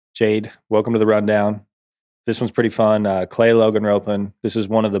Jade, welcome to the rundown. This one's pretty fun. Clay Logan Open. This is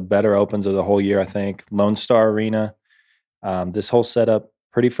one of the better opens of the whole year, I think. Lone Star Arena. This whole setup,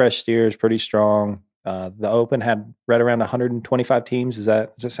 pretty fresh steers, pretty strong. The Open had right around 125 teams. Does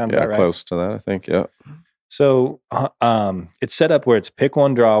that sound about right? Close to that, I think. Yeah. So it's set up where it's pick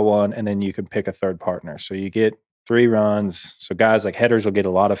one, draw one, and then you can pick a third partner. So you get 3 runs. So guys like headers will get a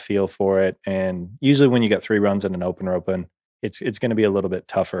lot of feel for it. And usually when you get 3 runs in an open, it's going to be a little bit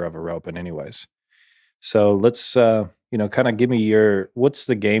tougher of a roping anyways. So let's kind of give me what's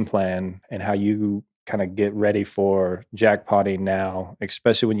the game plan and how you kind of get ready for jackpotting now,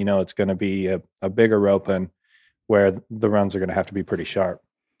 especially when you know it's going to be a bigger roping where the runs are going to have to be pretty sharp.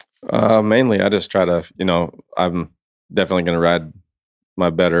 Mainly, I just try to, I'm definitely going to ride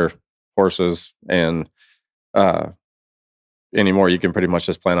my better horses, and anymore, you can pretty much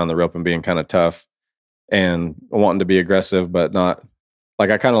just plan on the rope and being kind of tough and wanting to be aggressive, but not like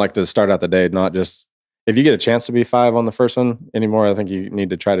I kind of like to start out the day, not just if you get a chance to be 5 on the first one anymore. I think you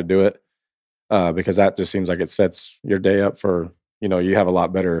need to try to do it because that just seems like it sets your day up for, you have a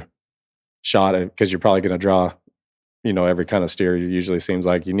lot better shot because you're probably going to draw, every kind of steer. It usually seems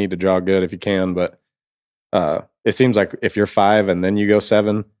like you need to draw good if you can, but it seems like if you're 5 and then you go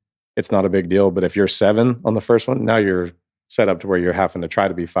 7, it's not a big deal. But if you're 7 on the first one, now you're set up to where you're having to try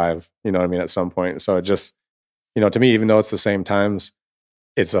to be 5, at some point. So it just, to me, even though it's the same times,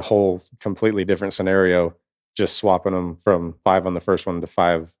 it's a whole completely different scenario, just swapping them from 5 on the first one to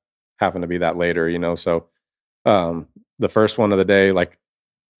 5 having to be that later, So the first one of the day, like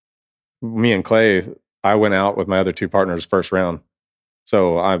me and Clay, I went out with my other 2 partners first round.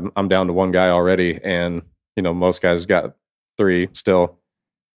 So I'm down to 1 guy already. And, most guys got 3 still.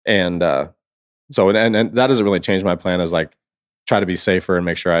 And so that doesn't really change my plan as like try to be safer and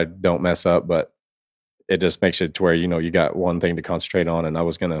make sure I don't mess up. But it just makes it to where, you got one thing to concentrate on. And I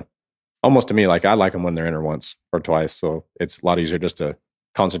was going to almost to me, like I like them when they're in or once or twice. So it's a lot easier just to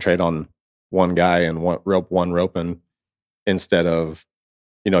concentrate on one guy and one roping instead of,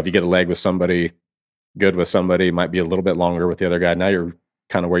 if you get a leg with somebody, good with somebody, it might be a little bit longer with the other guy. Now you're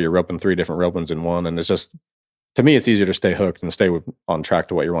kind of where you're roping 3 different ropings in one. And it's just, to me, it's easier to stay hooked and stay on track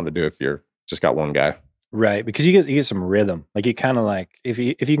to what you want to do if you're just got one guy. Right, because you get some rhythm. Like you kind of like if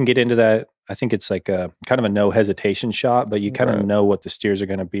you can get into that, I think it's like a kind of a no hesitation shot, but you kind of know what the steers are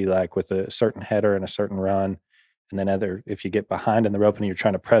going to be like with a certain header and a certain run, and then if you get behind in the rope and you're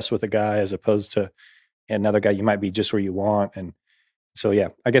trying to press with a guy as opposed to another guy, you might be just where you want. And so yeah,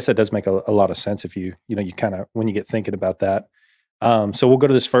 I guess that does make a lot of sense if you kind of when you get thinking about that. So we'll go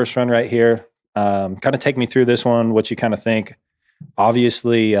to this first run right here. Kind of take me through this one, what you kind of think.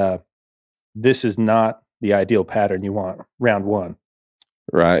 Obviously, this is not the ideal pattern you want round 1.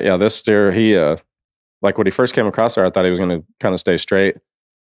 Right. Yeah. This steer, he, like when he first came across there, I thought he was going to kind of stay straight.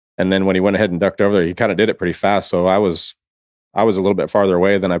 And then when he went ahead and ducked over there, he kind of did it pretty fast. So I was a little bit farther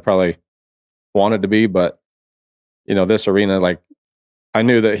away than I probably wanted to be. But, this arena, like I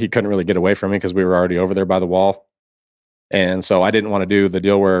knew that he couldn't really get away from me because we were already over there by the wall. And so I didn't want to do the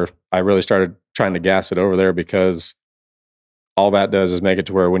deal where I really started trying to gas it over there because all that does is make it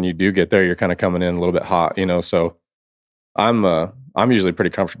to where when you do get there, you're kind of coming in a little bit hot, So I'm usually pretty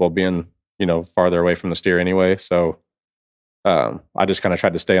comfortable being, farther away from the steer anyway. So I just kind of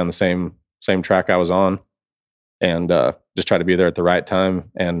tried to stay on the same track I was on and just try to be there at the right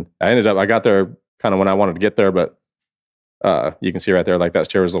time. And I got there kind of when I wanted to get there, but you can see right there, like that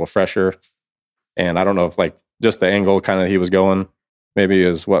steer was a little fresher. And I don't know if like just the angle kind of he was going maybe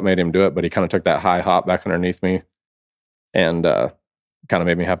is what made him do it, but he kind of took that high hop back underneath me and kind of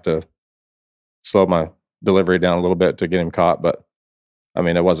made me have to slow my delivery down a little bit to get him caught. But I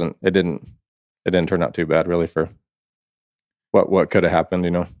mean, it didn't turn out too bad really for what could have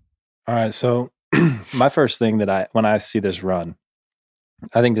happened, All right. So my first thing when I see this run,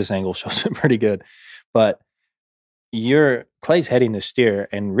 I think this angle shows it pretty good, but Clay's heading the steer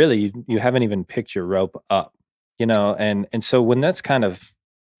and really you haven't even picked your rope up, and so when that's kind of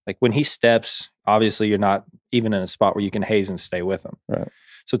like when he steps, obviously you're not even in a spot where you can haze and stay with him. Right.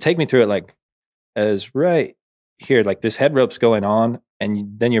 So take me through it like as right here, like this head rope's going on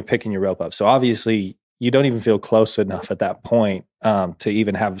and then you're picking your rope up. So obviously you don't even feel close enough at that point to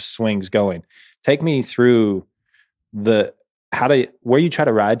even have swings going. Take me through where you try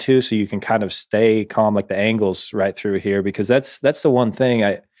to ride to so you can kind of stay calm, like the angles right through here, because that's the one thing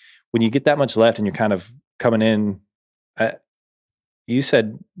when you get that much left and you're kind of coming in, you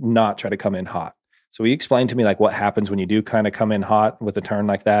said not try to come in hot. So will you explain to me like what happens when you do kind of come in hot with a turn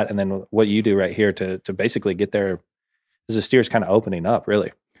like that, and then what you do right here to basically get there as the steer's kind of opening up,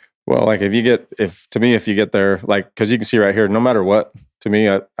 really? Well, like if you get there, like, because you can see right here, no matter what to me,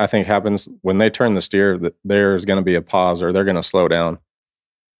 I think happens when they turn the steer, that there's going to be a pause or they're going to slow down.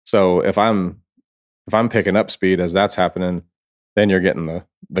 So if I'm picking up speed as that's happening, then you're getting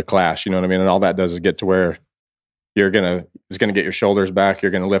the clash, you know what I mean? And all that does is get to where it's going to get your shoulders back.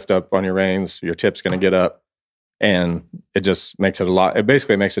 You're going to lift up on your reins. Your tip's going to get up, and it just makes it it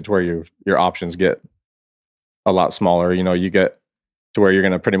basically makes it to where your options get a lot smaller. You know, you get to where you're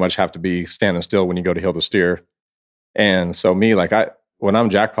going to pretty much have to be standing still when you go to heel the steer. And so me, like when I'm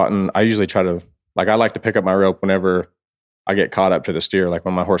jackpotting, I usually try to, like, I like to pick up my rope whenever I get caught up to the steer, like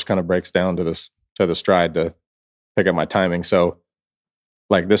when my horse kind of breaks down to the stride to pick up my timing. So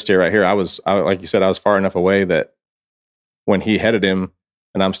like this steer right here, like you said, I was far enough away that when he headed him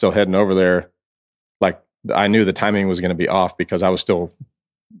and I'm still heading over there, like I knew the timing was going to be off because I was still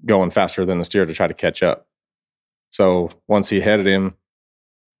going faster than the steer to try to catch up. So once he headed him,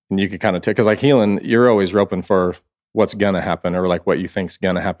 and you could kind of take, because like heeling, you're always roping for what's going to happen or like what you think's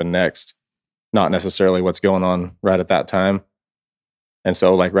going to happen next, not necessarily what's going on right at that time. And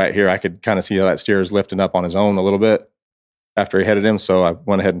so like right here, I could kind of see how that steer is lifting up on his own a little bit after he headed him. So I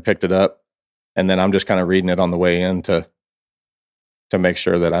went ahead and picked it up, and then I'm just kind of reading it on the way in to make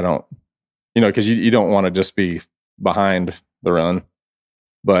sure that I don't, because you don't want to just be behind the run.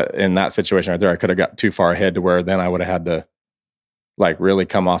 But in that situation right there, I could have got too far ahead to where then I would have had to like really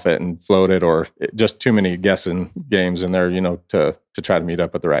come off it and float it, or just too many guessing games in there, to try to meet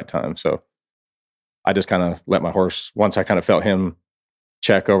up at the right time. So I just kind of let my horse, once I kind of felt him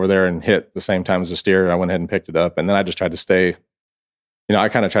check over there and hit the same time as the steer, I went ahead and picked it up. And then I just tried to stay, I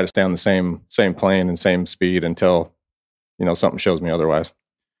kind of try to stay on the same plane and same speed until, something shows me otherwise.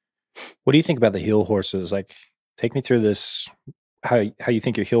 What do you think about the heel horses? Like, take me through this, how you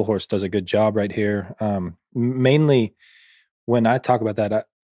think your heel horse does a good job right here. Mainly when I talk about that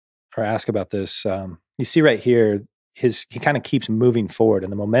or ask about this, you see right here, he kind of keeps moving forward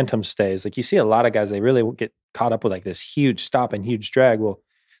and the momentum stays. Like you see a lot of guys, they really get caught up with like this huge stop and huge drag. Well,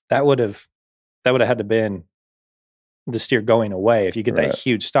 that would have had to been the steer going away if you get that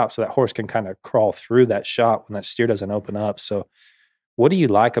huge stop, so that horse can kind of crawl through that shot when that steer doesn't open up. So what do you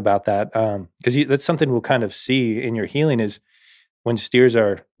like about that? Because that's something we'll kind of see in your heeling is when steers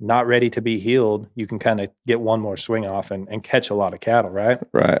are not ready to be heeled, you can kind of get one more swing off and catch a lot of cattle, right?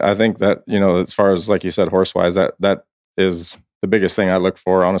 Right. I think that, as far as like you said, horse-wise, that is the biggest thing I look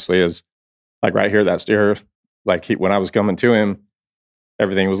for, honestly, is like right here, that steer, like when I was coming to him,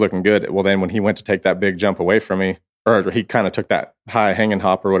 everything was looking good. Well, then when he went to take that big jump away from me, or he kind of took that high hanging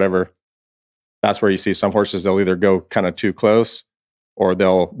hop or whatever, that's where you see some horses, they'll either go kind of too close or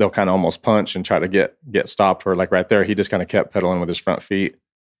they'll kind of almost punch and try to get stopped, or like right there, he just kind of kept pedaling with his front feet.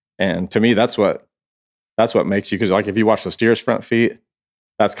 And to me, that's what makes you, because like if you watch the steer's front feet,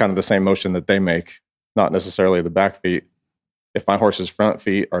 that's kind of the same motion that they make, not necessarily the back feet. If my horse's front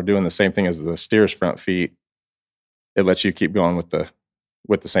feet are doing the same thing as the steer's front feet, it lets you keep going with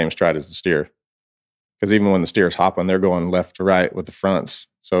the same stride as the steer. Because even when the steer's hopping, they're going left to right with the fronts.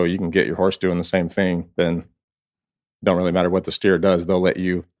 So you can get your horse doing the same thing, then don't really matter what the steer does. They'll let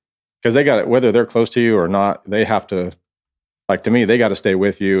you, because they got it, whether they're close to you or not, they have to, like to me, they got to stay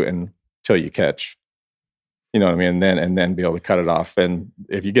with you until you catch. You know what I mean? And then be able to cut it off. And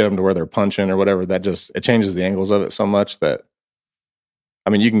if you get them to where they're punching or whatever, it changes the angles of it so much that,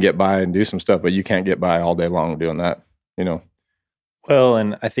 I mean, you can get by and do some stuff, but you can't get by all day long doing that, Well,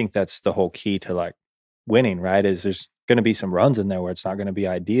 and I think that's the whole key to like winning, right? Is there's going to be some runs in there where it's not going to be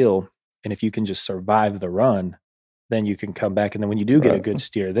ideal. And if you can just survive the run, then you can come back. And then when you do get a good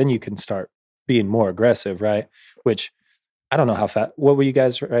steer, then you can start being more aggressive, right? Which I don't know how fast. What were you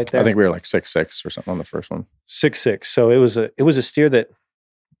guys right there? I think we were like 6'6" or something on the first one. 6'6". So it was a steer that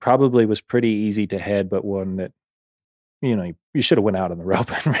probably was pretty easy to head, but one that, you should have went out on the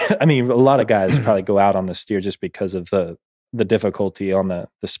rope. I mean, a lot of guys probably go out on the steer just because of the difficulty on the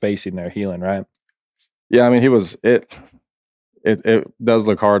spacing they're heeling, right? Yeah, I mean, it does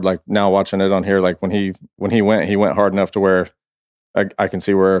look hard. Like now watching it on here, like when he went hard enough to where I can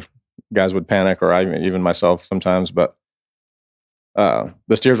see where guys would panic, or even myself sometimes. But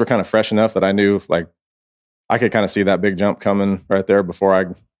the steers were kind of fresh enough that I knew, like, I could kind of see that big jump coming right there before I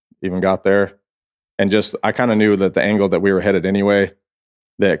even got there. And just, I kind of knew that the angle that we were headed anyway,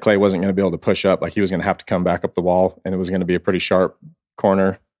 that Clay wasn't going to be able to push up. Like he was going to have to come back up the wall, and it was going to be a pretty sharp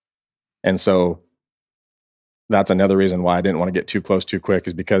corner. And so that's another reason why I didn't want to get too close too quick,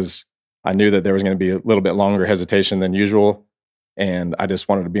 is because I knew that there was going to be a little bit longer hesitation than usual. And I just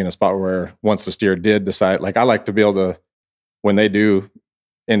wanted to be in a spot where once the steer did decide, like I like to be able to, when they do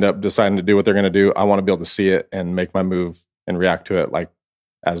end up deciding to do what they're going to do, I want to be able to see it and make my move and react to it like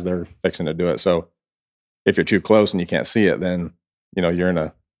as they're fixing to do it. So if you're too close and you can't see it, then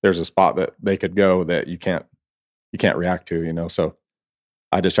there's a spot that they could go that you can't react to. So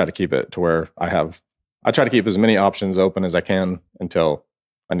I just try to keep it to where I try to keep as many options open as I can until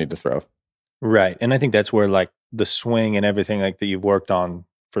I need to throw. Right. And I think that's where like the swing and everything like that you've worked on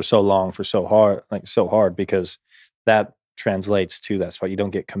for so long, for so hard, because that translates to that spot. You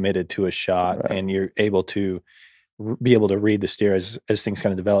don't get committed to a shot, Right. and you're able to be able to read the steer as things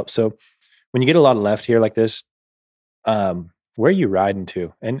kind of develop. So when you get a lot of left here like this, where are you riding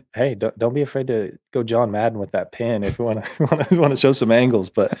to? And hey, don't be afraid to go John Madden with that pin if you want to show some angles.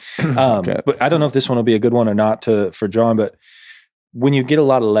 But Okay. but I don't know if this one will be a good one or not for John. But when you get a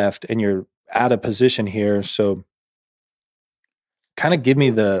lot of left and you're out of position here, so kind of give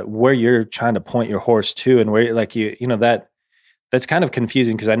me where you're trying to point your horse to, and where like that's kind of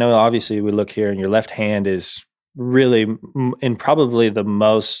confusing, because I know obviously we look here and your left hand is really in probably the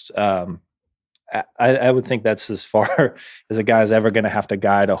most. I would think that's as far as a guy's ever going to have to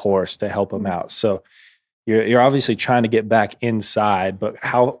guide a horse to help him out. So you're obviously trying to get back inside, but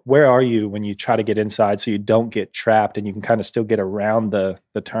where are you when you try to get inside so you don't get trapped and you can kind of still get around the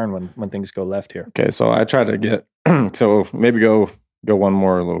turn when things go left here? Okay, so I try to get so maybe go one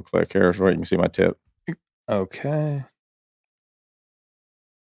more little click here so you can see my tip. Okay.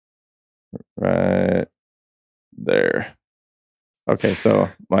 Right there. Okay, so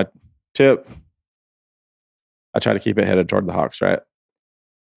my tip, I try to keep it headed toward the hocks, right?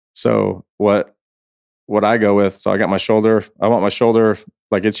 So what I go with, so I got my shoulder, I want my shoulder,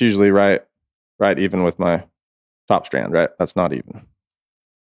 like it's usually right even with my top strand, right? That's not even.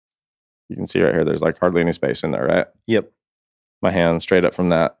 You can see right here, there's like hardly any space in there, right? Yep. My hand straight up from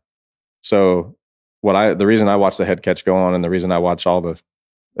that. So the reason I watch the head catch go on, and the reason I watch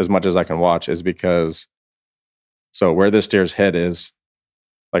as much as I can watch, is because, so where this steer's head is,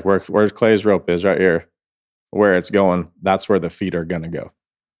 like where Clay's rope is right here, where it's going, that's where the feet are going to go.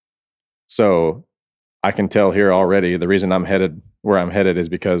 So I can tell here already, the reason I'm headed where I'm headed is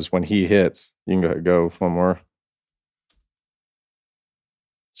because when he hits, you can go one more.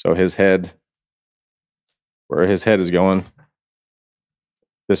 So his head, where his head is going,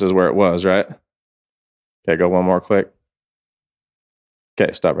 this is where it was, right? Okay, go one more click.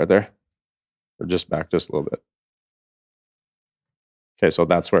 Okay, stop right there. Or just back just a little bit. Okay, so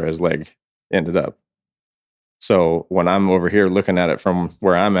that's where his leg ended up. So when I'm over here looking at it from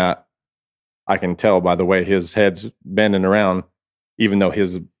where I'm at, I can tell by the way his head's bending around, even though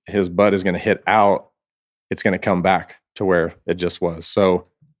his butt is going to hit out, it's going to come back to where it just was. So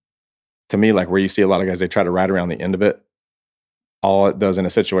to me, like where you see a lot of guys, they try to ride around the end of it. All it does in a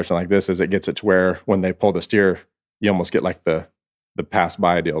situation like this is it gets it to where when they pull the steer, you almost get like the pass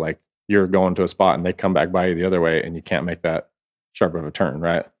by deal. Like you're going to a spot and they come back by you the other way and you can't make that sharp of a turn,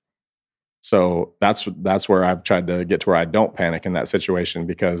 right? So that's where I've tried to get to where I don't panic in that situation,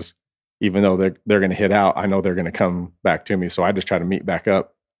 because even though they're going to hit out, I know they're going to come back to me. So I just try to meet back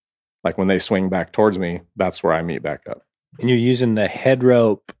up. Like when they swing back towards me, that's where I meet back up. And you're using the head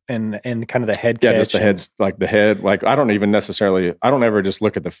rope and kind of the head catch. Yeah, just the heads, like the head. Like I don't ever just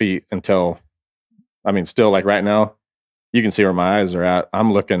look at the feet until, still like right now, you can see where my eyes are at.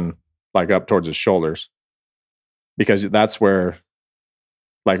 I'm looking like up towards his shoulders, because that's where,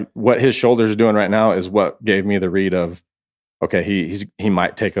 like what his shoulders are doing right now is what gave me the read of, okay, he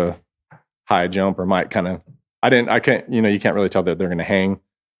might take a high jump or might kind of, you can't really tell that they're going to hang,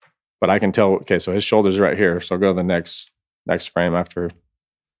 but I can tell, okay, so his shoulders are right here. So go to the next frame after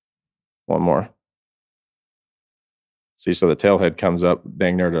one more. See, so the tail head comes up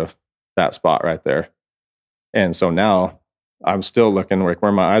dang near to that spot right there. And so now I'm still looking like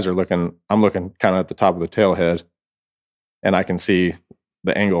where my eyes are looking. I'm looking kind of at the top of the tail head, and I can see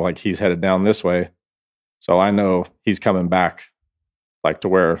the angle, like he's headed down this way. So I know he's coming back like to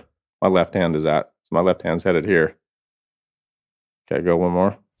where my left hand is at. So my left hand's headed here. Okay, go one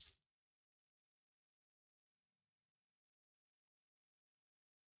more.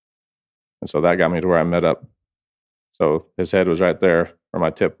 And so that got me to where I met up. So his head was right there where my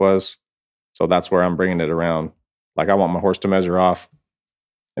tip was. So that's where I'm bringing it around. Like I want my horse to measure off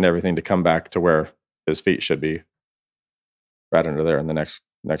and everything to come back to where his feet should be, right under there in the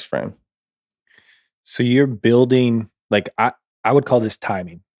next frame. So you're building, like I would call this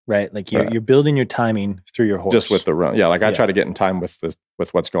timing, right? Like you're building your timing through your horse. Just with the run. Yeah, like I try to get in time with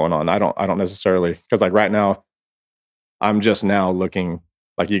what's going on. I don't necessarily, because like right now, I'm just now looking,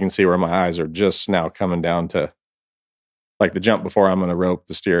 like you can see where my eyes are just now coming down to, like the jump before I'm going to rope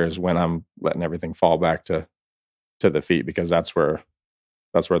the steer is when I'm letting everything fall back to the feet, because that's where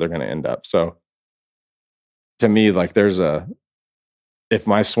they're going to end up. So to me, like if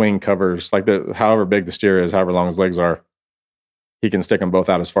my swing covers like however big the steer is, however long his legs are, he can stick them both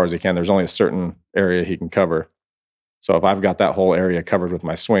out as far as he can. There's only a certain area he can cover. So if I've got that whole area covered with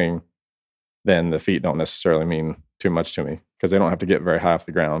my swing, then the feet don't necessarily mean too much to me because they don't have to get very high off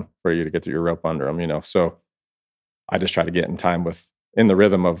the ground for you to get your rope under them, you know. So I just try to get in the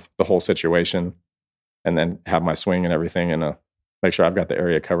rhythm of the whole situation, and then have my swing and everything, and make sure I've got the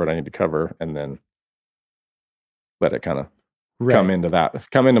area covered I need to cover, and then let it kind of come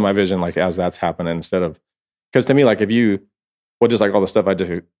into my vision, like as that's happening, instead of, because to me, like just like all the stuff I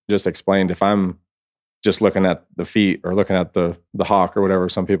just explained, if I'm just looking at the feet or looking at the hawk or whatever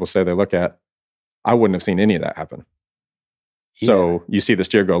some people say they look at, I wouldn't have seen any of that happen. Yeah. So you see the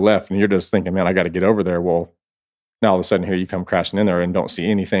steer go left and you're just thinking, man, I got to get over there. Well, now all of a sudden here you come crashing in there and don't see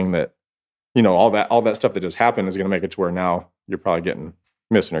anything that, you know, all that stuff that just happened is going to make it to where now you're probably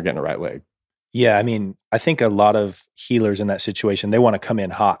missing or getting a right leg. Yeah. I mean, I think a lot of heelers in that situation, they want to come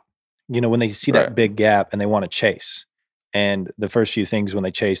in hot, you know, when they see that big gap and they want to chase. And the first few things when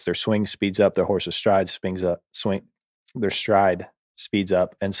they chase, their swing speeds up, their horse's stride speeds up, their stride speeds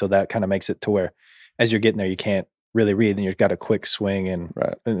up. And so that kind of makes it to where as you're getting there, you can't really read and you've got a quick swing and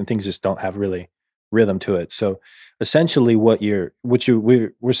things just don't have really rhythm to it. So essentially we're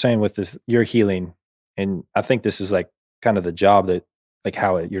saying with this, you're heeling. And I think this is like kind of the job that like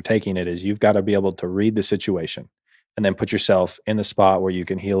how you're taking it is you've got to be able to read the situation and then put yourself in the spot where you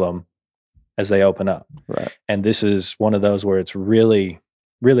can heel them as they open up. Right. And this is one of those where it's really,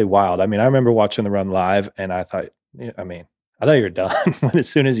 really wild. I mean, I remember watching the run live and I thought you were done as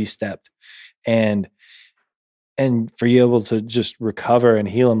soon as he stepped. And for you able to just recover and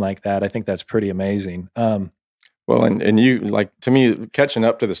heal him like that, I think that's pretty amazing. Well, and you, like, to me, catching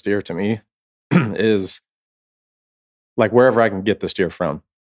up to the steer to me is like wherever I can get the steer from.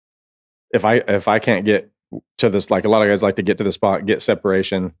 If I can't get to this, like a lot of guys like to get to the spot, get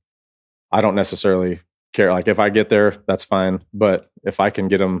separation. I don't necessarily care. Like if I get there, that's fine. But if I can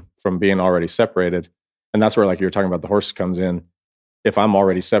get them from being already separated, and that's where like you were talking about the horse comes in. If I'm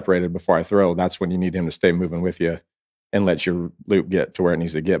already separated before I throw, that's when you need him to stay moving with you and let your loop get to where it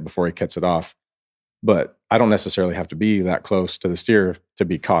needs to get before he cuts it off. But I don't necessarily have to be that close to the steer to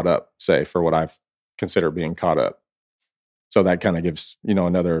be caught up, say, for what I've considered being caught up. So that kind of gives, you know,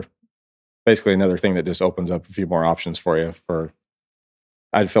 another thing that just opens up a few more options for you.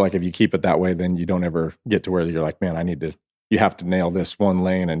 I feel like if you keep it that way, then you don't ever get to where you're like, man, you have to nail this one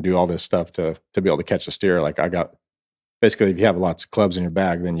lane and do all this stuff to be able to catch a steer. Like basically, if you have lots of clubs in your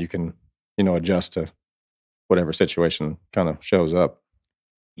bag, then you can, you know, adjust to whatever situation kind of shows up.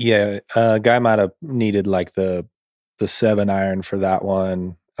 Yeah. A guy might have needed like the 7-iron for that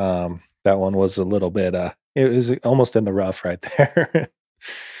one. That one was a little bit, it was almost in the rough right there.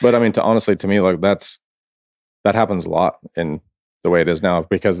 But I mean, to me, like that happens a lot in the way it is now,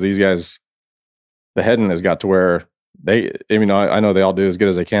 because these guys, the heading has got to where I know they all do as good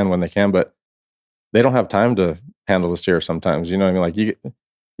as they can when they can, but they don't have time to handle the steer sometimes. You know what I mean? Like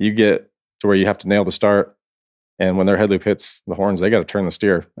you get to where you have to nail the start, and when their head loop hits the horns, they got to turn the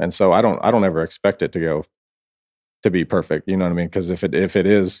steer. And so I don't ever expect it to be perfect. You know what I mean? Because if it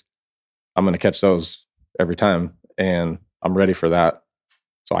is, I'm going to catch those every time, and I'm ready for that.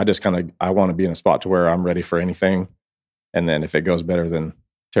 So I want to be in a spot to where I'm ready for anything. And then if it goes better than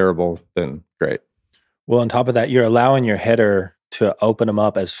terrible, then great. Well, on top of that, you're allowing your header to open them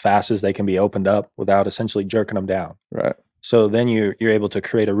up as fast as they can be opened up without essentially jerking them down. Right. So then you're able to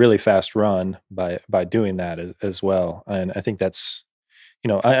create a really fast run by doing that as well. And I think that's, you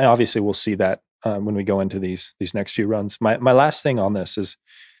know, obviously we'll see that when we go into these next few runs. My last thing on this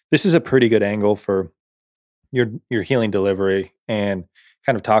is a pretty good angle for your heeling delivery, and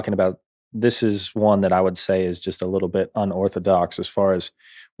kind of talking about, this is one that I would say is just a little bit unorthodox as far as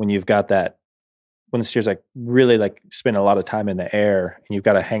when you've got that, when the steer's like really like spend a lot of time in the air and you've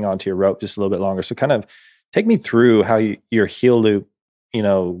got to hang on to your rope just a little bit longer. So kind of take me through how your heel loop, you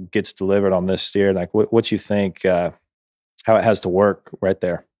know, gets delivered on this steer, like what you think, how it has to work right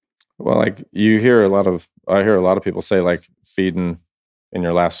there. Well, like I hear a lot of people say like feeding in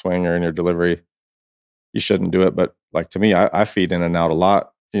your last swing or in your delivery, you shouldn't do it. But like to me, I feed in and out a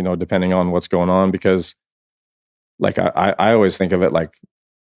lot, you know, depending on what's going on, because like I always think of it like,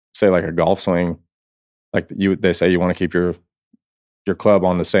 say like a golf swing, like they say you want to keep your club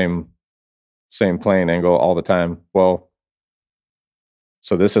on the same plane angle all the time. Well,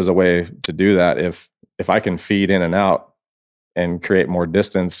 so this is a way to do that. If I can feed in and out and create more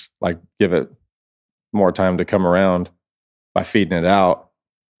distance, like give it more time to come around by feeding it out,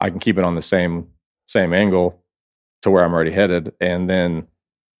 I can keep it on the same angle to where I'm already headed, and then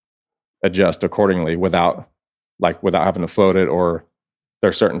adjust accordingly without having to float it. Or there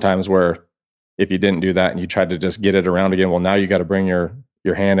are certain times where if you didn't do that and you tried to just get it around again, well, now you got to bring your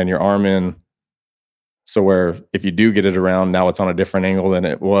hand and your arm in. So where if you do get it around, now it's on a different angle than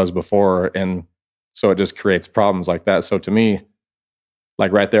it was before. And so it just creates problems like that. So to me,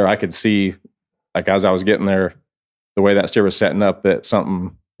 like right there, I could see, like as I was getting there, the way that steer was setting up, that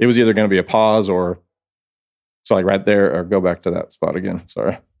something, it was either going to be a pause or, so like right there, or go back to that spot again.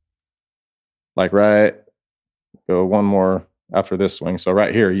 Sorry. Like go one more after this swing. So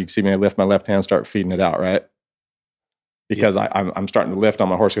right here, you can see me lift my left hand, start feeding it out, right? Because I'm starting to lift on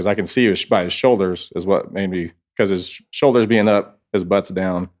my horse because I can see by his shoulders is what made me, because his shoulders being up, his butt's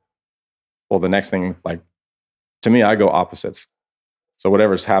down. Well, the next thing, like to me, I go opposites. So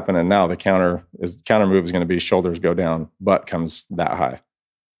whatever's happening now, the counter move is going to be shoulders go down, butt comes that high.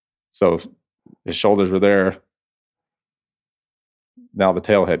 So his shoulders were there. Now the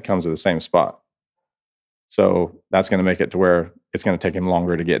tail head comes to the same spot. So that's going to make it to where it's going to take him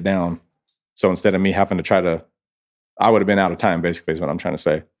longer to get down. So instead of me having to try to, I would have been out of time, basically, is what I'm trying to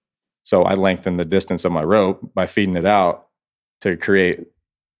say. So I lengthened the distance of my rope by feeding it out to create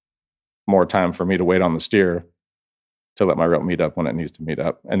more time for me to wait on the steer to let my rope meet up when it needs to meet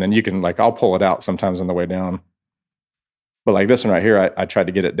up. And then you can, like, I'll pull it out sometimes on the way down. But like this one right here, I tried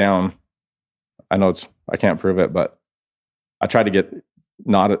to get it down. I know I can't prove it, but I tried to get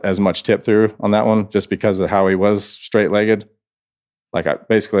not as much tip through on that one just because of how he was straight-legged. Like I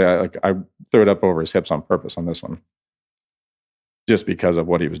threw it up over his hips on purpose on this one, just because of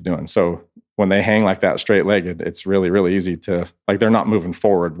what he was doing. So when they hang like that straight-legged, it's really, really easy to, like, they're not moving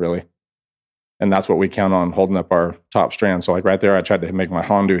forward really. And that's what we count on holding up our top strand. So like right there, I tried to make my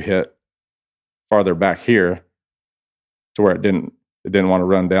Hondu hit farther back here to where it didn't want to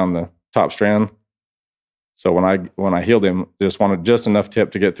run down the top strand. So when I heeled him, just wanted just enough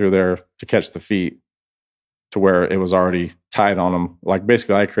tip to get through there to catch the feet to where it was already tied on him. Like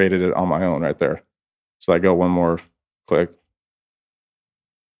basically I created it on my own right there. So I go one more click.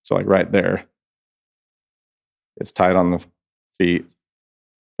 So like right there, it's tied on the feet.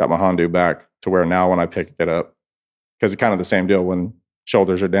 Got my Hondu back to where now when I pick it up, because it's kind of the same deal when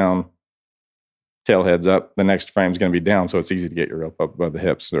shoulders are down, tail head's up, the next frame's going to be down. So it's easy to get your rope up above the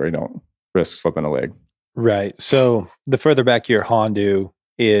hips so you don't risk slipping a leg. Right. So the further back your Hondu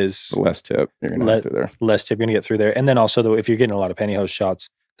is, the less tip you're going to get through there. Less tip you're going to get through there. And then also, if you're getting a lot of pantyhose shots,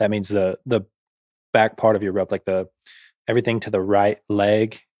 that means the back part of your rope, like everything to the right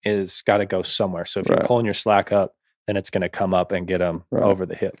leg, is got to go somewhere. So if you're pulling your slack up, then it's going to come up and get them over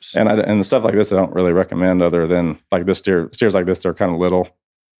the hips. And stuff like this, I don't really recommend, other than like this steers like this. They're kind of little.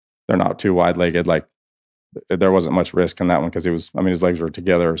 They're not too wide-legged. Like there wasn't much risk in that one because his legs were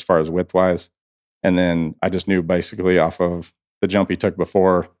together as far as width-wise. And then I just knew basically off of the jump he took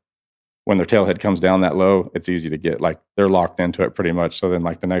before, when their tail head comes down that low, it's easy to get, like they're locked into it pretty much. So then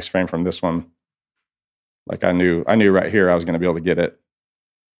like the next frame from this one, like I knew right here I was going to be able to get it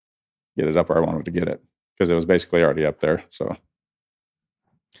up where I wanted to get it because it was basically already up there. So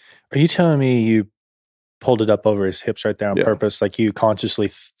are you telling me you pulled it up over his hips right there on purpose? Like you consciously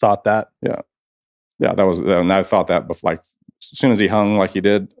thought that? Yeah. And I thought that before, like as soon as he hung like he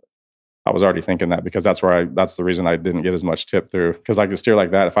did, I was already thinking that because that's the reason I didn't get as much tip through. Because like a steer like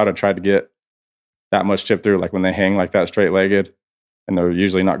that, if I'd have tried to get that much tip through, like when they hang like that straight-legged and they're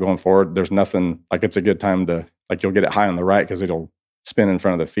usually not going forward, there's nothing, like it's a good time to, like you'll get it high on the right because it'll spin in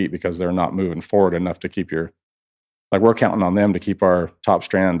front of the feet because they're not moving forward enough to keep like we're counting on them to keep our top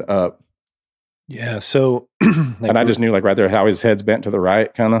strand up. Yeah. So, and I just knew like right there how his head's bent to the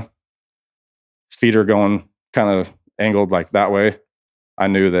right, kind of. His feet are going kind of angled like that way. I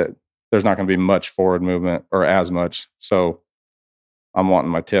knew that there's not going to be much forward movement or as much. So I'm wanting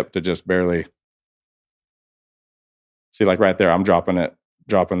my tip to just barely see, like right there, I'm dropping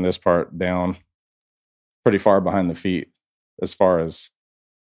this part down pretty far behind the feet as far as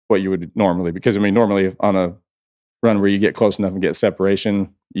what you would normally, because normally on a run where you get close enough and get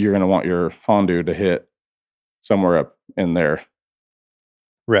separation, you're going to want your Hondu to hit somewhere up in there.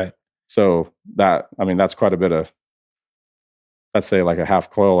 Right. So that's quite a bit of, let's say like a half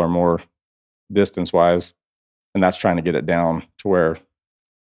coil or more distance wise. And that's trying to get it down to where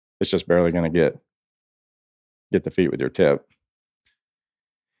it's just barely going to get the feet with your tip.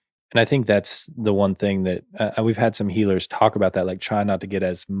 And I think that's the one thing that we've had some healers talk about, that like try not to get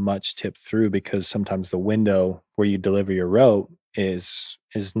as much tip through because sometimes the window where you deliver your rope is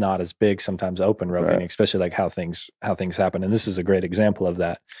not as big, sometimes open roping, especially like how things happen. And this is a great example of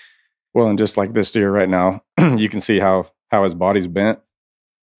that. Well, and just like this steer right now, you can see how his body's bent,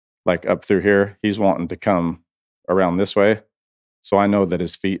 like up through here. He's wanting to come around this way. So I know that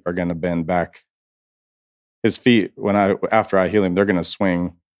his feet are going to bend back. His feet, after I heal him, they're going to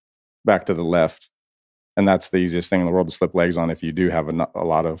swing back to the left. And that's the easiest thing in the world to slip legs on if you do have a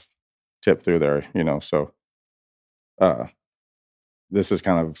lot of tip through there, so this is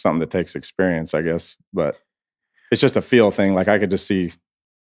kind of something that takes experience, I guess, but it's just a feel thing. Like I could just see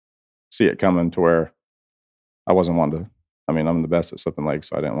it coming to where I wasn't wanting to. I mean, I'm the best at slipping legs,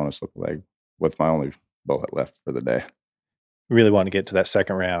 so I didn't want to slip a leg with my only bullet left for the day. Really want to get to that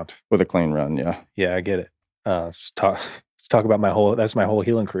second round with a clean run. Yeah. Yeah, I get it. Let's talk about that's my whole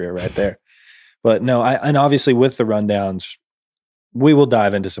healing career right there. But no, and obviously with the rundowns, we will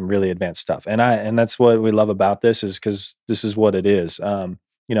dive into some really advanced stuff. And that's what we love about this, is because this is what it is.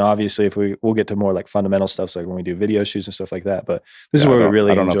 Obviously if we'll get to more like fundamental stuff, so like when we do video shoots and stuff like that, but this is where we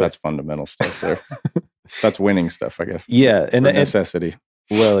really I don't know if that's fundamental stuff there. That's winning stuff, I guess. Yeah. And necessity.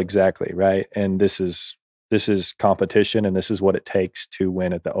 Well, exactly. Right. And this is competition, and this is what it takes to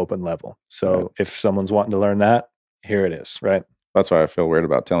win at the open level. So if someone's wanting to learn that, here it is. Right. That's why I feel weird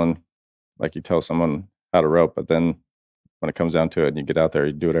about telling, like you tell someone how to rope, but then when it comes down to it and you get out there,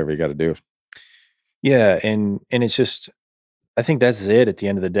 you do whatever you got to do. Yeah. And it's just, I think that's it at the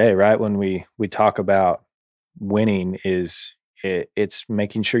end of the day, right? When we talk about winning, it's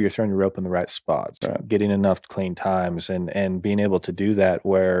making sure you're throwing your rope in the right spots, right. Getting enough clean times, and being able to do that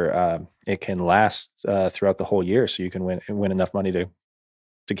where it can last throughout the whole year, so you can win enough money to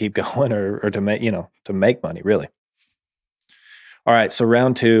keep going or to make money, really. All right, so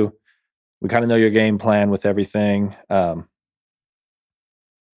round 2, we kind of know your game plan with everything.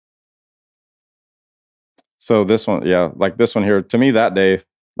 So this one, like this one here, to me that day,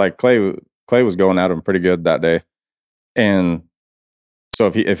 like Clay was going at him pretty good that day, and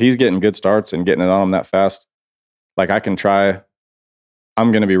so if he's getting good starts and getting it on him that fast, like I can try.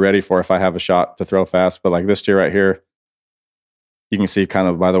 I'm going to be ready for if I have a shot to throw fast. But like this steer right here, you can see kind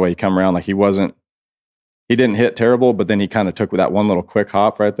of by the way he come around, like he didn't hit terrible, but then he kind of took that one little quick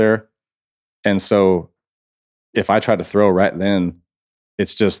hop right there. And so if I try to throw right then,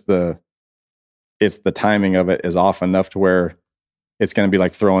 it's the timing of it is off enough to where it's going to be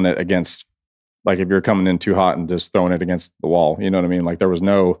like throwing it against, like if you're coming in too hot and just throwing it against the wall, you know what I mean? Like there was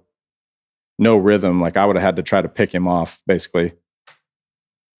no rhythm. Like I would have had to try to pick him off basically.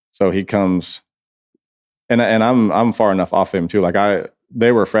 So he comes, and I'm far enough off him too. Like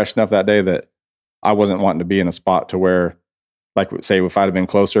they were fresh enough that day that I wasn't wanting to be in a spot to where, like say if I'd have been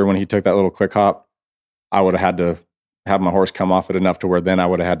closer when he took that little quick hop, I would have had to have my horse come off it enough to where then I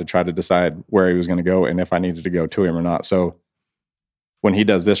would have had to try to decide where he was going to go and if I needed to go to him or not. So when he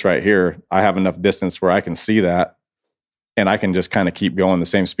does this right here, I have enough distance where I can see that and I can just kind of keep going the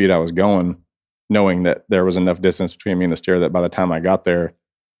same speed I was going, knowing that there was enough distance between me and the steer that by the time I got there,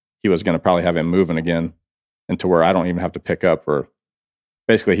 he was going to probably have him moving again, and to where I don't even have to pick up, or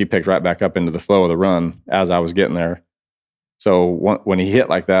basically he picked right back up into the flow of the run as I was getting there. So when he hit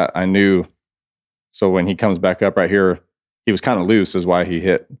like that, I knew. So when he comes back up right here, he was kind of loose is why he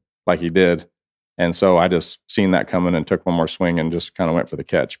hit like he did. And so I just seen that coming and took one more swing and just kind of went for the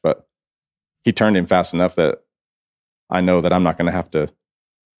catch. But he turned him fast enough that I know that I'm not going to have to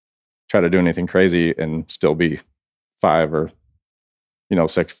try to do anything crazy and still be 5 or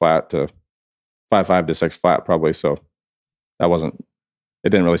 6 flat to 5.5 to 6 flat probably. So it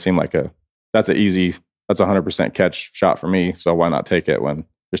didn't really seem like that's a 100% catch shot for me. So why not take it when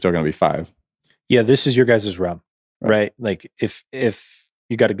you're still going to be 5? Yeah, this is your guys' run, right? Like if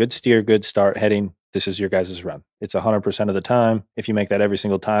you got a good steer, good start heading, this is your guys' run. It's 100% of the time. If you make that every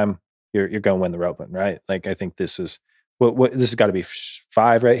single time, you're going to win the rope, right? Like I think this is what this has got to be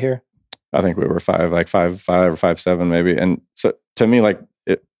 5 right here. I think we were 5, like 5.5 or 5.7 maybe. And so to me, like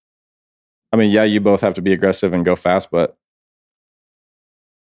it. I mean, yeah, you both have to be aggressive and go fast, but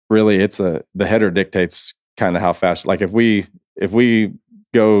really, the header dictates kind of how fast. Like if we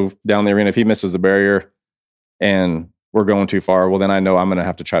go down the arena, if he misses the barrier and we're going too far, well, then I know I'm going to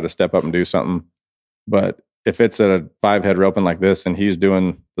have to try to step up and do something. But if it's at a 5-head roping like this and he's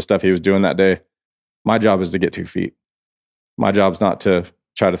doing the stuff he was doing that day, my job is to get 2 feet. My job's not to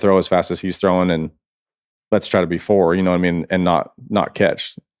try to throw as fast as he's throwing and let's try to be 4, you know what I mean, and not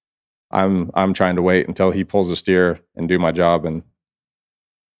catch. I'm trying to wait until he pulls the steer and do my job, and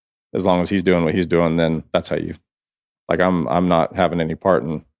as long as he's doing what he's doing, then that's how you. Like I'm not having any part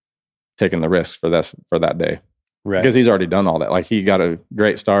in taking the risks for that day, right? Because he's already done all that. Like he got a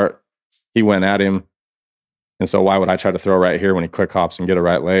great start, he went at him, and so why would I try to throw right here when he quick hops and get a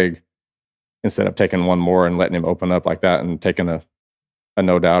right leg instead of taking one more and letting him open up like that and taking a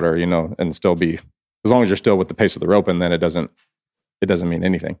no doubter, and still be, as long as you're still with the pace of the rope, and then it doesn't mean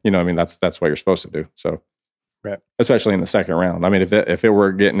anything. You know what I mean? That's what you're supposed to do. So, right. Especially in the second round. I mean, if it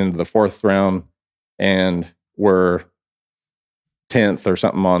were getting into the 4th round and we're 10th or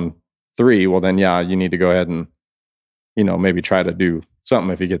something on 3, well then, yeah, you need to go ahead and, maybe try to do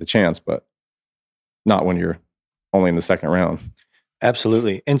something if you get the chance, but not when you're only in the second round.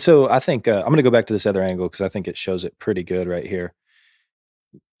 Absolutely. And so I think I'm going to go back to this other angle because I think it shows it pretty good right here.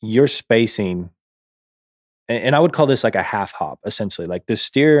 Your spacing, and I would call this like a half hop, essentially. Like the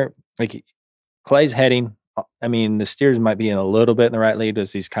steer, like Clay's heading. I mean, the steers might be in a little bit in the right lead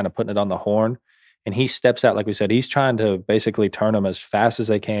as he's kind of putting it on the horn. And he steps out, like we said, he's trying to basically turn them as fast as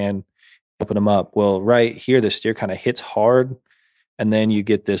they can, open them up. Well, right here, the steer kind of hits hard. And then you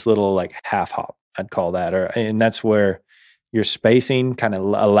get this little like half hop, I'd call that. And that's where your spacing kind of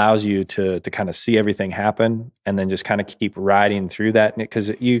allows you to kind of see everything happen and then just kind of keep riding through that.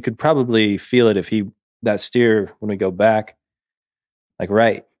 Because you could probably feel it if that steer, when we go back, like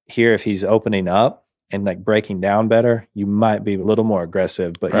right here, if he's opening up and like breaking down better, you might be a little more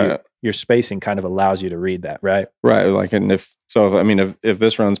aggressive, but your spacing kind of allows you to read that, right? Right. Like, and if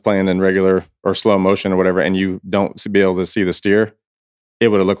this run's playing in regular or slow motion or whatever, and you don't be able to see the steer, it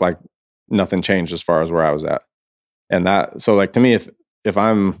would have looked like nothing changed as far as where I was at. And so like, to me, if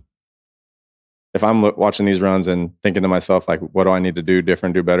I'm watching these runs and thinking to myself, like, what do I need to do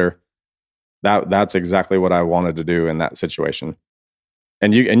different, do better? That's exactly what I wanted to do in that situation.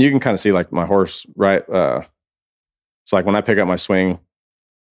 And you can kind of see like my horse, right? So like when I pick up my swing,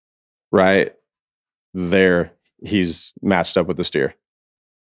 right there, he's matched up with the steer.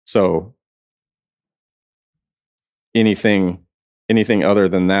 So anything other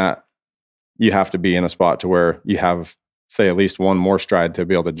than that, you have to be in a spot to where you have, say, at least one more stride to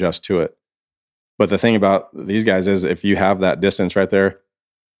be able to adjust to it. But the thing about these guys is if you have that distance right there,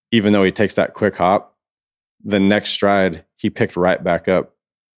 even though he takes that quick hop, the next stride, he picked right back up.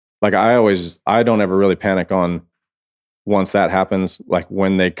 Like I don't ever really panic on once that happens, like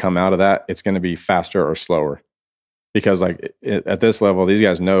when they come out of that, it's going to be faster or slower. Because like at this level, these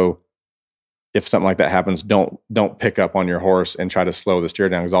guys know if something like that happens, don't pick up on your horse and try to slow the steer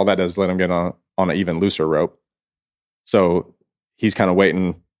down, because all that does is let him get on an even looser rope. So he's kind of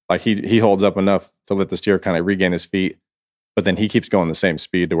waiting, like he holds up enough to let the steer kind of regain his feet, but then he keeps going the same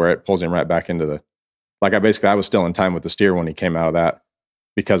speed to where it pulls him right back into the, like I was still in time with the steer when he came out of that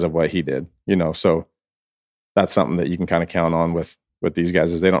because of what he did, so that's something that you can kind of count on with these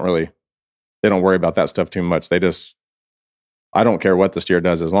guys is they don't worry about that stuff too much. I don't care what the steer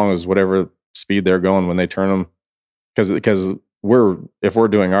does as long as whatever speed they're going when they turn them, because if we're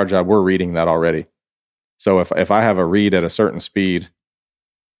doing our job, we're reading that already. So if I have a read at a certain speed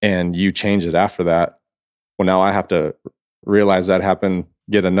and you change it after that, well, now I have to realize that happened,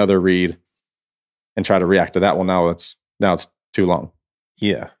 get another read and try to react to that. Well, now it's too long.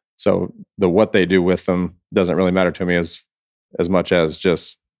 Yeah. So what they do with them doesn't really matter to me as much as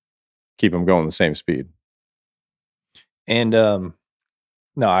just keep them going the same speed. And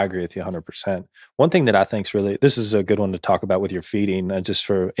no, I agree with you 100%. One thing that I think is this is a good one to talk about with your feeding, just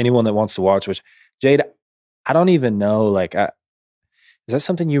for anyone that wants to watch, which Jade, I don't even know, like, is that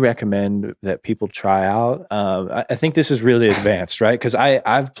something you recommend that people try out? I think this is really advanced, right? Because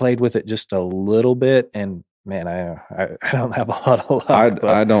I've played with it just a little bit, and man, I don't have a lot of luck.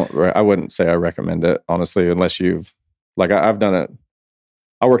 I wouldn't say I recommend it, honestly, unless you've, like, I've done it.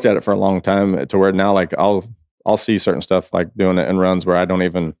 I worked at it for a long time to where now, like, I'll see certain stuff, like doing it in runs where I don't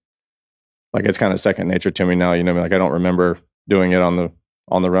even, like, it's kind of second nature to me now, like I don't remember doing it on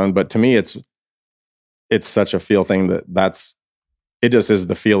the run. But to me, it's such a feel thing it just is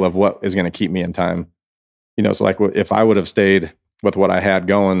the feel of what is going to keep me in time. So like if I would have stayed with what I had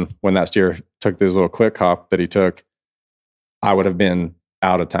going when that steer took this little quick hop that he took, I would have been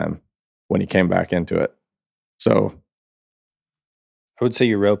out of time when he came back into it. So I would say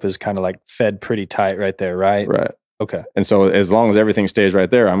your rope is kind of like fed pretty tight right there, right? Right. Okay. And so as long as everything stays right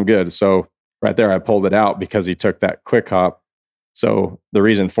there, I'm good. So right there, I pulled it out because he took that quick hop. So the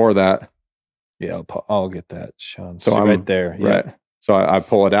reason for that. Yeah, I'll get that, Sean. So I'm right there. Yeah. Right. So I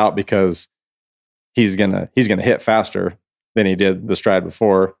pull it out because he's gonna hit faster than he did the stride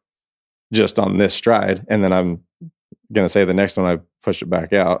before, just on this stride. And then I'm gonna say the next one I push it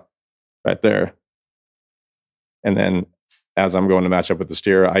back out right there. And then as I'm going to match up with the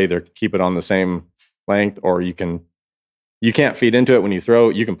steer, I either keep it on the same length, or you can't feed into it when you throw.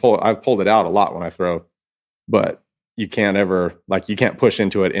 You can pull it. I've pulled it out a lot when I throw, but you can't ever, like, you can't push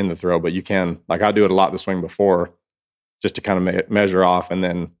into it in the throw, but you can, like, I do it a lot the swing before, just to kind of measure off. And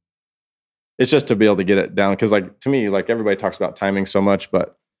then it's just to be able to get it down. Cause like, to me, like, everybody talks about timing so much,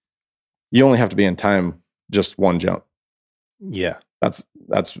 but you only have to be in time just one jump. Yeah. That's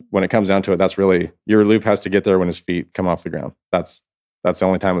when it comes down to it. That's really, your loop has to get there when his feet come off the ground. That's the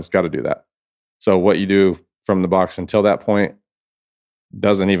only time it's got to do that. So what you do from the box until that point,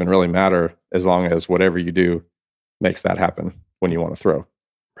 doesn't even really matter as long as whatever you do makes that happen when you want to throw.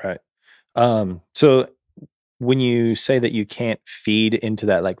 Right. So when you say that you can't feed into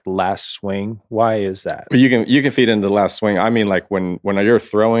that like last swing, why is that? You can feed into the last swing. I mean, like when you're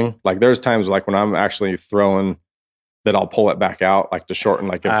throwing, like there's times like when I'm actually throwing that I'll pull it back out, like to shorten,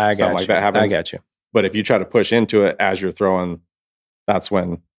 like if something like that happens. I got you. But if you try to push into it as you're throwing, that's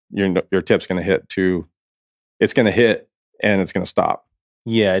when your tip's going to hit it's going to hit and it's going to stop.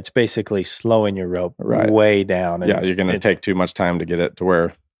 Yeah, it's basically slowing your rope way down. Yeah, you're going to take too much time to get it to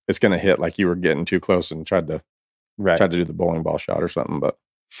where it's going to hit like you were getting too close and tried to do the bowling ball shot or something.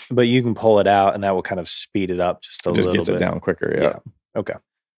 But you can pull it out and that will kind of speed it up just a little bit. Just gets it down quicker, yeah. Okay.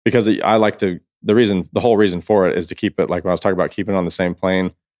 Because I like to, the whole reason for it is to keep it, like when I was talking about keeping it on the same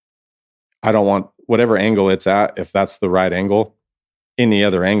plane, I don't want whatever angle it's at, if that's the right angle, any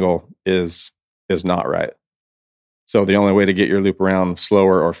other angle is not right. So the only way to get your loop around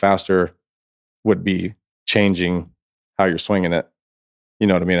slower or faster would be changing how you're swinging it. You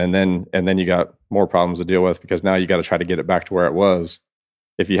know what I mean? And then you got more problems to deal with because now you got to try to get it back to where it was.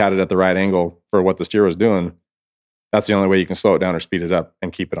 If you had it at the right angle for what the steer was doing, that's the only way you can slow it down or speed it up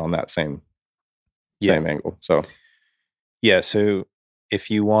and keep it on that same angle. So, yeah. So if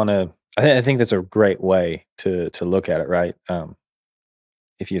you want to, I think that's a great way to look at it, right?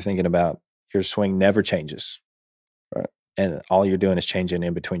 If you're thinking about your swing never changes, right, and all you're doing is changing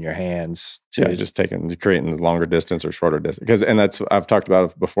in between your hands. Just creating the longer distance or shorter distance. And that's, I've talked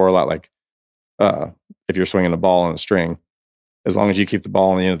about it before a lot. Like if you're swinging a ball on a string, as long as you keep the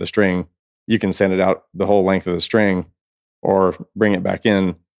ball on the end of the string, you can send it out the whole length of the string or bring it back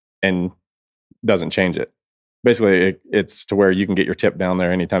in and doesn't change it. Basically, it's to where you can get your tip down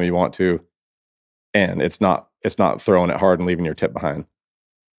there anytime you want to, and it's not throwing it hard and leaving your tip behind.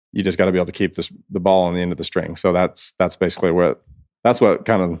 You just got to be able to keep the ball on the end of the string. So that's basically what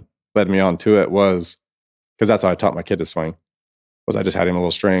kind of led me on to it, was because that's how I taught my kid to swing. Was I just had him a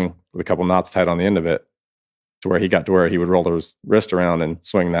little string with a couple knots tied on the end of it, to where he got to where he would roll his wrist around and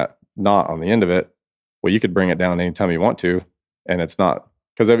swing that knot on the end of it. Well, you could bring it down anytime you want to, and it's not,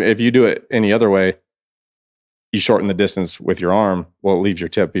 because if you do it any other way, you shorten the distance with your arm. Well, it leaves your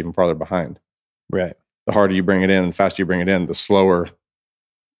tip even farther behind. Right. The harder you bring it in, the faster you bring it in, the slower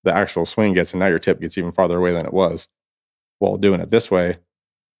the actual swing gets, and now your tip gets even farther away than it was. Well, doing it this way,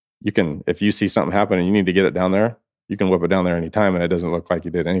 you can, if you see something happen and you need to get it down there, you can whip it down there anytime, and it doesn't look like you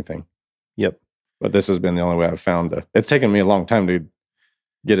did anything. Yep. But this has been the only way I've found to. It's taken me a long time to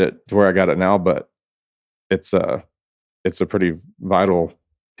get it to where I got it now, but it's a pretty vital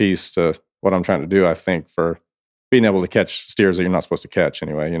piece to what I'm trying to do, I think, for being able to catch steers that you're not supposed to catch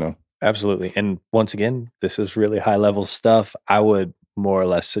anyway, you know? Absolutely. And once again, this is really high level stuff. I would more or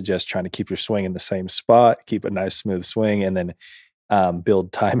less suggest trying to keep your swing in the same spot, keep a nice smooth swing, and then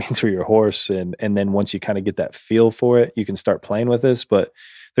build timing through your horse. And then once you kind of get that feel for it, you can start playing with this. But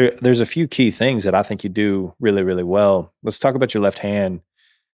there's a few key things that I think you do really, really well. Let's talk about your left hand.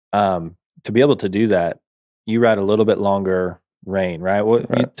 To be able to do that, you ride a little bit longer rein, right?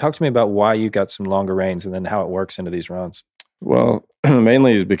 You talk to me about why you got some longer reins and then how it works into these runs. Well,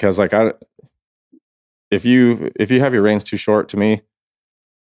 mainly is because like if you have your reins too short, to me,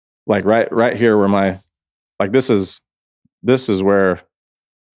 like right here where this is where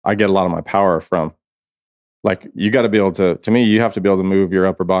I get a lot of my power from. Like you got to be able to me, you have to be able to move your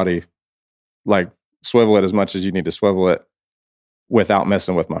upper body, like swivel it as much as you need to swivel it without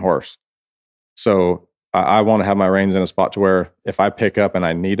messing with my horse. So I want to have my reins in a spot to where if I pick up and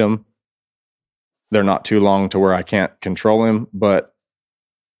I need them, they're not too long to where I can't control him. But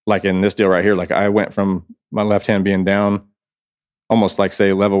like in this deal right here, like I went from my left hand being down almost like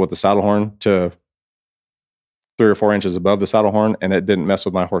say level with the saddle horn to 3 or 4 inches above the saddle horn, and it didn't mess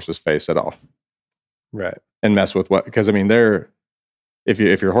with my horse's face at all. Right. And mess with what? Because I mean, if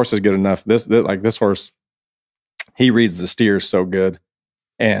your horse is good enough, this horse, he reads the steers so good,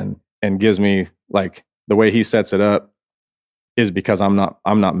 and gives me, like, the way he sets it up is because I'm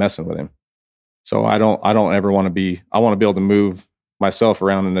not messing with him. So I don't ever want to be. I want to be able to move myself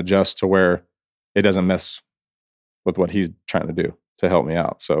around and adjust to where it doesn't mess with what he's trying to do to help me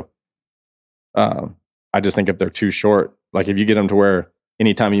out. So I just think if they're too short, like if you get them to where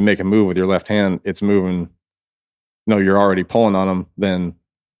anytime you make a move with your left hand, it's moving, no, you're already pulling on them, then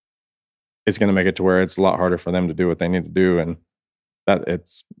it's going to make it to where it's a lot harder for them to do what they need to do. And that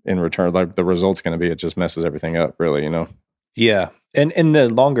it's in return, like the result's going to be, it just messes everything up really, you know? Yeah. And the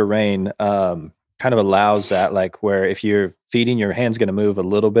longer rein kind of allows that, like where if you're feeding, your hand's going to move a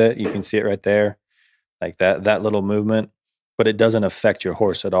little bit, you can see it right there, like that little movement. but it doesn't affect your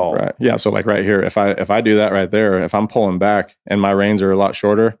horse at all. Right. Yeah. So like right here, if I do that right there, if I'm pulling back and my reins are a lot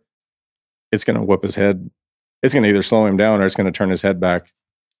shorter, it's going to whip his head. It's going to either slow him down or it's going to turn his head back.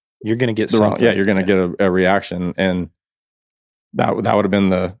 You're going to get something. Yeah, you're going to get a reaction, and that would have been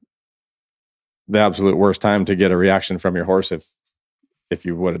the absolute worst time to get a reaction from your horse if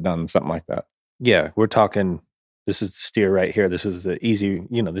you would have done something like that. Yeah, we're talking. This is the steer right here. This is the easy.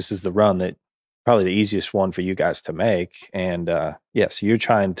 This is the run that probably the easiest one for you guys to make. And so you're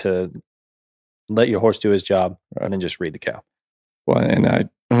trying to let your horse do his job and then just read the cow. Well, and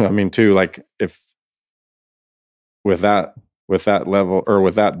I mean too, like if with that level or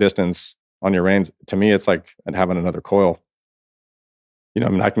with that distance on your reins, to me, it's like having another coil. I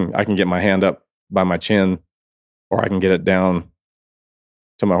mean, I can get my hand up by my chin, or I can get it down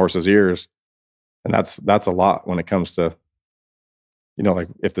to my horse's ears, and that's a lot when it comes to, like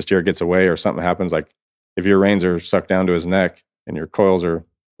if the steer gets away or something happens, like if your reins are sucked down to his neck and your coils are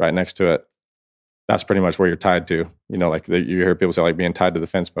right next to it, that's pretty much where you're tied to. Like you hear people say like being tied to the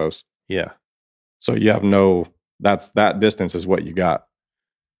fence post. Yeah. So you have that distance is what you got.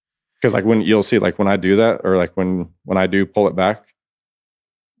 Because like when you'll see, like when I do that, or like when I do pull it back,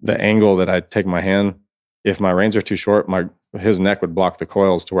 the angle that I take my hand, if my reins are too short, his neck would block the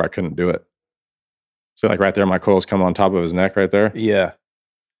coils to where I couldn't do it. So like right there, my coils come on top of his neck right there. Yeah.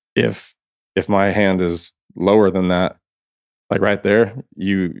 If my hand is lower than that, like right there,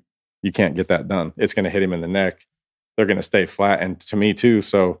 you can't get that done. It's going to hit him in the neck. They're going to stay flat. And to me too.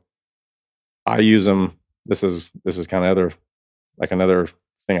 So I use them. This is kind of another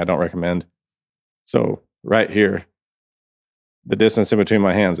thing I don't recommend. So right here, the distance in between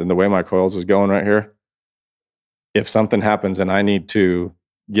my hands and the way my coils is going right here, if something happens and I need to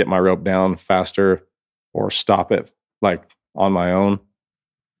get my rope down faster or stop it like on my own,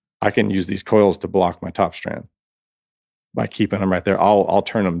 I can use these coils to block my top strand. By keeping them right there, I'll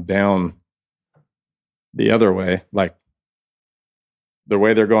turn them down the other way. Like the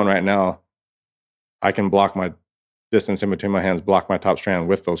way they're going right now, I can block my distance in between my hands, block my top strand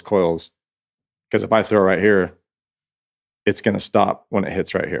with those coils. Because if I throw right here, it's going to stop when it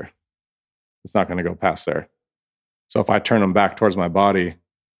hits right here. It's not going to go past there. So if I turn them back towards my body,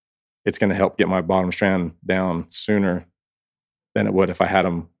 it's going to help get my bottom strand down sooner than it would if I had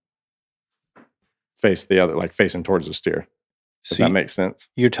them face the other, like facing towards the steer. If that makes sense.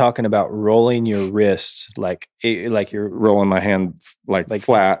 You're talking about rolling your wrist like you're rolling my hand like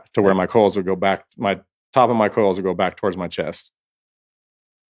flat to where my coils would go back. My top of my coils would go back towards my chest.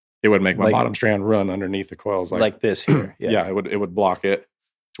 It would make my bottom strand run underneath the coils like this here. Yeah, it would block it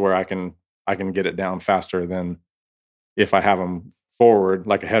to where I can get it down faster than if I have them forward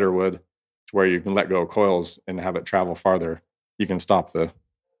like a header would, to where you can let go of coils and have it travel farther. You can stop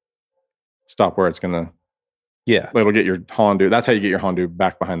where it's gonna. Yeah, it'll get your Hondu. That's how you get your Hondu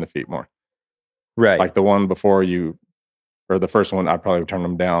back behind the feet more. Right. Like the one before or the first one, I probably would turn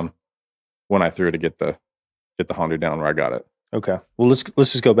them down when I threw to get the Hondu down where I got it. Okay. Well, let's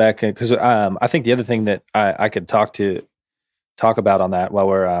just go back, because I think the other thing that I could talk about on that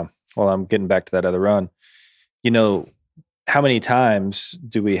while I'm getting back to that other run, how many times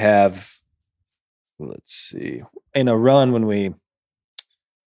do we have? Let's see, in a run when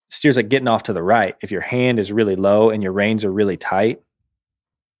steers like getting off to the right, if your hand is really low and your reins are really tight,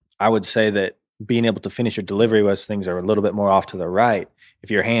 I would say that being able to finish your delivery as things are a little bit more off to the right,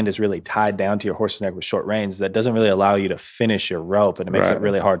 if your hand is really tied down to your horse's neck with short reins, that doesn't really allow you to finish your rope, and it makes it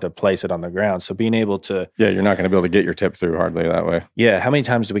really hard to place it on the ground. So being able to... Yeah, you're not going to be able to get your tip through hardly that way. Yeah, how many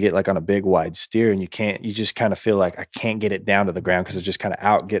times do we get like on a big wide steer and you just kind of feel like I can't get it down to the ground because it's just kind of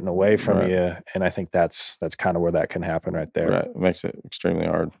out getting away from you, and I think that's kind of where that can happen right there. Right, it makes it extremely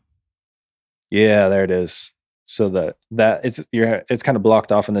hard. Yeah, there it is. So that it's kind of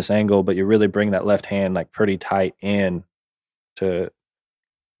blocked off in this angle, but you really bring that left hand like pretty tight in to...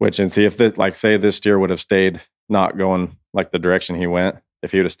 And see if this, like say this steer would have stayed not going like the direction he went,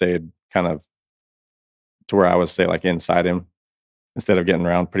 if he would have stayed kind of to where I was, say like inside him, instead of getting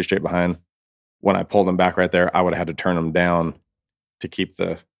around pretty straight behind, when I pulled him back right there, I would have had to turn him down to keep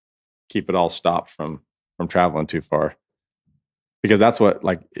it all stopped from traveling too far. Because that's what,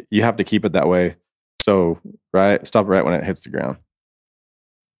 like, you have to keep it that way. So, stop right when it hits the ground.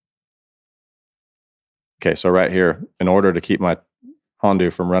 Okay, so right here, in order to keep my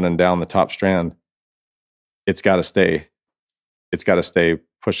Hondu from running down the top strand, it's got to stay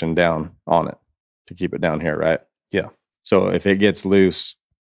pushing down on it to keep it down here, right? Yeah. So if it gets loose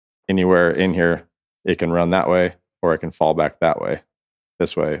anywhere in here, it can run that way, or it can fall back that way,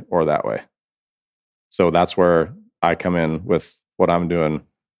 this way, or that way. So that's where I come in with what I'm doing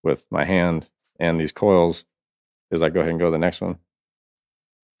with my hand and these coils, is like, go ahead and go to the next one.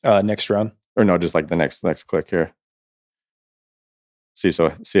 Next run. Or no, just like the next click here. See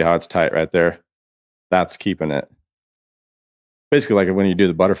how it's tight right there? That's keeping it. Basically, like when you do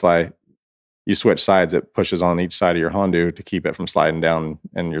the butterfly, you switch sides, it pushes on each side of your Hondu to keep it from sliding down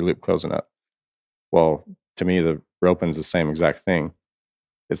and your loop closing up. Well, to me, the roping's the same exact thing.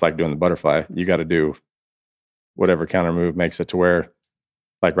 It's like doing the butterfly. You got to do whatever counter move makes it to where,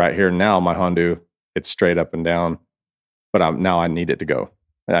 like right here now, my Hondu, it's straight up and down, but now I need it to go.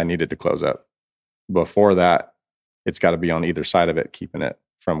 I need it to close up. Before that, it's got to be on either side of it, keeping it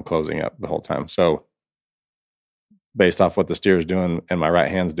from closing up the whole time. So based off what the steer is doing and my right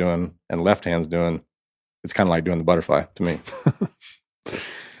hand's doing and left hand's doing, it's kind of like doing the butterfly to me.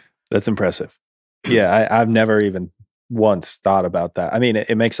 That's impressive. Yeah, I've never even once thought about that. I mean,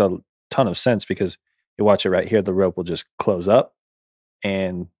 it makes a ton of sense because you watch it right here, the rope will just close up,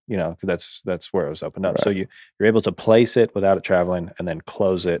 and that's where it was opened up. Right. So you're able to place it without it traveling and then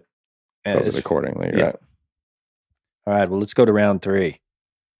close it. And close it accordingly, yeah. Right? All right, well, let's go to round 3.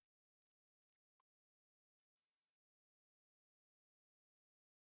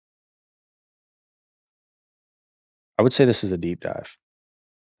 I would say this is a deep dive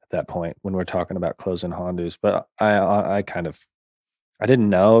at that point when we're talking about closing Hondus, but I didn't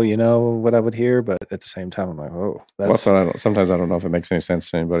know, what I would hear, but at the same time, I'm like, oh, that's. Well, sometimes I don't know if it makes any sense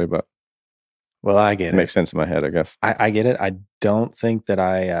to anybody, but. Well, I get it. It makes sense in my head, I guess. I get it. I don't think that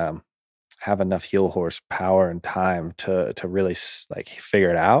I have enough heel horse power and time to really like figure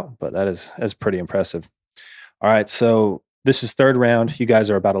it out, but that's pretty impressive. All right, so this is 3rd round. You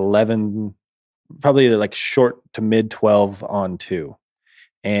guys are about 11, probably like short to mid 12 on 2.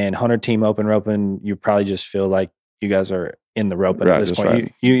 And Hunter Team Open Roping, you probably just feel like you guys are in the roping at this point.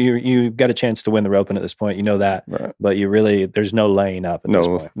 Right. You got a chance to win the roping at this point. You know that, right. But there's no laying up at this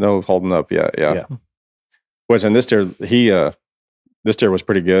point. No holding up yet. Yeah. Which in this steer, this steer was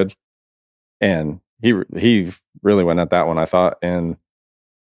pretty good, and he really went at that one, I thought, and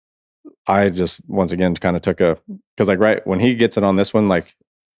I just once again kind of took because like right when he gets it on this one, like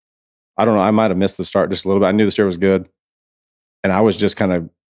I don't know, I might have missed the start just a little bit. I knew the steer was good, and I was just kind of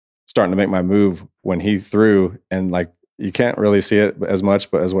starting to make my move when he threw, and like you can't really see it as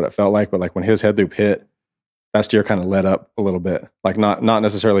much, but as what it felt like. But like when his head loop hit, that steer kind of let up a little bit, like not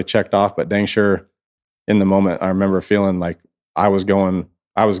necessarily checked off, but dang sure in the moment I remember feeling like I was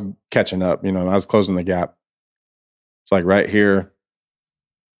catching up, I was closing the gap. It's like right here,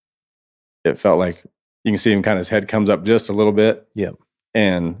 it felt like you can see him kind of his head comes up just a little bit. Yeah.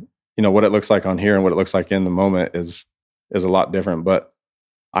 And what it looks like on here and what it looks like in the moment is a lot different. But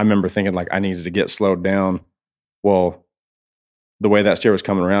I remember thinking like I needed to get slowed down. Well, the way that steer was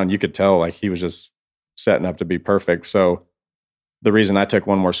coming around, you could tell like he was just setting up to be perfect. So the reason I took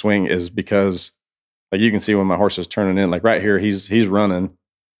one more swing is because like you can see when my horse is turning in, like right here, he's running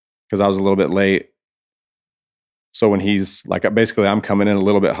because I was a little bit late. So when he's like, basically I'm coming in a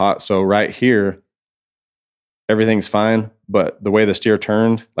little bit hot. So right here, everything's fine. But the way the steer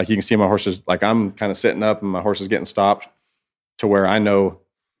turned, like you can see my horse is like, I'm kind of sitting up and my horse is getting stopped to where I know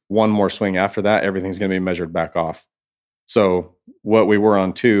one more swing after that, everything's going to be measured back off. So what we were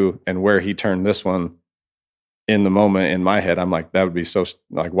on 2 and where he turned this one in the moment in my head, I'm like, that would be so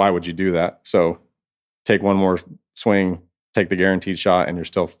like, why would you do that? So take one more swing, take the guaranteed shot, and you're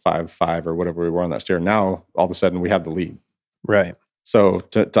still 5-5 or whatever we were on that steer. Now, all of a sudden we have the lead. Right. So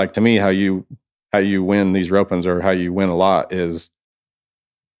to me, how you win these ropings or how you win a lot is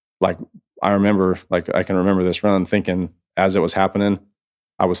like, I can remember this run thinking as it was happening,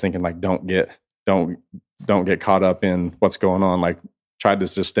 I was thinking like, don't get caught up in what's going on. Like tried to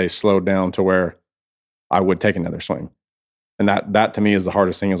just stay slowed down to where I would take another swing. And that to me is the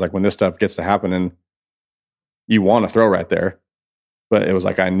hardest thing, is like when this stuff gets to happen and you want to throw right there, but it was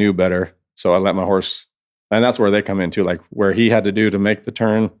like I knew better. So I let my horse, and that's where they come in too, like where he had to do to make the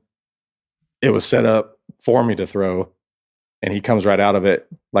turn. It was set up for me to throw, and he comes right out of it,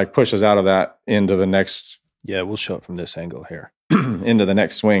 like pushes out of that into the next. Yeah, we'll show it from this angle here. Into the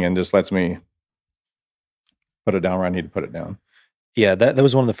next swing and just lets me put it down where I need to put it down. Yeah, that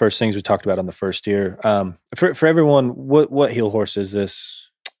was one of the first things we talked about on the first year. For everyone, what heel horse is this?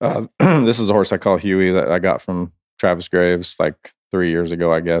 This is a horse I call Huey that I got from Travis Graves like 3 years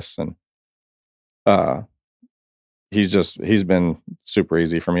ago, I guess. And he's been super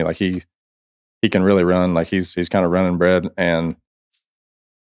easy for me. Like he can really run. Like he's kind of running bred, and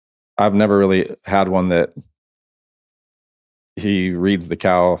I've never really had one that he reads the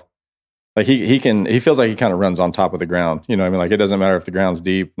cow. Like he feels like he kind of runs on top of the ground. You know what I mean? Like it doesn't matter if the ground's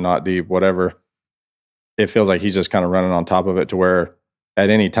deep, not deep, whatever. It feels like he's just kind of running on top of it to where at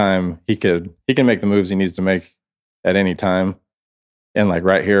any time he can make the moves he needs to make at any time. And like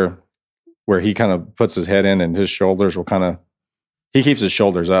right here, where he kind of puts his head in and his shoulders will he keeps his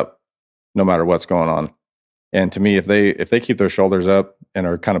shoulders up no matter what's going on. And to me, if they keep their shoulders up and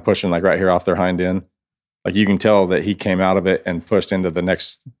are kind of pushing like right here off their hind end, like you can tell that he came out of it and pushed into the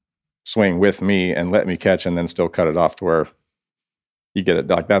next swing with me and let me catch and then still cut it off to where you get it.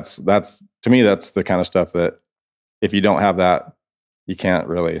 Like that's to me, that's the kind of stuff that if you don't have that, you can't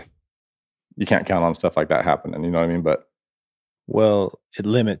count on stuff like that happening. You know what I mean? But well, it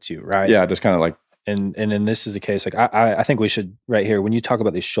limits you, right? Yeah, just kind of like, and this is the case. Like I think we should right here when you talk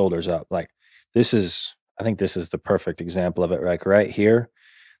about these shoulders up, like I think this is the perfect example of it. Like right here,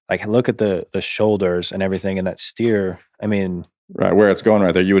 like look at the shoulders and everything in that steer. I mean, right where it's going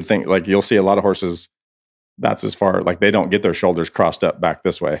right there, you would think like you'll see a lot of horses that's as far like they don't get their shoulders crossed up back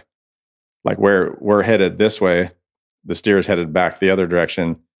this way. Like where we're headed this way, the steer is headed back the other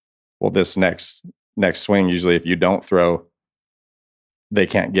direction. Well, this next swing, usually if you don't throw, they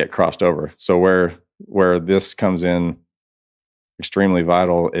can't get crossed over. So where this comes in extremely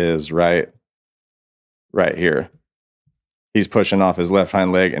vital is right here. He's pushing off his left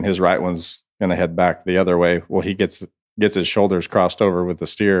hind leg and his right one's going to head back the other way. Well, he gets his shoulders crossed over with the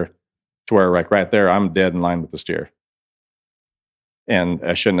steer to where like right there, I'm dead in line with the steer. And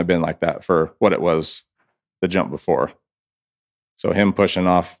I shouldn't have been like that for what it was the jump before. So him pushing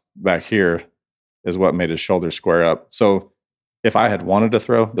off back here is what made his shoulders square up. So if I had wanted to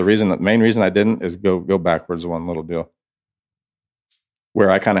throw, the main reason I didn't is go backwards one little deal.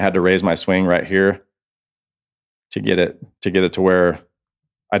 Where I kind of had to raise my swing right here to get it to where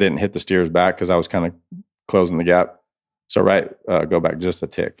I didn't hit the steer's back because I was kind of closing the gap. So go back just a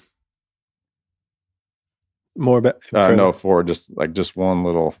tick. More back? No, forward, just one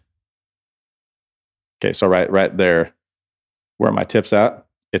little. Okay, so right there, where my tip's at,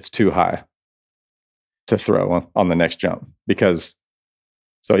 it's too high to throw on the next jump because,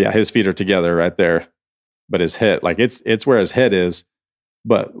 so yeah, his feet are together right there, but his head, like it's where his head is,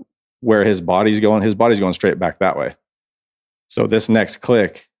 but where his body's going straight back that way. So this next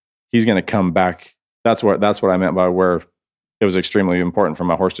click, he's going to come back. That's what I meant by where it was extremely important for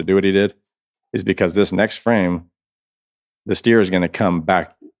my horse to do what he did, is because this next frame, the steer is going to come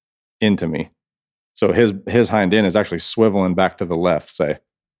back into me. So his hind end is actually swiveling back to the left, say.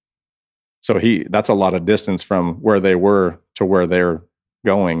 So that's a lot of distance from where they were to where they're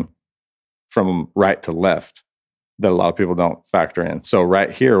going from right to left that a lot of people don't factor in. So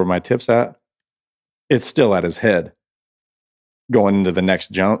right here where my tip's at, it's still at his head going into the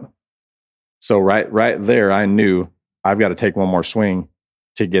next jump. So right there, I knew I've got to take one more swing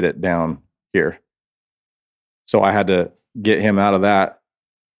to get it down here. So I had to get him out of that,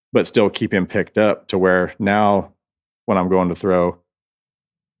 but still keep him picked up to where now when I'm going to throw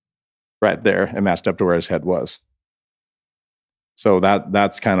right there, it matched up to where his head was. So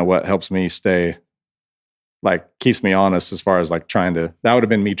that's kind of what helps me stay, like keeps me honest as far as like that would have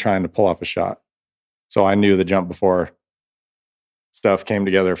been me trying to pull off a shot. So I knew the jump before stuff came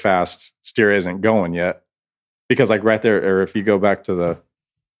together fast. Steer isn't going yet because like right there, or if you go back to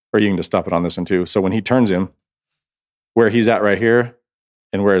or you can just stop it on this one too. So when he turns him, where he's at right here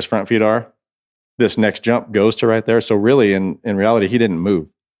and where his front feet are, this next jump goes to right there. So really in reality, he didn't move.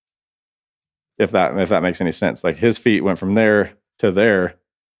 If that makes any sense. Like his feet went from there to there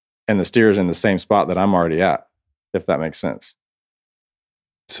and the steer's in the same spot that I'm already at, if that makes sense.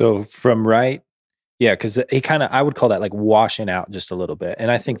 So from right, yeah, because he kind of, I would call that like washing out just a little bit.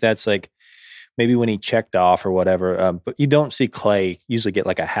 And I think that's like maybe when he checked off or whatever, but you don't see Clay usually get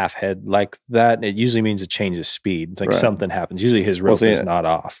like a half head like that. It usually means a change of speed. Like something happens. Usually his rope is not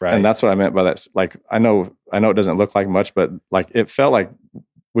off, right? And that's what I meant by that. Like I know it doesn't look like much, but like it felt like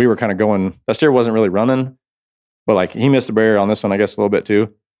we were kind of going, that steer wasn't really running, but like he missed the barrier on this one, I guess a little bit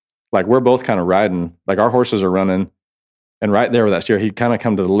too. Like we're both kind of riding, like our horses are running, and right there with that steer, he'd kind of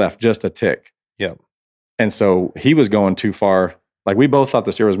come to the left just a tick. Yeah. And so he was going too far. Like we both thought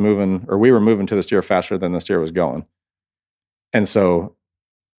the steer was moving, or we were moving to the steer faster than the steer was going. And so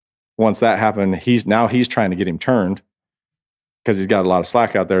once that happened, he's trying to get him turned because he's got a lot of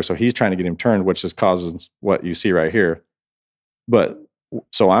slack out there. So he's trying to get him turned, which just causes what you see right here. But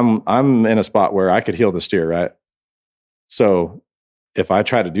so I'm in a spot where I could heel the steer, right? So if I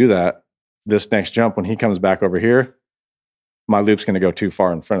try to do that, this next jump, when he comes back over here, my loop's going to go too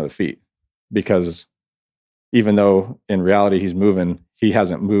far in front of the feet because even though in reality he's moving, he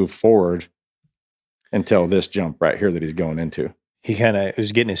hasn't moved forward until this jump right here that he's going into. He kind of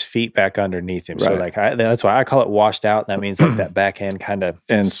was getting his feet back underneath him. Right. So like that's why I call it washed out. That means like that backhand kind of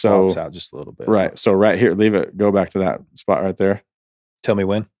swamps out just a little bit. Right. So right here, go back to that spot right there. Tell me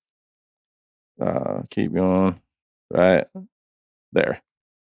when. Keep going. right there.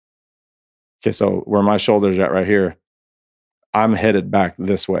 Okay, so where my shoulder's at right here, I'm headed back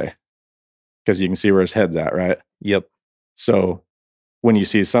this way because you can see where his head's at, right? Yep. So when you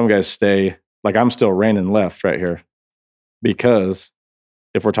see some guys stay, like I'm still reining left right here, because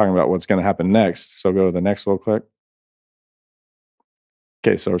if we're talking about what's going to happen next, so go to the next little click.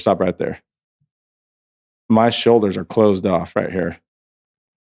 Okay, so stop right there. My shoulders are closed off right here.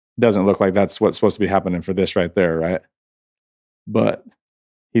 Doesn't look like that's what's supposed to be happening for this right there, right? But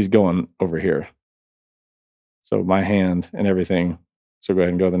he's going over here. So my hand and everything. So go ahead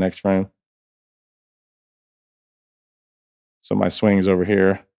and go to the next frame. So my swing's over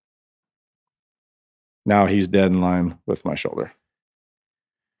here. Now he's dead in line with my shoulder.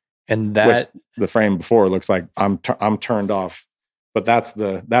 And that the frame before looks like I'm turned off, but that's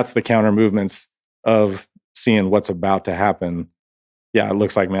the counter movements of seeing what's about to happen. Yeah, it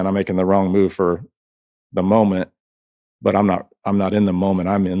looks like, man, I'm making the wrong move for the moment, but I'm not in the moment.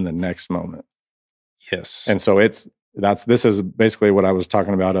 I'm in the next moment. Yes. And so this is basically what I was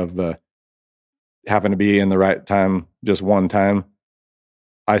talking about of the happen to be in the right time just one time.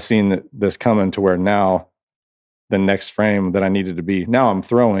 I seen this coming to where now the next frame that I needed to be, now I'm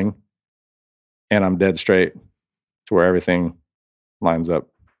throwing and I'm dead straight to where everything lines up.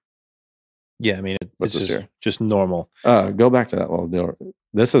 Yeah, I mean, this is just normal. Go back to that little deal.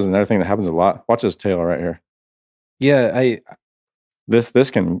 This is another thing that happens a lot. Watch this tail right here. Yeah, this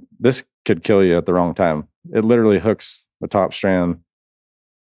could kill you at the wrong time. It literally hooks the top strand.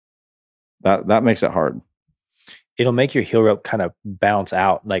 That makes it hard. It'll make your heel rope kind of bounce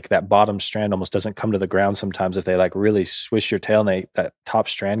out. Like that bottom strand almost doesn't come to the ground sometimes. If they like really swish your tail and that top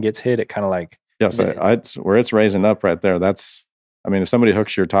strand gets hit, it kind of like. Yeah, so where it's raising up right there, if somebody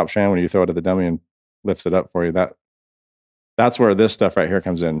hooks your top strand when you throw it at the dummy and lifts it up for you, that's where this stuff right here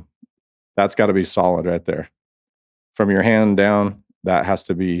comes in. That's got to be solid right there. From your hand down, that has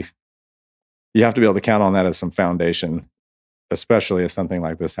to be, you have to be able to count on that as some foundation, especially if something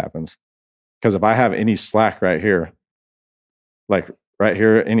like this happens. Because if I have any slack right here, like right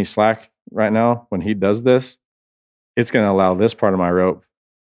here, any slack right now, when he does this, it's going to allow this part of my rope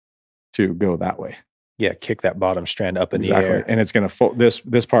to go that way. Yeah, kick that bottom strand up in the air. And it's going to fold this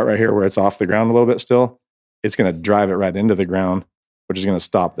part right here where it's off the ground a little bit still. It's going to drive it right into the ground, which is going to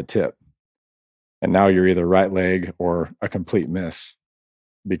stop the tip. And now you're either right leg or a complete miss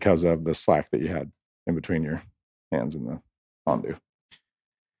because of the slack that you had in between your hands and the hondu.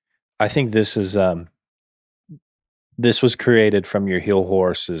 I think this was created from your heel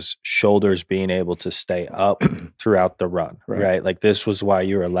horse's shoulders being able to stay up throughout the run, right? Like this was why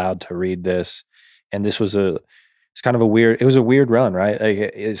you were allowed to read this. And this was it was a weird run, right?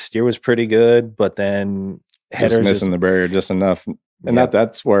 Like his steer was pretty good, but then headers just missing the barrier just enough. And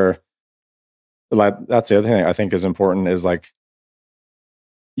that's where, like, that's the other thing I think is important is like,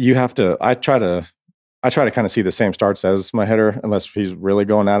 you have to, I try to kind of see the same starts as my header, unless he's really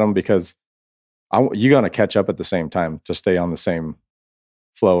going at him, because you're going to catch up at the same time to stay on the same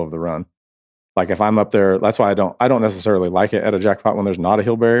flow of the run. Like if I'm up there, that's why I don't necessarily like it at a jackpot when there's not a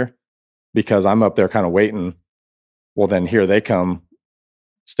heel barrier, because I'm up there kind of waiting. Well, then here they come,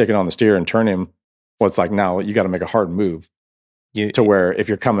 stick it on the steer and turn him. Well, it's like now you got to make a hard move to where if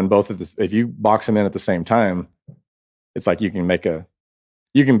you're coming if you box them in at the same time, it's like you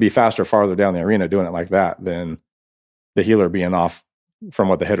can be faster farther down the arena doing it like that than the heeler being off from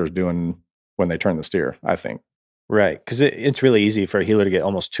what the hitter's doing when they turn the steer, I think. Right, because it's really easy for a heeler to get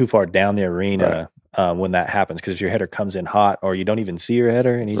almost too far down the arena when that happens, because if your header comes in hot or you don't even see your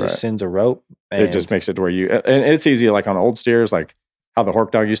header and he just sends a rope. It just makes it to where and it's easy, like on old steers, like how the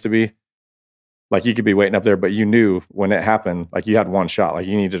Hork Dog used to be. Like you could be waiting up there, but you knew when it happened, like you had one shot, like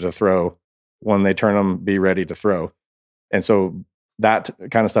you needed to throw. When they turn them, be ready to throw. And so that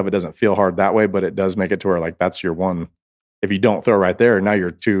kind of stuff, it doesn't feel hard that way, but it does make it to where like that's your one. If you don't throw right there, now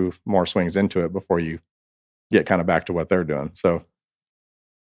you're 2 more swings into it before you get kind of back to what they're doing. So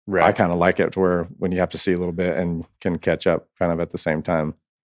I kind of like it to where when you have to see a little bit and can catch up kind of at the same time.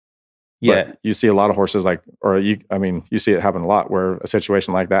 Yeah. But you see a lot of horses you see it happen a lot where a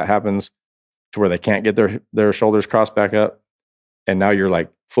situation like that happens to where they can't get their shoulders crossed back up. And now you're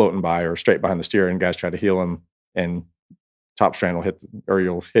like floating by or straight behind the steer and guys try to heel them and top strand will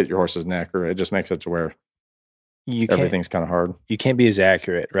you'll hit your horse's neck, or it just makes it to where everything's kind of hard. You can't be as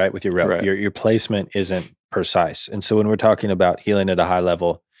accurate, right, with your rope. Right. Your placement isn't precise. And so when we're talking about heeling at a high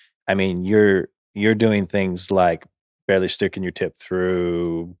level, I mean, you're doing things like barely sticking your tip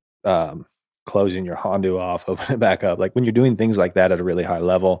through, closing your hondu off, opening it back up. Like when you're doing things like that at a really high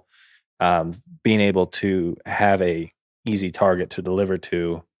level, being able to have a easy target to deliver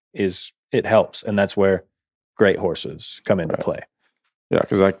to it helps. And that's where great horses come into play. Yeah,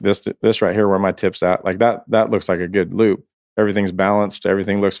 because like this right here where my tip's at, like that looks like a good loop. Everything's balanced,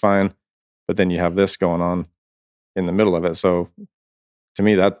 everything looks fine, but then you have this going on in the middle of it. So to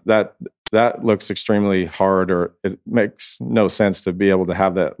me, that looks extremely hard, or it makes no sense to be able to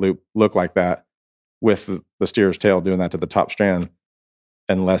have that loop look like that with the steer's tail doing that to the top strand,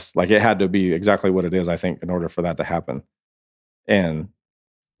 unless like it had to be exactly what it is, I think, in order for that to happen. And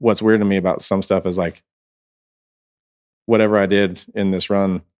what's weird to me about some stuff is like whatever I did in this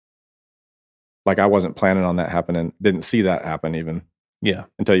run, like I wasn't planning on that happening, didn't see that happen even. Yeah.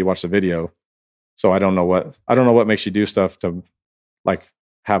 Until you watch the video. So I don't know what makes you do stuff to like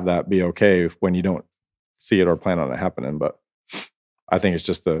have that be okay when you don't see it or plan on it happening. But I think it's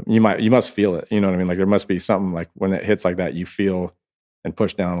just you must feel it. You know what I mean? Like there must be something like when it hits like that, you feel and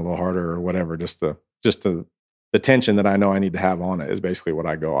push down a little harder or whatever. Just the tension that I know I need to have on it is basically what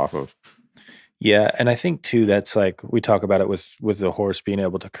I go off of. Yeah, and I think too that's like we talk about it with the horse being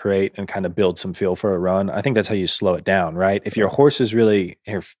able to create and kind of build some feel for a run. I think that's how you slow it down, right? If your horse is really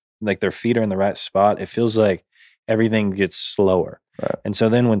like their feet are in the right spot, it feels like everything gets slower. Right. And so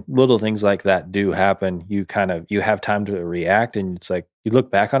then when little things like that do happen, you have time to react, and it's like you look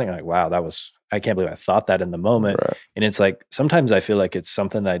back on it, and you're like, wow, I can't believe I thought that in the moment. Right. And it's like sometimes I feel like it's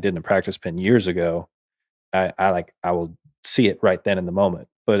something that I did in a practice pen years ago. I will see it right then in the moment.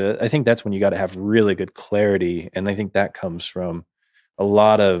 But I think that's when you got to have really good clarity, and I think that comes from a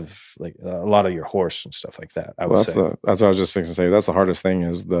lot of your horse and stuff like that. That's what I was just fixing to say. That's the hardest thing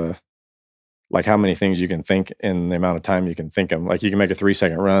is like how many things you can think in the amount of time you can think them. Like you can make a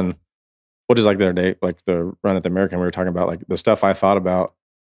 3-second run. What is like the other day, like the run at the American, we were talking about like the stuff I thought about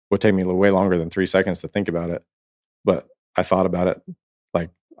would take me way longer than 3 seconds to think about it. But I thought about it like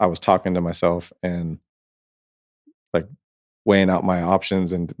I was talking to myself and like weighing out my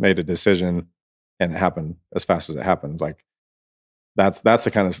options and made a decision, and it happened as fast as it happens. Like that's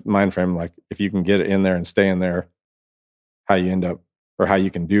the kind of mind frame. Like if you can get it in there and stay in there, how you end up or how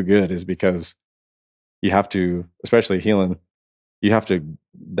you can do good is because you have to, especially healing, you have to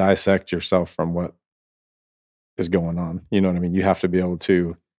dissect yourself from what is going on. You know what I mean? You have to be able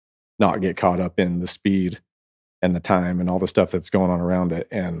to not get caught up in the speed and the time and all the stuff that's going on around it,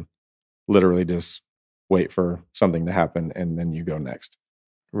 and literally just wait for something to happen and then you go next.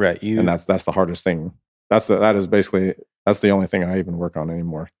 Right. And that's the hardest thing. That's the only thing I even work on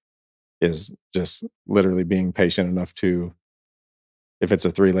anymore is just literally being patient enough to, if it's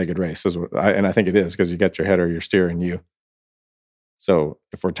a 3-legged race, and I think it is because you got your header, your steer, and you. So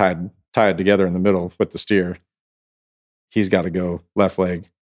if we're tied together in the middle with the steer, he's got to go left leg.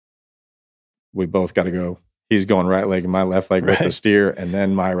 We both got to go. He's going right leg and my left leg with the steer, and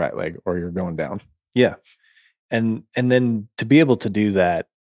then my right leg, or you're going down. Yeah. And then to be able to do that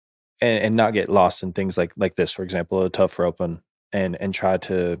and not get lost in things like this, for example, a tough roping, and try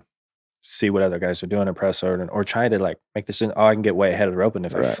to see what other guys are doing and press or try to like make this I can get way ahead of the roping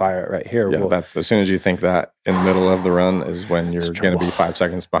if I fire it right here. Yeah, well, that's as soon as you think that in the middle of the run is when you're going to be 5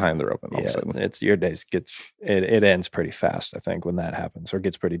 seconds behind the roping. All of a sudden. It's your days it ends pretty fast, I think, when that happens, or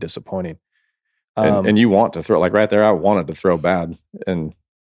gets pretty disappointing. And you want to throw, like right there, I wanted to throw bad. And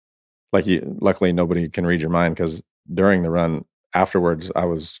like luckily nobody can read your mind, because during the run afterwards, I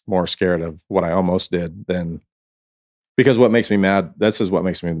was more scared of what I almost did than, because what makes me mad, this is what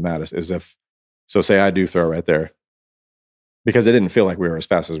makes me mad is if, so say I do throw right there, because it didn't feel like we were as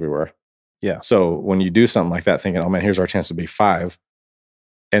fast as we were. Yeah. So when you do something like that, thinking, oh man, here's our chance to be 5,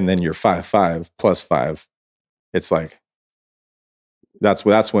 and then you're 5.5 plus 5, it's like, that's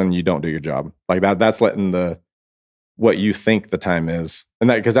when you don't do your job. Like that's letting what you think the time is, and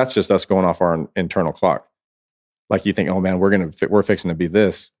that, because that's just us going off our internal clock. Like you think, oh man, we're fixing to be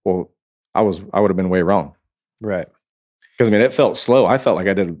this. Well, I would have been way wrong. Right. Because I mean, it felt slow. I felt like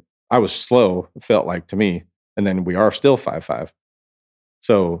I was slow, it felt like to me. And then we are still 5.5.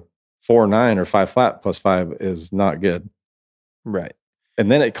 So 4.9 or 5 flat plus 5 is not good. Right. And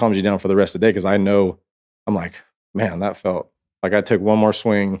then it calms you down for the rest of the day, because I know, I'm like, man, that felt like I took one more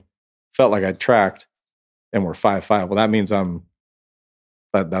swing, felt like I tracked, and we're 5.5. Well, that means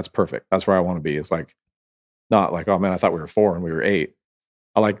that's perfect. That's where I want to be. It's like, not like, oh man, I thought we were 4 and we were 8.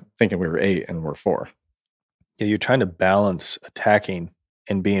 I like thinking we were 8 and we're 4. Yeah, you're trying to balance attacking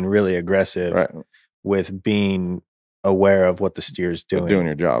and being really aggressive with being aware of what the steer's doing. Doing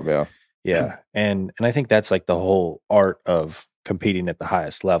your job, yeah. Yeah. And I think that's like the whole art of competing at the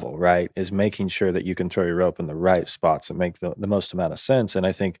highest level, right? Is making sure that you can throw your rope in the right spots that make the most amount of sense. And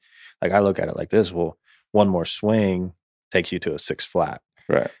I think, like, I look at it like this: well, one more swing takes you to a 6 flat.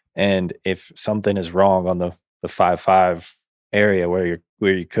 Right. And if something is wrong on the 5.5 area where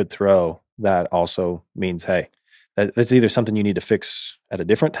you could throw, that also means, hey, that's either something you need to fix at a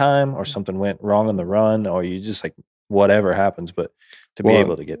different time, or something went wrong on the run, or you just like whatever happens. But to be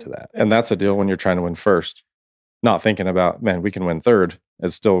able to get to that, and that's a deal when you're trying to win first, not thinking about, man, we can win third.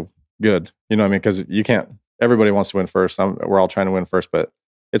 It's still good, you know what I mean? Because you can't. Everybody wants to win first. We're all trying to win first, but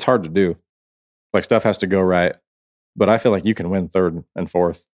it's hard to do. Like stuff has to go right. But I feel like you can win third and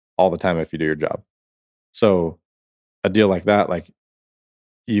fourth all the time if you do your job. So a deal like that, like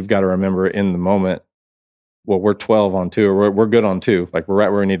you've got to remember in the moment, well, we're 12 on 2, or we're good on 2. Like we're right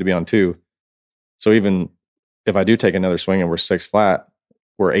where we need to be on 2. So even if I do take another swing and we're 6 flat,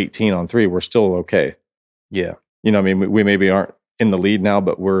 we're 18 on 3, we're still okay. Yeah. You know what I mean? We maybe aren't in the lead now,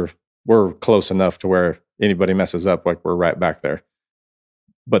 but we're close enough to where anybody messes up, like we're right back there.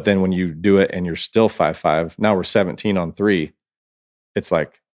 But then when you do it and you're still 5-5, now we're 17 on 3. It's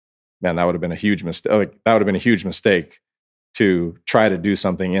like, man, that would have been a huge mistake. Like, that would have been a huge mistake to try to do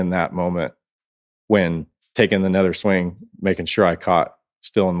something in that moment when taking another swing, making sure I caught,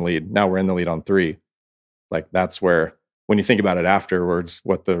 still in the lead. Now we're in the lead on 3. Like that's where, when you think about it afterwards,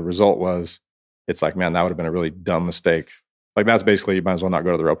 what the result was, it's like, man, that would have been a really dumb mistake. Like that's basically, you might as well not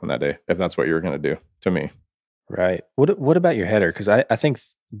go to the Roping that day if that's what you were going to do, to me. Right. What about your header? Because I think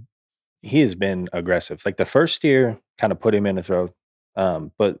he has been aggressive. Like the first steer kind of put him in the throw,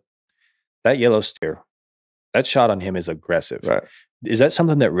 but that yellow steer, that shot on him is aggressive. Right. Is that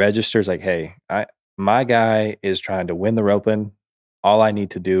something that registers like, hey, my guy is trying to win the Roping. All I need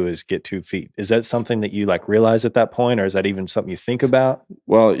to do is get 2 feet. Is that something that you like realize at that point, or is that even something you think about?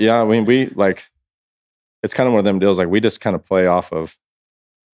 Well, yeah, I mean, we like, it's kind of one of them deals. Like we just kind of play off of,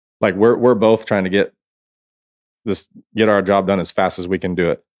 like we're both trying to get our job done as fast as we can do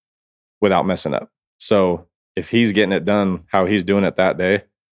it without messing up. So if he's getting it done how he's doing it that day,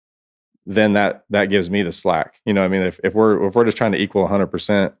 then that gives me the slack. You know what I mean? If we're just trying to equal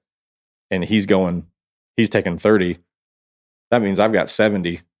 100% and he's taking 30, that means I've got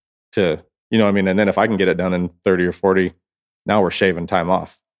 70 to, you know what I mean? And then if I can get it done in 30 or 40, now we're shaving time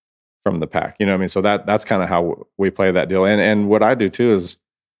off from the pack. You know what I mean? So that's kind of how we play that deal. And what I do too is,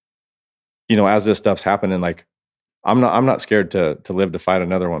 you know, as this stuff's happening, like I'm not scared to live to fight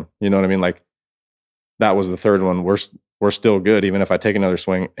another one. You know what I mean? Like that was the third one. We're still good, even if I take another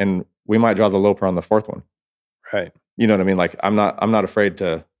swing, and we might draw the loper on the fourth one. Right. You know what I mean? Like I'm not afraid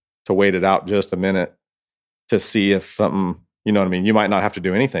to wait it out just a minute to see if something, you know what I mean? You might not have to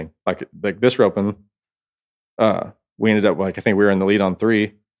do anything. Like this Roping, we ended up, like, I think we were in the lead on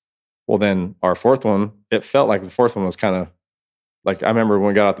 3. Well, then our fourth one, it felt like the fourth one was kind of like, I remember when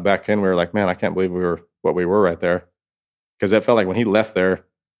we got out the back end, we were like, man, I can't believe we were what we were right there. Because it felt like when he left there,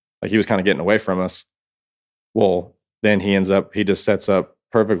 like he was kind of getting away from us. Well, then he just sets up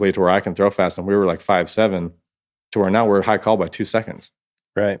perfectly to where I can throw fast. And we were like 5-7 to where now we're high call by 2 seconds.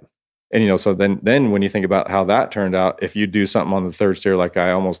 Right. And, you know, so then when you think about how that turned out, if you do something on the third steer like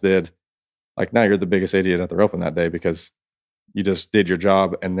I almost did, like now you're the biggest idiot at the Roping that day because you just did your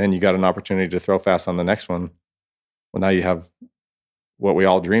job and then you got an opportunity to throw fast on the next one. Well, now you have what we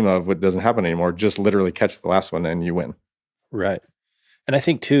all dream of, what doesn't happen anymore. Just literally catch the last one and you win. Right. And I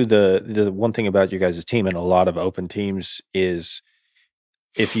think too, the one thing about you guys' team and a lot of open teams is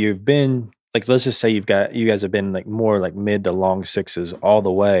if you've been like, let's just say you guys have been like more like mid to long sixes all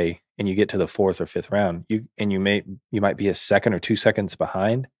the way, and you get to the 4th or 5th round, you might be a second or 2 seconds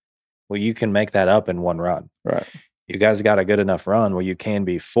behind. Well, you can make that up in one run. Right. You guys got a good enough run where you can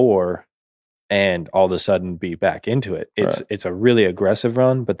be 4 and all of a sudden be back into it. It's a really aggressive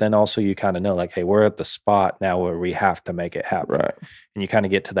run, but then also you kind of know like, hey, we're at the spot now where we have to make it happen. Right. And you kind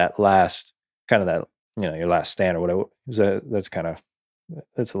of get to that last kind of that, you know, your last stand or whatever.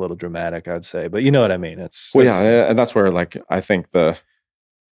 That's a little dramatic, I'd say, but you know what I mean? And that's where, like, I think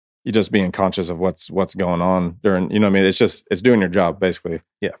you just being conscious of what's going on during, you know what I mean? It's doing your job basically.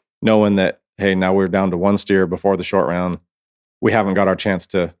 Yeah. Knowing that, hey, now we're down to 1 steer before the short round. We haven't got our chance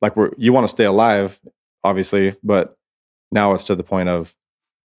to, like, you want to stay alive, obviously, but now it's to the point of,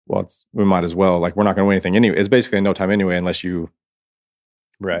 well, we might as well, like, we're not going to win anything anyway. It's basically no time anyway, unless you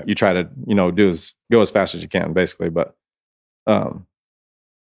try to, you know, go as fast as you can, basically. But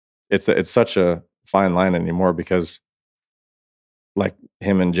it's such a fine line anymore because, like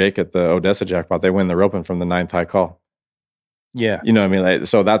him and Jake at the Odessa jackpot, they win the Roping from the 9th high call. Yeah, you know what I mean. Like,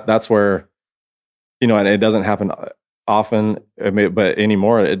 so that's where, you know, and it doesn't happen often, but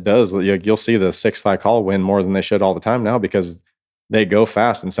anymore it does. You'll see the 6th high call win more than they should all the time now because they go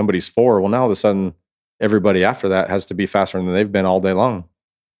fast and somebody's 4. Well, now all of a sudden everybody after that has to be faster than they've been all day long.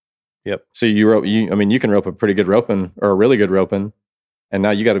 Yep. So you can rope a pretty good Roping or a really good Roping, and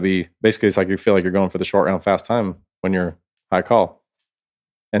now you got to be basically, it's like you feel like you're going for the short round fast time when you're high call.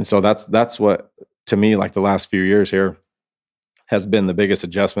 And so that's what, to me, like the last few years here has been the biggest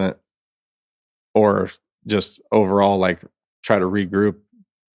adjustment, or just overall, like try to regroup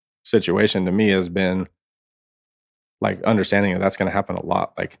situation to me has been like understanding that that's going to happen a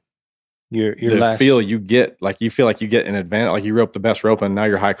lot. Like your the last feel you get, like you feel like you get an advantage, like you rope the best rope and now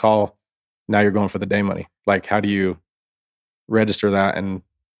you're high call, now you're going for the day money. Like how do you register that? And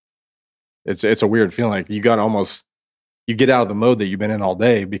it's a weird feeling. Like you got almost, you get out of the mode that you've been in all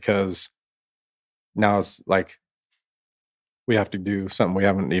day, because now it's like we have to do something we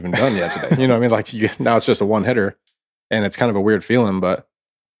haven't even done yet today. You know what I mean? Like now it's just a one hitter, and it's kind of a weird feeling, but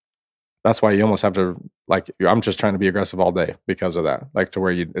that's why you almost have to, like, I'm just trying to be aggressive all day because of that. Like to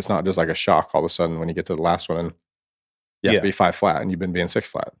where it's not just like a shock all of a sudden when you get to the last one and you have to be 5 flat and you've been being 6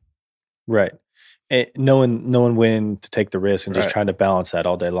 flat. Right. And knowing when to take the risk and just trying to balance that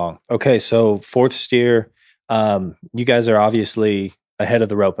all day long. Okay. So fourth steer, you guys are obviously ahead of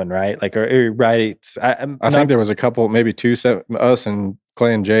the roping, right? Like, right. I think there was a couple, maybe us and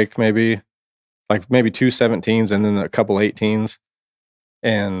Clay and Jake, maybe 2 17s and then a couple 18s.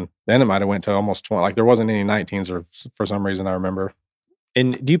 And then it might have went to almost 20. Like there wasn't any 19s, or for some reason I remember.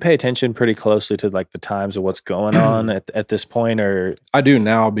 And do you pay attention pretty closely to like the times of what's going on at this point? Or I do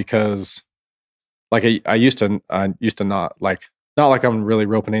now, because like I used to not like I'm really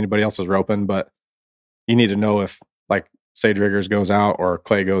roping anybody else's roping, but you need to know if like Sage Riggers goes out or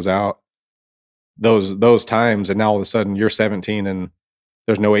Clay goes out, those times, and now all of a sudden you're 17 and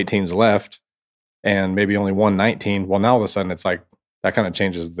there's no 18s left and maybe only one 19. Well, now all of a sudden it's like that kind of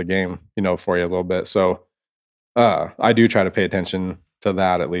changes the game, for you a little bit. So I do try to pay attention to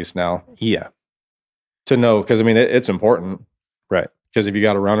that at least now. Yeah. To know, because I mean, it's important. Right. Because if you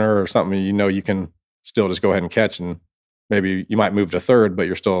got a runner or something, you can still just go ahead and catch, and maybe you might move to third, but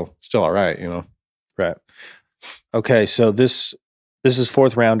you're still all right, Right. Okay. So this is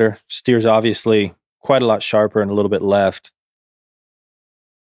fourth rounder. Steer's obviously quite a lot sharper and a little bit left.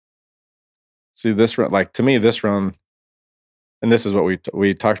 See this run, like to me, this run, and this is what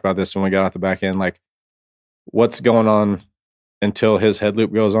we talked about this when we got out the back end, like what's going on until his head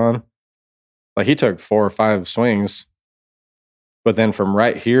loop goes on. Like he took 4 or 5 swings, but then from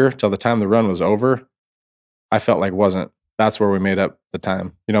right here till the time the run was over, I felt like that's where we made up the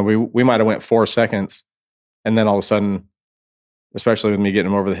time. We might have went 4 seconds, and then all of a sudden, especially with me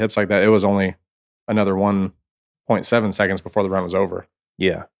getting him over the hips like that, it was only another 1.7 seconds before the run was over.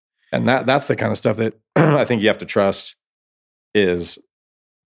 Yeah. And that's the kind of stuff that I think you have to trust, is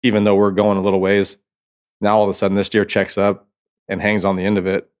even though we're going a little ways, now all of a sudden this deer checks up and hangs on the end of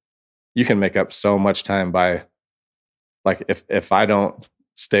it. You can make up so much time by, like, if I don't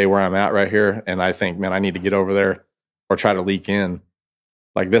stay where I'm at right here and I think, man, I need to get over there or try to leak in,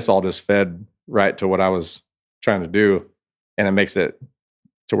 like this all just fed right to what I was trying to do. And it makes it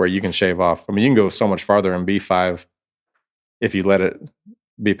to where you can shave off. I mean, you can go so much farther in B5 if you let it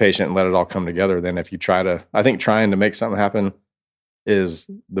be patient and let it all come together than if you trying to make something happen is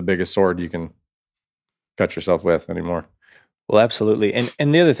the biggest sword you can cut yourself with anymore. Well, absolutely.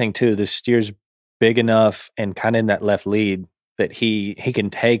 And the other thing too, this steer's big enough and kind of in that left lead that he can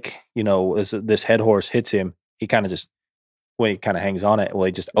take, as this head horse hits him, he kind of just, when he kind of hangs on it, well,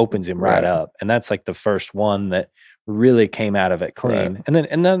 he just opens him right up. And that's like the first one that really came out of it clean. Right.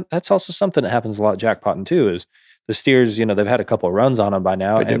 And then that's also something that happens a lot jackpotting too, is the steers, they've had a couple of runs on them by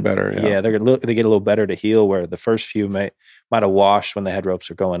now. They get better. Yeah, they get a little better to heel, where the first few might have washed when the head ropes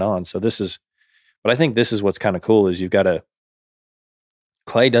are going on. So but I think this is what's kind of cool, is you've got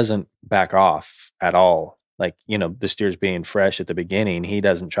Clay doesn't back off at all. Like, the steer's being fresh at the beginning. He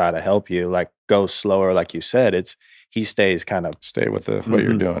doesn't try to help you, like go slower, like you said. He stays kind of stay with what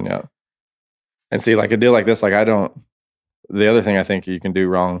you're doing. Yeah. And see, like a deal like this, like the other thing I think you can do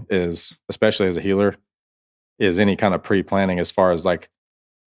wrong is, especially as a healer, is any kind of pre-planning, as far as like,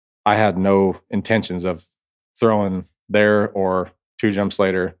 I had no intentions of throwing there or 2 jumps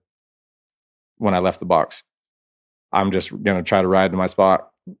later when I left the box. I'm just going to try to ride to my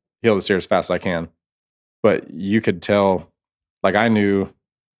spot, heel the steer as fast as I can. But you could tell, like I knew,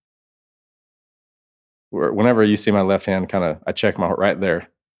 whenever you see my left hand I check my right there,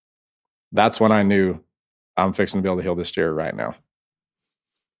 that's when I knew I'm fixing to be able to heel this steer right now.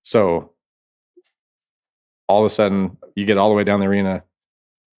 So all of a sudden, you get all the way down the arena,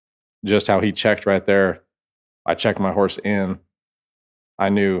 just how he checked right there. I checked my horse in. I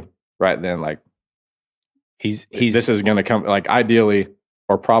knew right then, like, this is going to come, like ideally,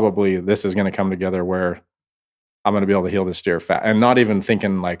 or probably this is going to come together where I'm going to be able to heel this steer fast, and not even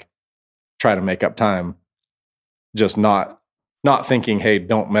thinking like try to make up time, just not thinking, hey,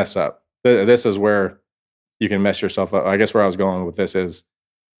 don't mess up. This is where you can mess yourself up. I guess where I was going with this is,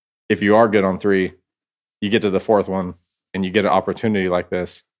 if you are good on 3, you get to the 4th one and you get an opportunity like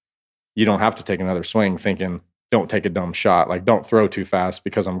this, you don't have to take another swing thinking, don't take a dumb shot. Like, don't throw too fast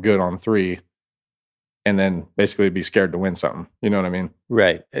because I'm good on 3, and then basically be scared to win something. You know what I mean?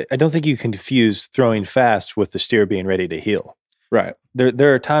 Right. I don't think you confuse throwing fast with the steer being ready to heel. Right.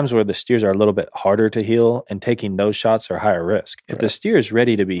 There are times where the steers are a little bit harder to heel, and taking those shots are higher risk. If the steer is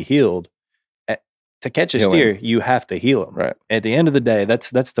ready to be heeled, to catch a steer, you have to heel him. Right. At the end of the day,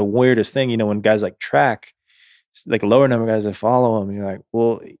 that's the weirdest thing. When guys like track, like lower number guys that follow him, you're like,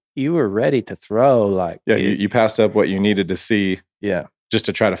 well, you were ready to throw. Like, yeah, you passed up what you needed to see. Yeah. Just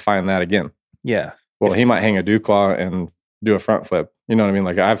to try to find that again. Yeah. Well, he might hang a dew claw and do a front flip. You know what I mean?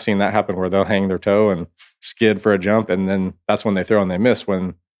 Like, I've seen that happen where they'll hang their toe and skid for a jump, and then that's when they throw and they miss,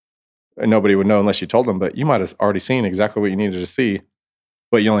 when nobody would know unless you told them. But you might have already seen exactly what you needed to see,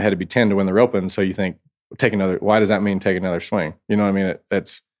 but you only had to be 10 to win the roping. So you think, why does that mean take another swing? You know what I mean?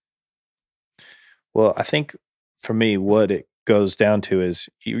 It's. Well, I think for me, what it goes down to is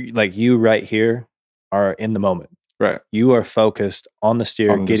you right here are in the moment. Right. You are focused on the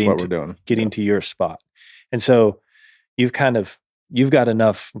steer, getting to your spot. And so you've got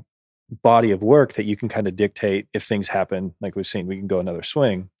enough body of work that you can kind of dictate if things happen, like we've seen, we can go another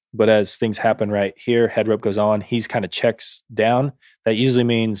swing. But as things happen right here, head rope goes on, he's kind of checks down. That usually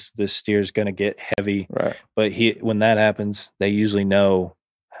means the steer's going to get heavy. Right. But when that happens, they usually know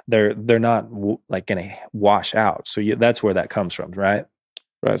they're not like going to wash out. So that's where that comes from, right?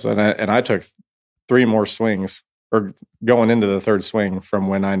 Right. So I took 3 more swings, or going into the 3rd swing, from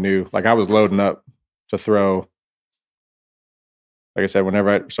when I knew, like, I was loading up to throw. Like I said,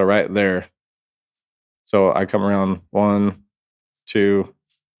 so right there. So I come around 1, 2,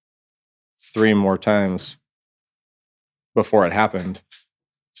 3 more times before it happened.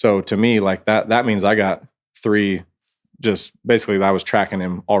 So to me, like, that means I got 3, just basically I was tracking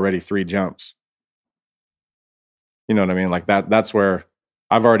him already 3 jumps. You know what I mean? Like, that's where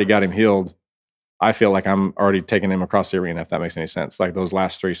I've already got him healed. I feel like I'm already taking him across the arena, if that makes any sense. Like, those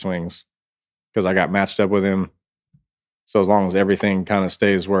last 3 swings, because I got matched up with him. So as long as everything kind of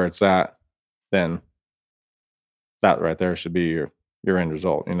stays where it's at, then that right there should be your end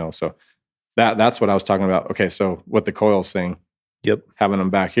result, So that's what I was talking about. Okay, so with the coils thing, yep, having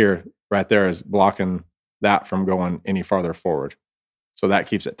them back here, right there, is blocking that from going any farther forward. So that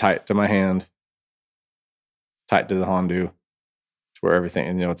keeps it tight to my hand, tight to the Hondu, to where everything,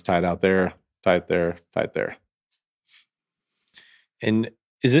 and it's tight out there, tight there, tight there. And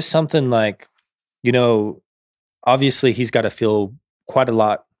is this something like, obviously he's got to feel quite a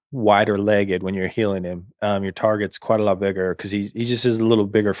lot wider legged when you're heeling him. Your target's quite a lot bigger because he just is a little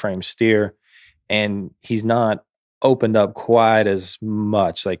bigger frame steer, and he's not opened up quite as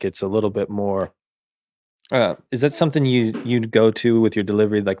much. Like, it's a little bit more. Is that something you'd go to with your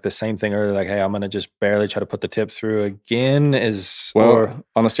delivery? Like the same thing earlier, like, hey, I'm gonna just barely try to put the tip through again.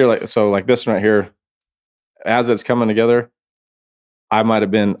 On a steer like this one right here, as it's coming together, I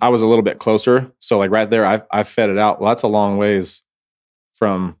was a little bit closer. So like right there, I fed it out. Well, that's a long ways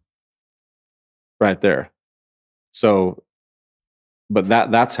from right there. So, but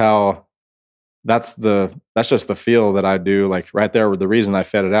that's just the feel that I do. Like right there, the reason I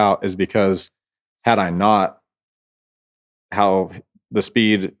fed it out is because had I not, how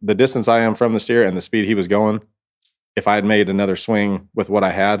the distance I am from the steer and the speed he was going, if I had made another swing with what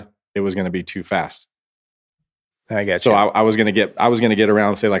I had, it was going to be too fast. I get so I was going to get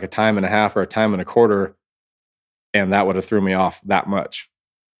around, say, like a time and a half or a time and a quarter, and that would have threw me off that much,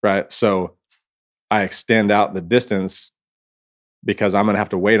 right? So I extend out the distance because I'm going to have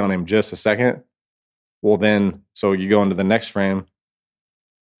to wait on him just a second. Well, then, so you go into the next frame.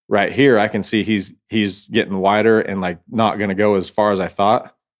 Right here, I can see he's getting wider and like not going to go as far as I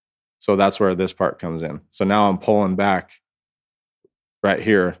thought. So that's where this part comes in. So now I'm pulling back right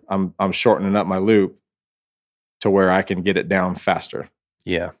here. I'm shortening up my loop to where I can get it down faster.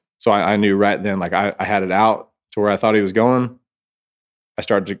 Yeah. So I knew right then, like I had it out to where I thought he was going. I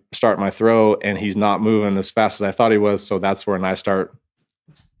started to start my throw and he's not moving as fast as I thought he was. So that's when I start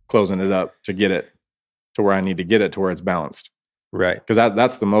closing it up to get it to where I need to get it to where it's balanced. Right. Because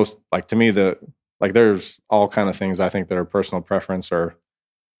that's the most, like, to me, there's all kind of things I think that are personal preference or,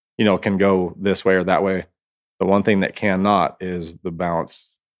 can go this way or that way. The one thing that cannot is the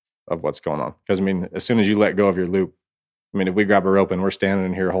balance of what's going on. Because, as soon as you let go of your loop, if we grab a rope and we're standing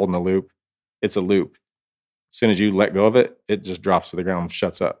in here holding a loop, it's a loop. As soon as you let go of it, it just drops to the ground,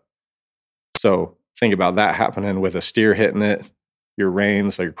 shuts up. So think about that happening with a steer hitting it, your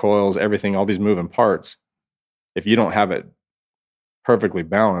reins, like your coils, everything, all these moving parts. If you don't have it perfectly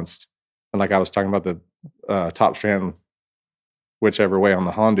balanced, and like I was talking about the top strand whichever way on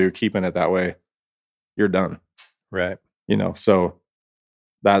the Hondu, keeping it that way, you're done. Right. So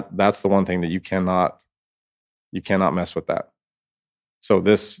that's the one thing that you cannot mess with that. So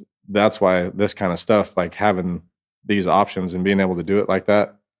that's why this kind of stuff, like having these options and being able to do it like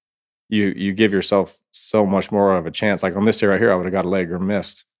that, you give yourself so much more of a chance. Like on this day right here, I would have got a leg or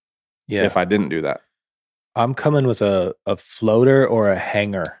missed if I didn't do that. I'm coming with a floater or a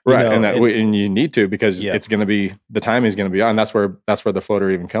hanger. Right. And you need to, because it's going to be, the timing is going to be on. That's where the floater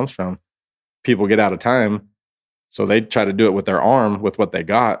even comes from. People get out of time. So they try to do it with their arm with what they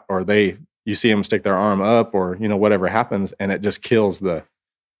got, or you see them stick their arm up, or, whatever happens, and it just kills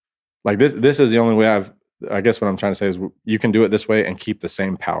like this is the only way I guess what I'm trying to say is you can do it this way and keep the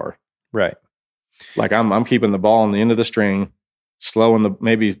same power. Right. Like I'm keeping the ball on the end of the string, slowing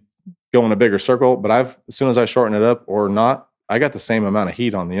maybe going a bigger circle, but as soon as I shorten it up or not, I got the same amount of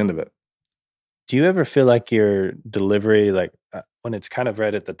heat on the end of it. Do you ever feel like your delivery, like when it's kind of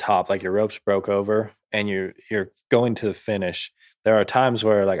right at the top, like your ropes broke over and you're going to the finish, there are times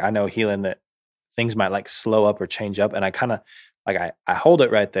where, like, I know heeling that things might like slow up or change up, and I kind of like I hold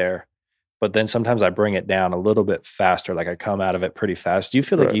it right there, but then sometimes I bring it down a little bit faster, like I come out of it pretty fast. Do you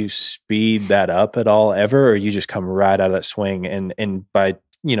feel like you speed that up at all ever, or you just come right out of that swing and by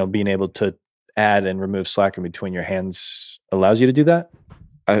being able to add and remove slack in between your hands allows you to do that?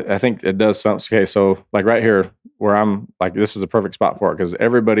 I think it does something. Okay, so like right here where I'm, like, this is a perfect spot for it, because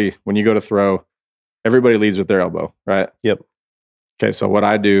everybody, when you go to throw, everybody leads with their elbow, right? Yep. Okay, so what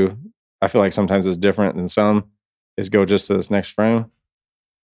I do, I feel like sometimes it's different than some, is go just to this next frame.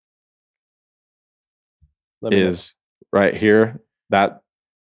 Is right here, that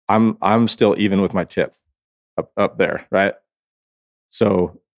I'm still even with my tip up there, right?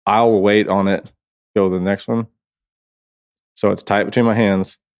 So I'll wait on it, go to the next one. So it's tight between my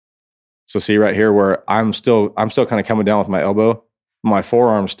hands. So see right here where I'm still kind of coming down with my elbow. My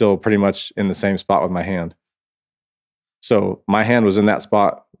forearm's still pretty much in the same spot with my hand. So my hand was in that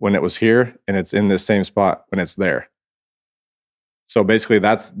spot when it was here, and it's in this same spot when it's there. So basically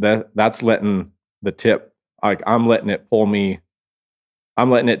that's letting the tip, like I'm letting it pull me,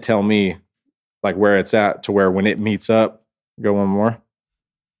 I'm letting it tell me like where it's at, to where when it meets up, go one more.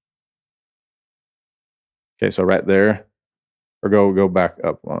 Okay, so right there, or go back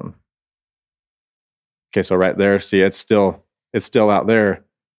up one. Okay, so right there, see, it's still out there,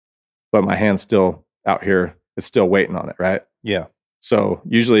 but my hand's still out here. It's still waiting on it, right? Yeah. So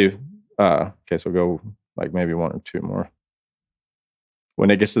usually, okay, so go like maybe one or two more.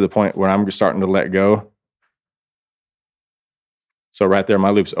 When it gets to the point where I'm starting to let go, so right there, my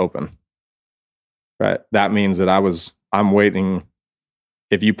loop's open, right? That means that I'm waiting.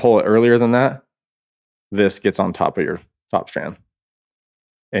 If you pull it earlier than that, this gets on top of your top strand,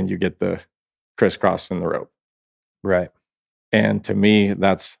 and you get the crisscross in the rope. Right. And to me,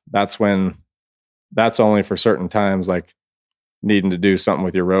 that's only for certain times, like needing to do something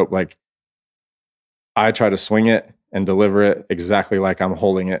with your rope. Like I try to swing it and deliver it exactly like I'm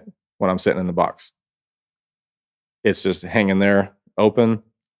holding it when I'm sitting in the box. It's just hanging there open.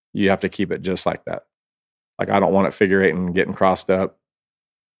 You have to keep it just like that. Like I don't want it figure eight and getting crossed up.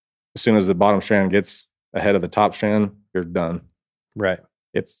 As soon as the bottom strand gets ahead of the top strand, you're done. Right.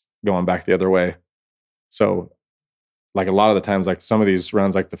 It's going back the other way. So like a lot of the times, like some of these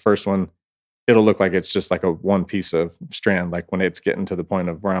runs, like the first one, it'll look like it's just like a one piece of strand. Like when it's getting to the point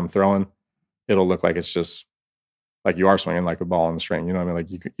of where I'm throwing, it'll look like it's just like you are swinging like a ball on the string. You know what I mean?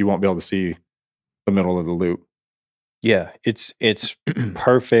 Like you won't be able to see the middle of the loop. Yeah, it's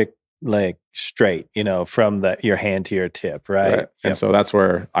perfect, like straight, from your hand to your tip, right? Yep. And so that's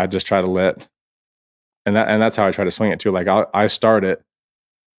where I just try to let, and that's how I try to swing it too. Like I start it,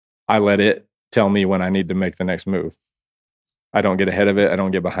 I let it tell me when I need to make the next move. I don't get ahead of it. I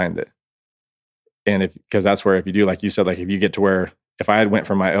don't get behind it. And because that's where, if you do, like you said, like if you get to where, if I had went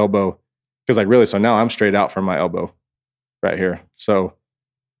from my elbow, because like really, so now I'm straight out from my elbow right here. So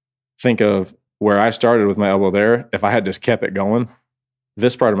think of where I started with my elbow there. If I had just kept it going,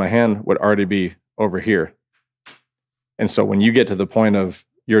 this part of my hand would already be over here. And so when you get to the point of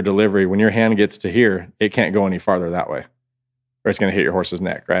your delivery, when your hand gets to here, it can't go any farther that way, or it's going to hit your horse's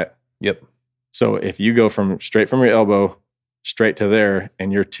neck, right? Yep. So if you go straight from your elbow straight to there,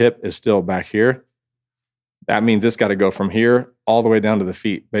 and your tip is still back here, that means it's got to go from here all the way down to the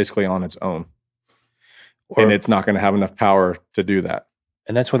feet, basically on its own. And it's not going to have enough power to do that.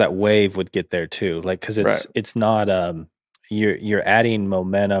 And that's where that wave would get there too. Like, cause it's not, you're adding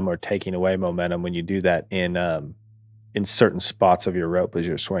momentum or taking away momentum when you do that in certain spots of your rope as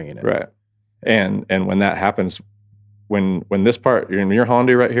you're swinging it. Right. And when that happens, when this part, you're in your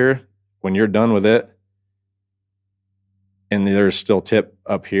Hondu right here, when you're done with it, and there's still tip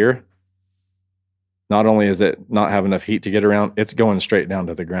up here, not only is it not have enough heat to get around, it's going straight down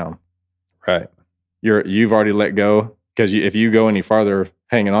to the ground. Right. You've already let go, because if you go any farther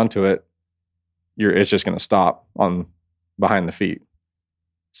hanging onto it, it's just going to stop on behind the feet.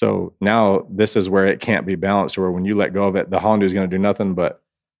 So now this is where it can't be balanced, where when you let go of it, the Hondu is going to do nothing but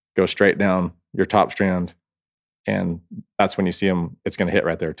go straight down your top strand. And that's when you see them, it's going to hit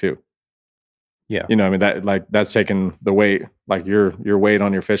right there too. Yeah. You know, I mean, that's taking the weight, like your weight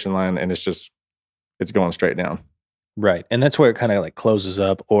on your fishing line, and it's going straight down. Right. And that's where it kind of like closes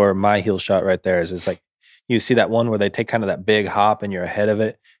up. Or my heel shot right there is, it's like, you see that one where they take kind of that big hop and you're ahead of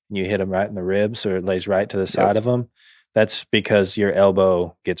it and you hit them right in the ribs, or it lays right to the side of them. That's because your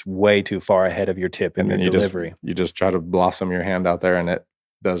elbow gets way too far ahead of your tip in your delivery. You just try to blossom your hand out there, and it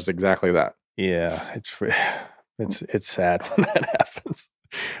does exactly that. Yeah, it's sad when that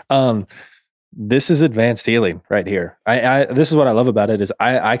happens. This is advanced healing right here. This is what I love about it, is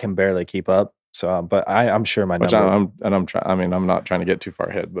I can barely keep up. So, but I'm sure my number. I'm trying. I mean, I'm not trying to get too far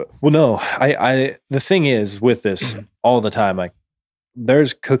ahead, but no, the thing is with this all the time, like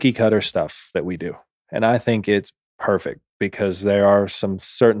there's cookie cutter stuff that we do, and I think it's perfect because there are some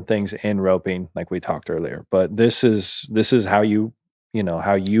certain things in roping, like we talked earlier. But this is how you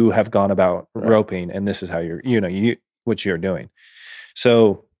how you have gone about roping, and this is how what you're doing.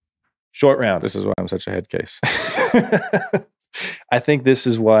 So, short round. This is why I'm such a head case. I think this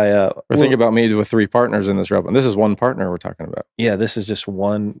is why. Think about me with 3 partners in this rope, and this is one partner we're talking about. Yeah, this is just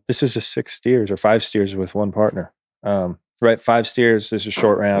one. This is just 6 steers or 5 steers with one partner. Right, 5 steers. This is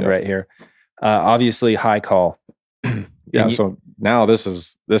short round right here. Obviously, high call. Yeah. So now this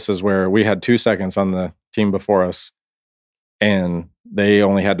is where we had 2 seconds on the team before us, and they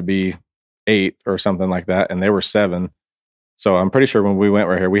only had to be 8 or something like that, and they were 7. So I'm pretty sure when we went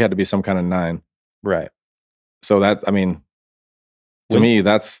right here, we had to be some kind of 9. Right. So that's, I mean, to me,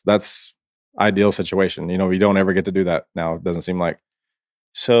 that's ideal situation. You know, we don't ever get to do that now. It doesn't seem like.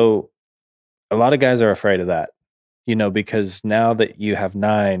 So a lot of guys are afraid of that, because now that you have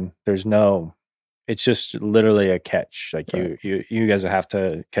 9, it's just literally a catch. Like you guys have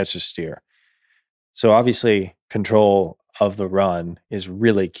to catch a steer. So obviously control of the run is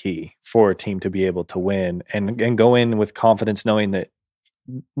really key for a team to be able to win and go in with confidence, knowing that.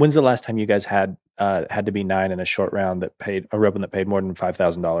 When's the last time you guys had to be 9 in a short round that paid a roping that paid more than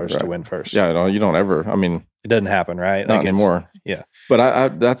 $5,000 to win first? Yeah, no, you don't ever. I mean, it doesn't happen, right? Not anymore. Yeah, but I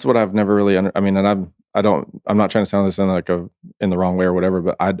that's what I've never really. And I'm not trying to sound this in the wrong way or whatever.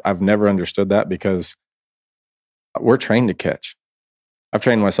 But I've never understood that, because we're trained to catch. I've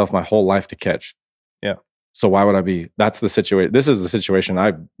trained myself my whole life to catch. Yeah. So why would I be? That's the situation. This is the situation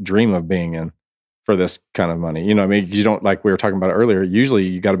I dream of being in for this kind of money. You know what I mean? You don't, like we were talking about it earlier, usually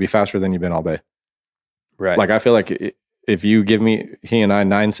you got to be faster than you've been all day. Right. Like I feel like if you give he and I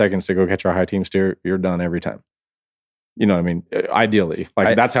 9 seconds to go catch our high team steer, you're done every time. You know what I mean? Ideally,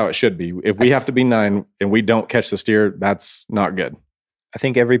 that's how it should be. If we have to be 9 and we don't catch the steer, that's not good. I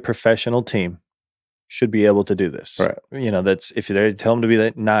think every professional team should be able to do this. Right. That's, if they tell them to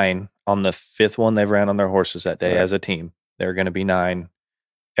be 9 on the 5th one they've ran on their horses that day as a team, they're going to be 9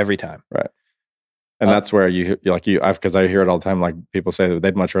 every time. Right. And that's where because I hear it all the time. Like people say that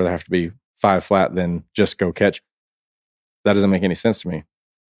they'd much rather have to be 5 flat than just go catch. That doesn't make any sense to me.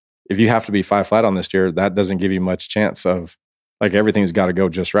 If you have to be 5 flat on this steer, that doesn't give you much chance of, like, everything's got to go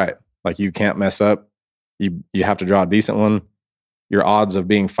just right. Like you can't mess up. You have to draw a decent one. Your odds of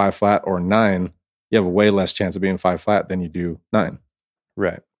being 5 flat or 9, you have a way less chance of being 5 flat than you do 9.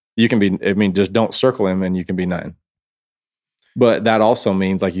 Right. You can be. I mean, just don't circle him, and you can be 9. But that also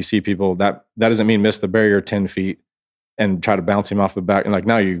means, like, you see people that doesn't mean miss the barrier 10 feet and try to bounce him off the back. And like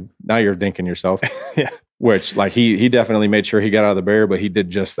now you're dinking yourself. Yeah. Which, like, he definitely made sure he got out of the barrier, but he did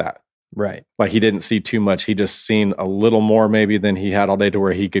just that. Right. Like he didn't see too much. He just seen a little more maybe than he had all day, to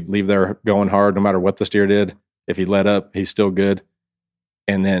where he could leave there going hard no matter what the steer did. If he let up, he's still good.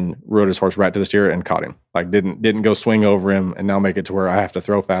 And then rode his horse right to the steer and caught him. Like didn't go swing over him and now make it to where I have to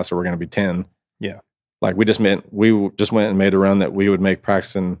throw fast or we're going to be 10. Yeah. Like we just went and made a run that we would make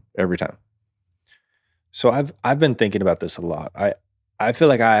practicing every time. So I've been thinking about this a lot. I feel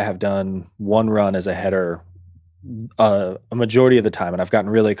like I have done one run as a header a majority of the time, and I've gotten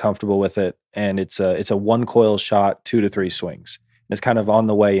really comfortable with it. And it's a 1 coil shot, 2 to 3 swings. And it's kind of on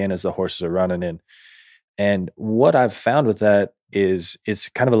the way in as the horses are running in. And what I've found with that is it's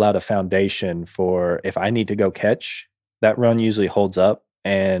kind of allowed a foundation for, if I need to go catch, that run usually holds up,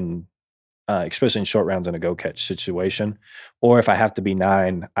 and especially in short rounds in a go catch situation. Or if I have to be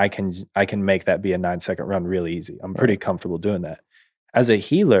 9, I can make that be a 9-second run really easy. I'm pretty comfortable doing that. As a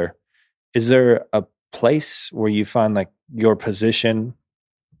healer, is there a place where you find like your position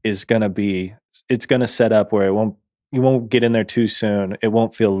is going to be, it's going to set up where you won't get in there too soon. It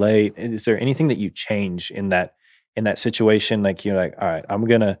won't feel late. Is there anything that you change in that situation? Like you're like, all right, I'm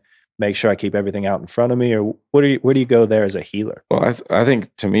going to make sure I keep everything out in front of me, or where do you go there as a healer? Well, I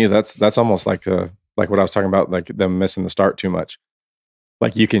think to me, that's almost like what I was talking about, like them missing the start too much.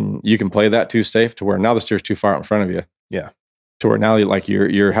 Like you can play that too safe to where now the steer's too far out in front of you. Yeah. To where now like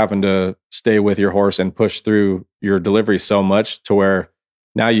you're having to stay with your horse and push through your delivery so much to where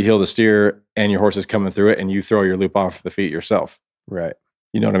now you heel the steer and your horse is coming through it and you throw your loop off the feet yourself. Right.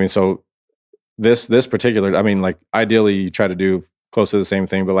 You know what I mean? So this particular, I mean, like ideally you try to do close to the same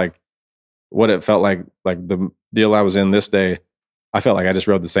thing, but like what it felt like the deal I was in this day, I felt like I just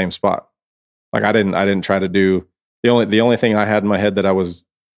rode the same spot. Like I didn't try to do the only thing I had in my head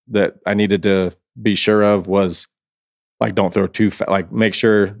that I needed to be sure of was like, don't throw too fast, like make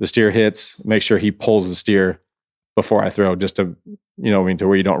sure the steer hits, make sure he pulls the steer before I throw, just to, you know what I mean, to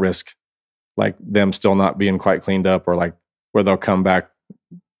where you don't risk like them still not being quite cleaned up, or like where they'll come back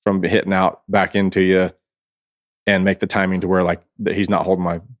from hitting out back into you and make the timing to where like he's not holding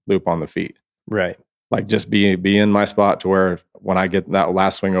my loop on the feet. Right. Like just be in my spot to where when I get that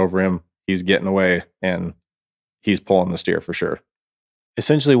last swing over him, he's getting away and he's pulling the steer for sure.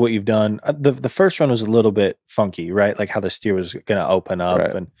 Essentially what you've done, the first run was a little bit funky, right? Like how the steer was going to open up,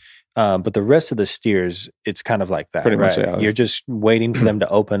 right. And but the rest of the steers, it's kind of like that. Pretty right? much, yeah. You're just waiting for them to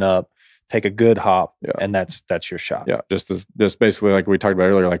open up, take a good hop, yeah. And that's your shot. Yeah, just basically like we talked about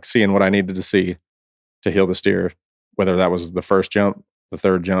earlier, like seeing what I needed to see to heel the steer, whether that was the first jump, the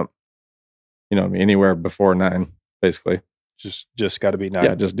third jump, you know, anywhere before 9, basically. Just got to be 9.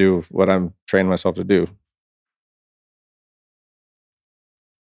 Yeah, just do what I'm training myself to do.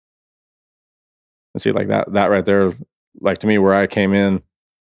 And see, like that right there, like to me, where I came in,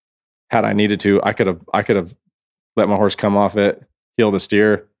 had I needed to, I could have let my horse come off it, heel the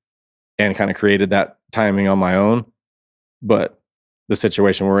steer, and kind of created that timing on my own. But the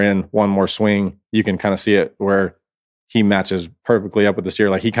situation we're in, one more swing, you can kind of see it where he matches perfectly up with the steer.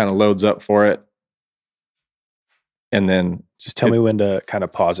 Like he kind of loads up for it. And then just tell me when to kind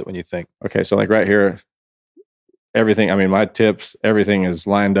of pause it when you think. Okay, so like right here, everything, I mean, my tips, everything is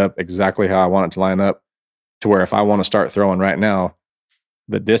lined up exactly how I want it to line up, to where if I want to start throwing right now,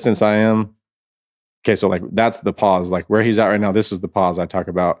 the distance I am, okay, so like that's the pause. Like where he's at right now, this is the pause I talk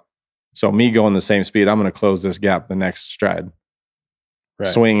about. So me going the same speed, I'm going to close this gap the next stride. Right.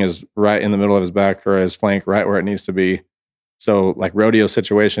 Swing is right in the middle of his back or his flank, right where it needs to be. So like rodeo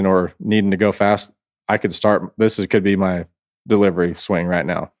situation or needing to go fast, I could start, could be my delivery swing right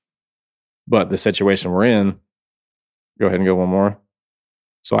now. But the situation we're in, go ahead and go one more.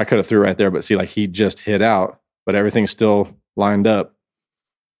 So I could have threw right there, but see, like he just hit out, but everything's still lined up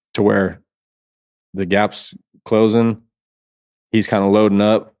to where the gap's closing. He's kind of loading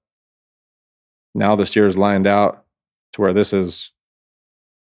up. Now the steer's lined out to where this is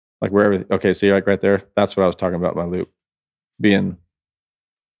like wherever. Okay, see, like right there, that's what I was talking about, my loop being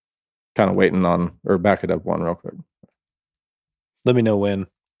kind of waiting on, or back it up one real quick. Let me know when.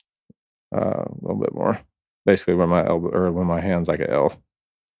 A little bit more. Basically when my elbow, or when my hand's like an L.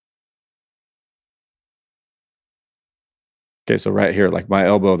 Okay, so right here, like my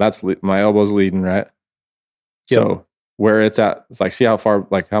elbow, my elbow's leading, right? Yep. So where it's at, it's like, see how far,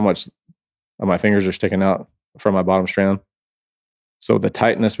 like how much of my fingers are sticking out from my bottom strand. So the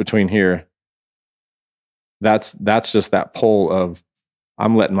tightness between here, that's just that pull of,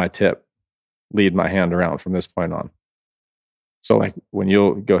 I'm letting my tip lead my hand around from this point on. So like when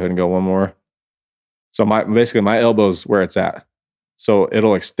you'll go ahead and go one more. So basically my elbow's where it's at. So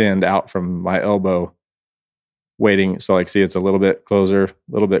it'll extend out from my elbow waiting. So like, see, it's a little bit closer, a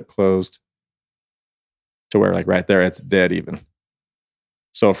little bit closed to where like right there, it's dead even.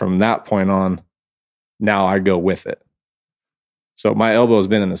 So from that point on, now I go with it. So my elbow has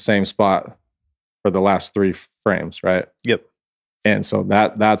been in the same spot for the last 3 frames, right? Yep. And so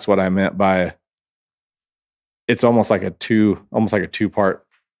that's what I meant by, it's almost like a 2-part.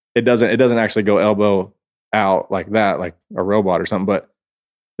 It doesn't actually go elbow out like that, like a robot or something, but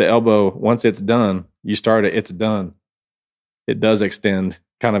the elbow, once it's done, you start it, it's done. It does extend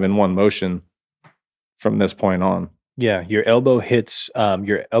kind of in one motion from this point on. Yeah, your elbow hits,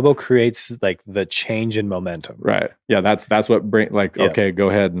 your elbow creates like the change in momentum. Right. Yeah, that's what okay, go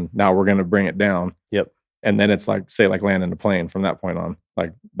ahead and now we're going to bring it down. Yep. And then it's like, say like landing a plane from that point on.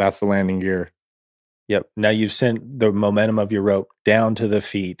 Like that's the landing gear. Yep. Now you've sent the momentum of your rope down to the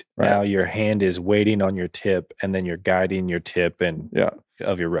feet. Right. Now your hand is waiting on your tip, and then you're guiding your tip and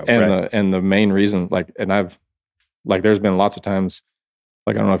of your rope. And the main reason, like, and I've like, there's been lots of times,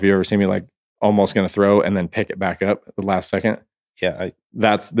 like, I don't know if you ever see me, like almost going to throw and then pick it back up at the last second. Yeah.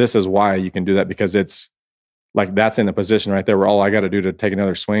 This is why you can do that, because it's like that's in a position right there where all I got to do to take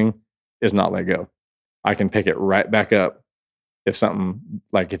another swing is not let go. I can pick it right back up if something,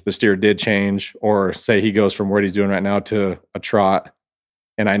 like if the steer did change, or say he goes from what he's doing right now to a trot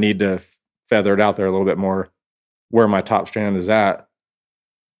and I need to feather it out there a little bit more where my top strand is at,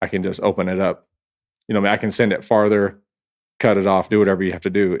 I can just open it up. You know, I can send it farther, cut it off, do whatever you have to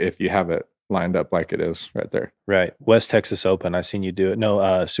do if you have it lined up like it is right there. Right. West Texas Open, I seen you do it.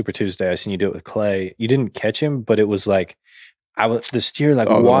 No, Super Tuesday, I seen you do it with Clay. You didn't catch him, but it was like the steer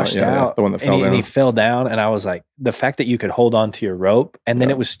washed out, the one that fell down. And he fell down, and I was like, the fact that you could hold on to your rope and then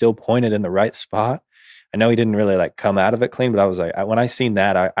it was still pointed in the right spot. I know he didn't really like come out of it clean, but I was like, when I seen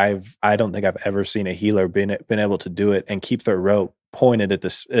that, I don't think I've ever seen a heeler been able to do it and keep their rope pointed at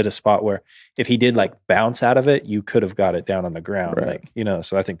a spot where if he did like bounce out of it, you could have got it down on the ground. Right. Like, you know,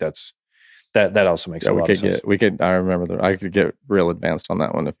 so I think that also makes a lot of sense. I remember I could get real advanced on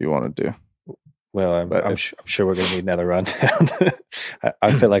that one if you wanted to. Well, I'm sure we're going to need another rundown.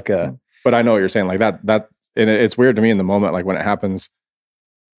 I feel like but I know what you're saying. Like that, and it's weird to me in the moment, like when it happens,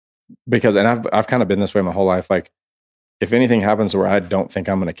 because, and I've kind of been this way my whole life. Like if anything happens where I don't think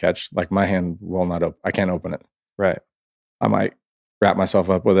I'm going to catch, like my hand will not open. I can't open it. Right. I might wrap myself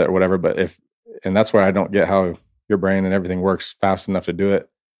up with it or whatever. But and that's where I don't get how your brain and everything works fast enough to do it,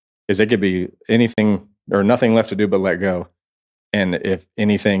 is it could be anything or nothing left to do but let go. And if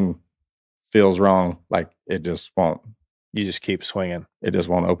anything feels wrong, like it just won't. You just keep swinging. It just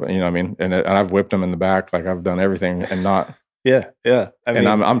won't open. You know what I mean? And I've whipped them in the back. Like I've done everything and not. Yeah. I mean,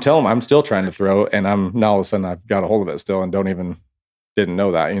 and I'm telling them I'm still trying to throw, and now all of a sudden I've got a hold of it still and didn't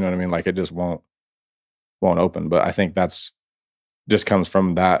know that. You know what I mean? Like it just won't open. But I think that's just comes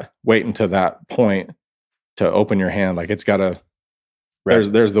from that waiting to that point to open your hand. Like it's got to.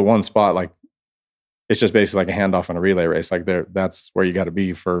 Right. There's the one spot, like it's just basically like a handoff in a relay race. Like that's where you got to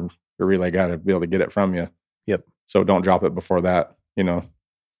be for your relay guy to be able to get it from you. Yep. So don't drop it before that, you know,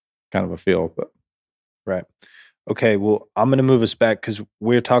 kind of a feel. But right. Okay, well, I'm going to move us back because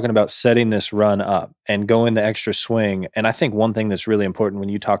we're talking about setting this run up and going the extra swing. And I think one thing that's really important when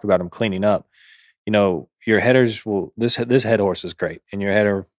you talk about them cleaning up, you know, your headers this head horse is great. And your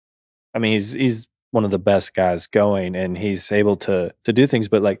header, I mean, he's one of the best guys going, and he's able to do things.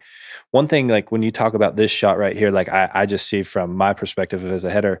 But like one thing, like when you talk about this shot right here, like I just see from my perspective as a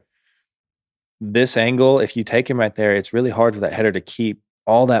header, this angle, if you take him right there, it's really hard for that header to keep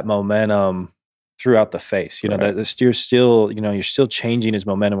all that momentum throughout the face. You know, the steer's still, you know, you're still changing his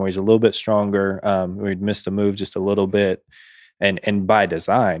momentum where he's a little bit stronger, where he'd missed the move just a little bit, and by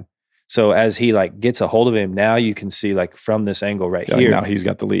design. So as he like gets a hold of him, now you can see like from this angle right here. Now he's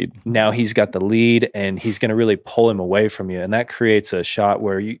got the lead. And he's going to really pull him away from you. And that creates a shot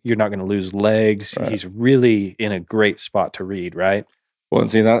where you're not going to lose legs. Right. He's really in a great spot to read, right? Well, and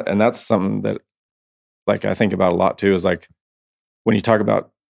see that's something that like I think about a lot too, is like when you talk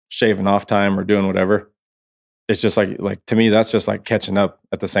about shaving off time or doing whatever, it's just like to me, that's just like catching up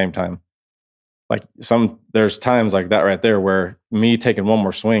at the same time. Like there's times like that right there where me taking one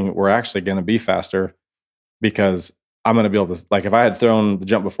more swing, we're actually going to be faster because I'm going to be able to, like if I had thrown the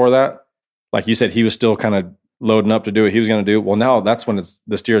jump before that, like you said, he was still kind of loading up to do what he was going to do. Well, now that's when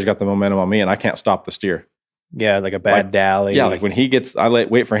the steer's got the momentum on me and I can't stop the steer. Yeah. Like a bad dally. Yeah. Like when he gets,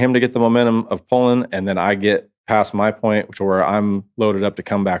 wait for him to get the momentum of pulling, and then I get past my point to where I'm loaded up to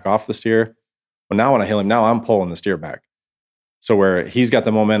come back off the steer. Well, now when I hill him, now I'm pulling the steer back. So where he's got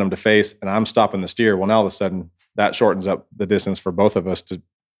the momentum to face and I'm stopping the steer, well, now all of a sudden that shortens up the distance for both of us to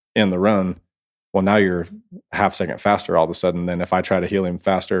end the run. Well, now you're half second faster all of a sudden than if I try to heel him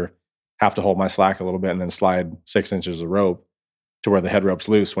faster, have to hold my slack a little bit and then slide 6 inches of rope to where the head rope's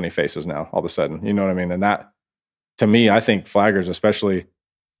loose when he faces now all of a sudden. You know what I mean? And that, to me, I think flaggers, especially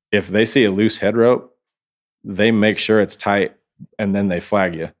if they see a loose head rope, they make sure it's tight and then they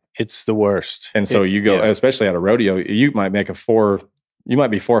flag you. It's the worst. And so you go, especially at a rodeo, you might make you might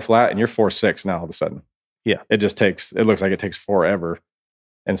be 4 flat and you're 4-6 now all of a sudden. Yeah. It looks like it takes forever.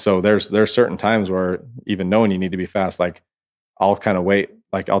 And so there's certain times where even knowing you need to be fast, like I'll kind of wait,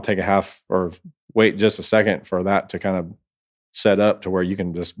 like I'll take a half or wait just a second for that to kind of set up to where you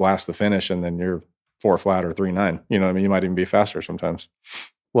can just blast the finish and then you're 4 flat or 3-9. You know what I mean? You might even be faster sometimes.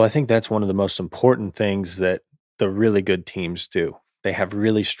 Well, I think that's one of the most important things that the really good teams do. They have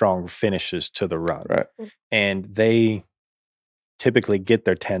really strong finishes to the run. Right. And they typically get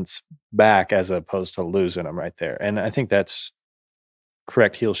their tenths back as opposed to losing them right there. And I think that's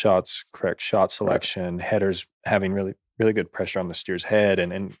correct heel shots, correct shot selection, headers having really, really good pressure on the steer's head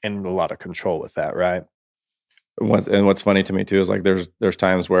and a lot of control with that, right? And what's funny to me too is like there's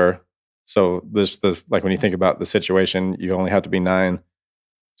times where So this like when you think about the situation, you only have to be 9.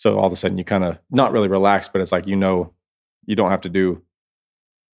 So all of a sudden you kind of not really relax, but it's like, you don't have to do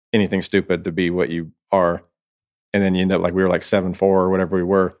anything stupid to be what you are. And then you end up like we were like 7-4 or whatever we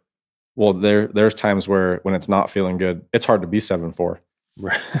were. Well, there's times where when it's not feeling good, it's hard to be 7-4.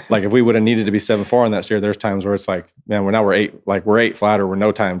 Like if we would have needed to be 7-4 on that steer, there's times where it's like, man, we're 8 flat or we're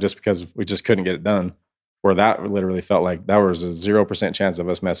no time just because we just couldn't get it done. Where that literally felt like that was a 0% chance of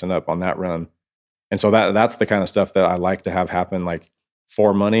us messing up on that run. And so that's the kind of stuff that I like to have happen like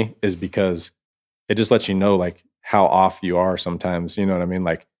for money, is because it just lets you know like how off you are sometimes. You know what I mean?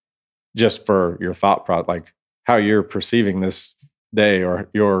 Like just for your thought process, like how you're perceiving this day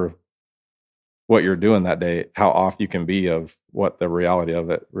or what you're doing that day, how off you can be of what the reality of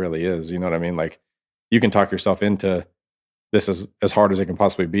it really is. You know what I mean? Like you can talk yourself into this is as hard as it can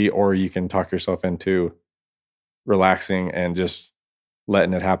possibly be, or you can talk yourself into relaxing and just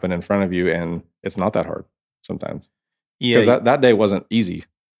letting it happen in front of you. And it's not that hard sometimes. Yeah. Because that day wasn't easy.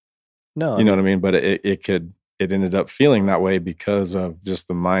 No. You know what I mean? But it ended up feeling that way because of just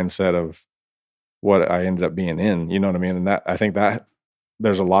the mindset of what I ended up being in. You know what I mean? And that I think that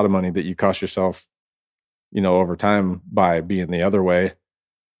there's a lot of money that you cost yourself, over time by being the other way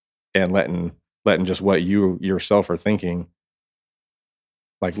and letting just what you yourself are thinking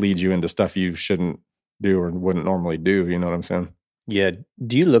like lead you into stuff you shouldn't do or wouldn't normally do. You know what I'm saying? Yeah.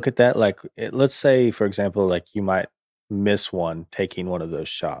 Do you look at that like, let's say, for example, like you might miss one taking one of those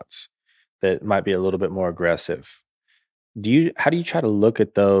shots that might be a little bit more aggressive. How do you try to look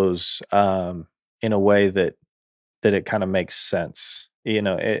at those in a way that it kind of makes sense?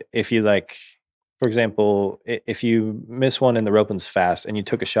 If you like, for example, if you miss one and the roping's fast and you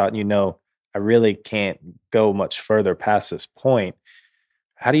took a shot and I really can't go much further past this point.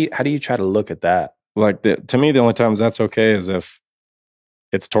 How do you try to look at that? Like to me, the only times that's okay is if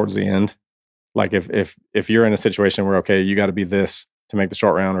it's towards the end. Like if you're in a situation where, okay, you got to be this to make the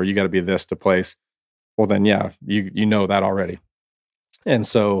short round, or you got to be this to place, well then, yeah, you know that already. And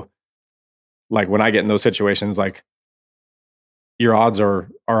so like when I get in those situations, like your odds are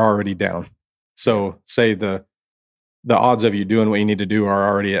already down. So say the odds of you doing what you need to do are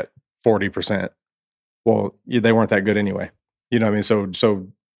already at 40%. Well, they weren't that good anyway. You know what I mean? So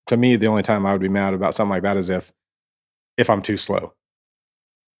to me, the only time I would be mad about something like that is if I'm too slow.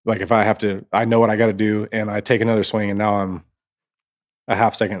 Like if I know what I got to do and I take another swing and now I'm a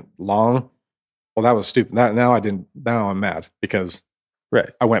half second long. Well, that was stupid. Now I'm mad because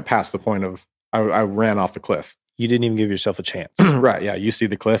I went past the point of, I ran off the cliff. You didn't even give yourself a chance. Right. Yeah. You see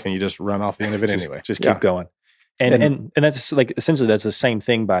the cliff and you just run off the end of it anyway. Just keep going. And that's like, essentially that's the same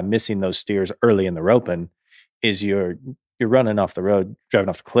thing by missing those steers early in the roping, is you're running off the road, driving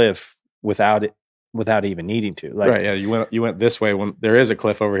off the cliff without even needing to. Like, right. Yeah. You went this way when there is a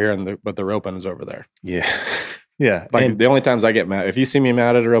cliff over here but the roping is over there. Yeah. Yeah. Like the only times I get mad, if you see me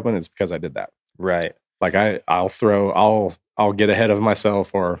mad at a roping, it's because I did that. Right. Like I'll get ahead of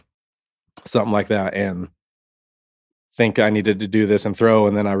myself or something like that and think I needed to do this and throw.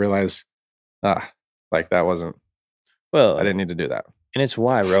 And then I realize, like that wasn't, I didn't need to do that. And it's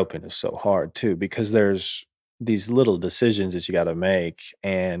why roping is so hard too, because there's these little decisions that you got to make,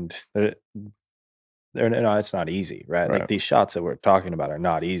 and it's not easy, right? Like these shots that we're talking about are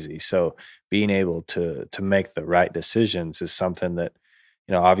not easy. So being able to make the right decisions is something that,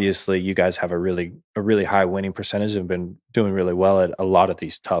 obviously you guys have a really high winning percentage and been doing really well at a lot of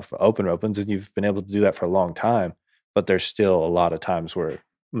these tough open ropings, and you've been able to do that for a long time. But there's still a lot of times where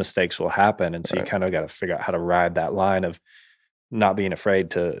mistakes will happen, and so you kind of got to figure out how to ride that line of not being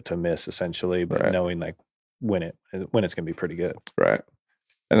afraid to miss, essentially, but knowing like when it's going to be pretty good. Right.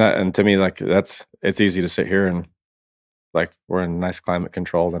 And to me, like it's easy to sit here and like we're in nice climate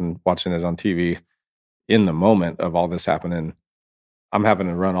controlled and watching it on TV. In the moment of all this happening, I'm having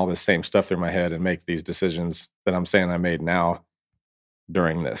to run all this same stuff through my head and make these decisions that I'm saying I made now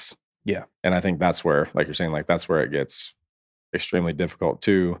during this. Yeah. And I think that's where, like you're saying, like that's where it gets extremely difficult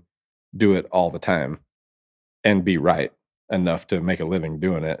to do it all the time and be right enough to make a living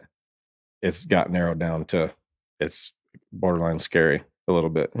doing it. It's got narrowed down to, it's borderline scary a little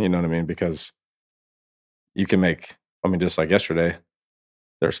bit. You know what I mean? Because you can make, just like yesterday,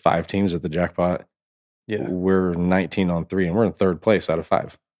 there's 5 teams at the jackpot. Yeah. We're 19 on 3 and we're in 3rd place out of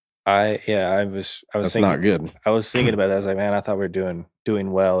 5. I was That's thinking, not good. I was thinking about that. I was like, man, I thought we were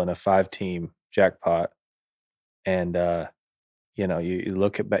doing well in a 5-team jackpot. And you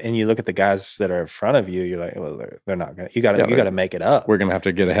look at the guys that are in front of you, you're like, well, they're not gonna, you gotta make it up. We're gonna have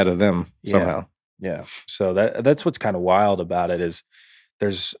to get ahead of them somehow. Yeah. So that's what's kind of wild about it, is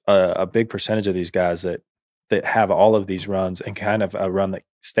there's a big percentage of these guys that have all of these runs and kind of a run that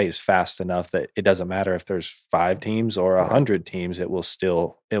stays fast enough that it doesn't matter if there's 5 teams or 100 teams, it will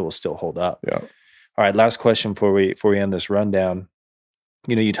still hold up. Yeah. All right, last question before we end this rundown.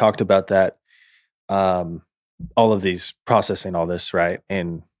 You talked about that, all of these processing all this, right,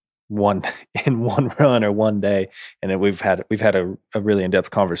 in one run or one day, and then we've had a really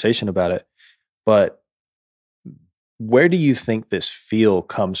in-depth conversation about it. But where do you think this feel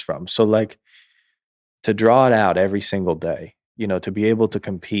comes from? So, like, to draw it out every single day, to be able to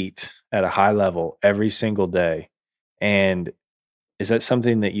compete at a high level every single day, and is that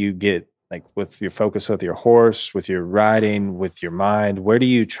something that you get, like, with your focus with your horse, with your riding, with your mind? Where do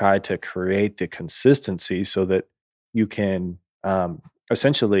you try to create the consistency so that you can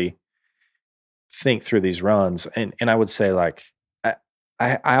essentially think through these runs? And I would say, like,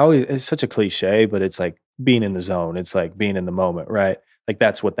 I always, it's such a cliche, but it's like being in the zone. It's like being in the moment, right? Like,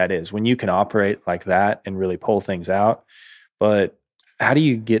 that's what that is. When you can operate like that and really pull things out. But how do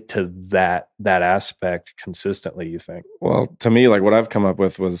you get to that aspect consistently, you think? Well, to me, like, what I've come up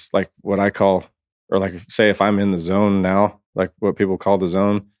with was like what I call, or like, say if I'm in the zone now, like what people call the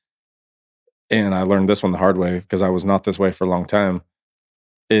zone, and I learned this one the hard way because I was not this way for a long time,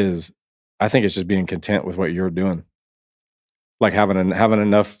 is I think it's just being content with what you're doing. Like having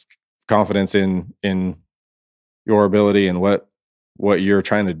enough confidence in your ability and what you're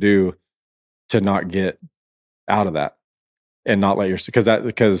trying to do to not get out of that and not let your,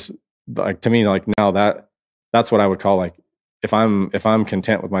 because like, to me, like, now that's what I would call, like, if I'm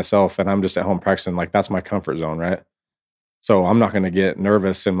content with myself and I'm just at home practicing, like, that's my comfort zone, right? So I'm not going to get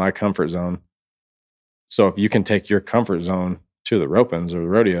nervous in my comfort zone. So if you can take your comfort zone to the ropings or the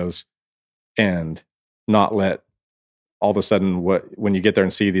rodeos and not let all of a sudden when you get there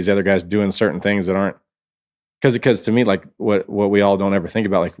and see these other guys doing certain things that aren't, because to me, like, what we all don't ever think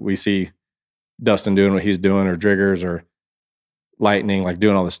about, like, we see Dustin doing what he's doing, or Driggers or Lightning, like,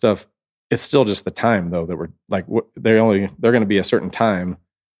 doing all this stuff. It's still just the time, though, that we're like, they're going to be a certain time.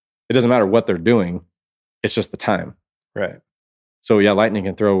 It doesn't matter what they're doing. It's just the time. Right. So yeah, Lightning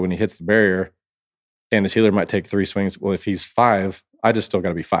can throw when he hits the barrier and his healer might take 3 swings. Well, if he's 5, I just still got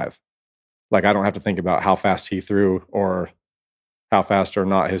to be 5. Like, I don't have to think about how fast he threw or how fast or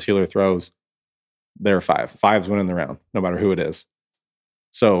not his healer throws. They're 5. 5's winning the round, no matter who it is.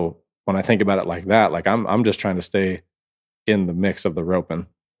 So when I think about it like that, like, I'm just trying to stay in the mix of the roping.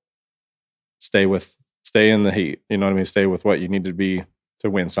 Stay in the heat. You know what I mean? Stay with what you need to be to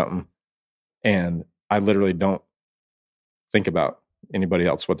win something. And I literally don't think about anybody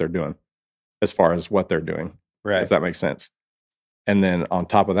else, what they're doing, as far as what they're doing. Right. If that makes sense. And then on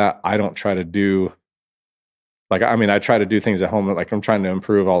top of that, I don't try to do, like, I mean, I try to do things at home. Like, I'm trying to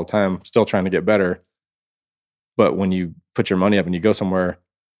improve all the time, still trying to get better. But when you put your money up and you go somewhere,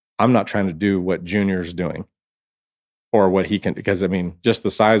 I'm not trying to do what Junior's doing or what he can, because I mean, just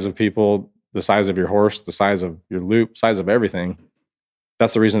the size of people, the size of your horse, the size of your loop, size of everything.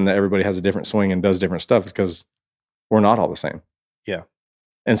 That's the reason that everybody has a different swing and does different stuff, is because we're not all the same. Yeah.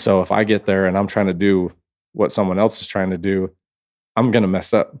 And so if I get there and I'm trying to do what someone else is trying to do, I'm going to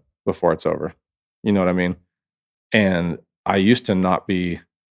mess up before it's over. You know what I mean? And I used to not be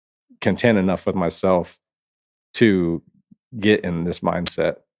content enough with myself to get in this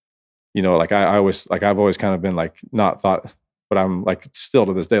mindset. You know, like, I always, like, I've always kind of been like, not thought, but I'm like, still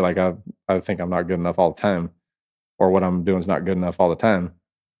to this day, like, I think I'm not good enough all the time, or what I'm doing is not good enough all the time.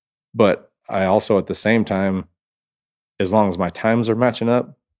 But I also, at the same time, as long as my times are matching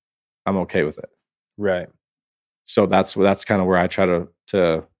up, I'm okay with it. Right. So that's kind of where I try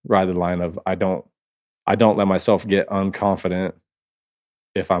to ride the line of, I don't let myself get unconfident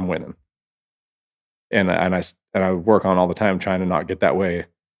if I'm winning. And I work on all the time trying to not get that way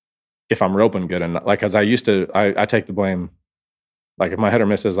if I'm roping good. And like, as I used to, I take the blame. Like, if my header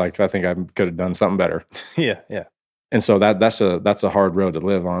misses, like, I think I could have done something better. Yeah. And so that's a hard road to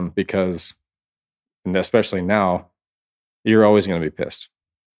live on, because, and especially now, you're always going to be pissed,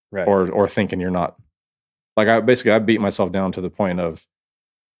 Right. or thinking you're not. Like, I beat myself down to the point of,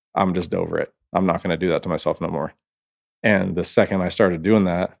 I'm just over it. I'm not going to do that to myself no more. And the second I started doing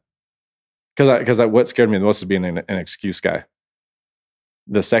that, because what scared me the most is being an excuse guy.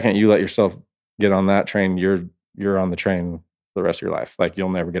 The second you let yourself get on that train, you're on the train the rest of your life. Like, you'll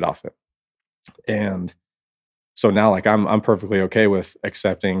never get off it. And so now, like, I'm perfectly okay with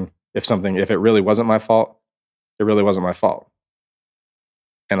accepting if it really wasn't my fault, it really wasn't my fault.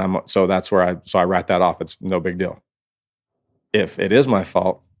 And so that's where I write that off. It's no big deal. If it is my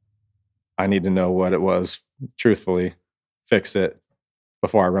fault, I need to know what it was, truthfully, fix it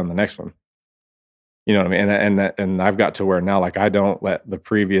before I run the next one. You know what I mean? And I've got to where now, like, I don't let the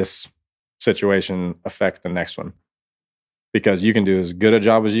previous situation affect the next one. because you can do as good a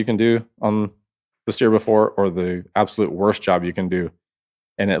job as you can do on the steer before, or the absolute worst job you can do,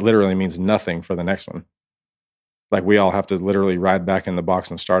 and it literally means nothing for the next one. Like, we all have to literally ride back in the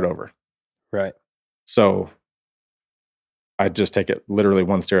box and start over. Right. So I just take it literally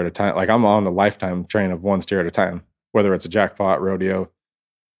one steer at a time. Like, I'm on a lifetime train of one steer at a time, whether it's a jackpot, rodeo.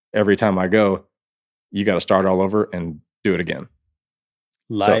 Every time I go, you got to start all over and do it again.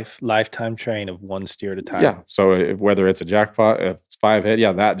 Lifetime train of one steer at a time. Yeah. So whether it's a jackpot, if it's 5 head,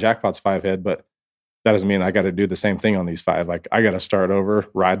 yeah, that jackpot's 5 head, but that doesn't mean I got to do the same thing on these 5. Like, I got to start over,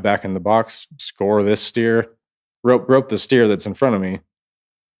 ride back in the box, score this steer, rope the steer that's in front of me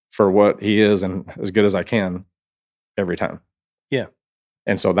for what he is, and as good as I can every time. Yeah.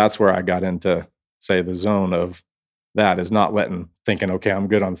 And so that's where I got into, say, the zone of that is not thinking, okay, I'm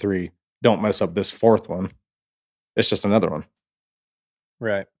good on 3. Don't mess up this 4th one. It's just another one.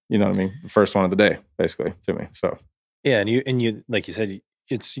 Right. You know what I mean? The first one of the day, basically, to me. So yeah, and you like you said,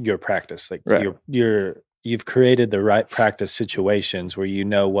 it's your practice. Like, right. You've created the right practice situations where you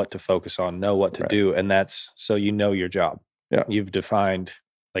know what to focus on, know what to do, and that's so you know your job. Yeah. You've defined,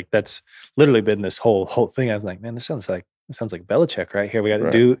 like, that's literally been this whole thing. I'm like, man, this sounds like Belichick right here. We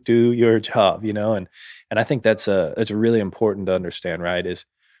got to do your job, and I think that's really important to understand, right? Is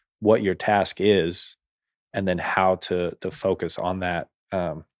what your task is, and then how to focus on that.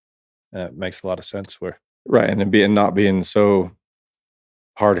 It makes a lot of sense. Right, and not being so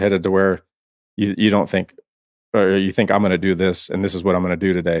hard headed to where you don't think, or you think, I'm going to do this and this is what I'm going to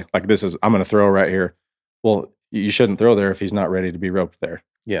do today. Like, I'm going to throw right here. Well, you shouldn't throw there if he's not ready to be roped there.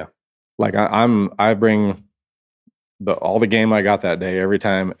 Yeah. Like, I bring all the game I got that day every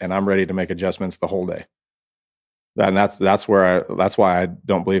time, and I'm ready to make adjustments the whole day. And that's why I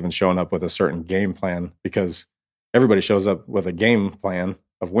don't believe in showing up with a certain game plan, because everybody shows up with a game plan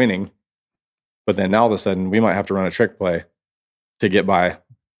of winning, but then now all of a sudden we might have to run a trick play to get by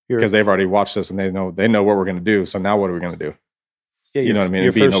because they've already watched us and they know what we're going to do. So now what are we going to do? Yeah, you know what I mean?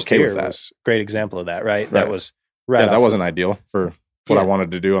 Your being first okay with that. Was a great example of that, right? Right. That was right. Yeah, that wasn't ideal for what I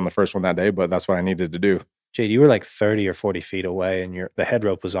wanted to do on the first one that day, but that's what I needed to do. Jade, you were like 30 or 40 feet away, and the head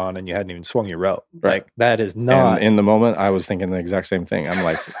rope was on, and you hadn't even swung your rope. Right. Like, that is not. And in the moment, I was thinking the exact same thing. I'm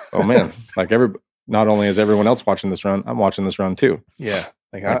like, oh man, like not only is everyone else watching this run, I'm watching this run too. Yeah,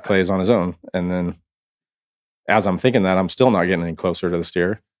 like Clay's on his own, and then as I'm thinking that, I'm still not getting any closer to the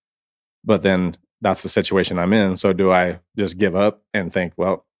steer. But then that's the situation I'm in. So do I just give up and think,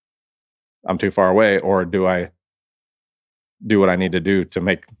 well, I'm too far away, or do I do what I need to do to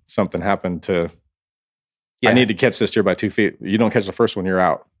make something happen? I need to catch this steer by 2 feet. You don't catch the first one, you're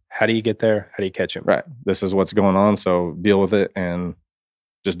out. How do you get there? How do you catch him? Right. This is what's going on. So deal with it and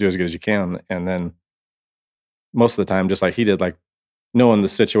just do as good as you can. And then most of the time, just like he did, like knowing the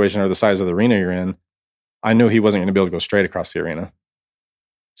situation or the size of the arena you're in, I knew he wasn't going to be able to go straight across the arena.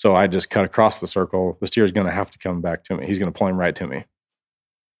 So I just cut across the circle. The steer is going to have to come back to me. He's going to pull him right to me.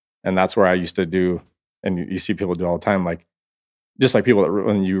 And that's where I used to do, and you see people do all the time, like, just like people that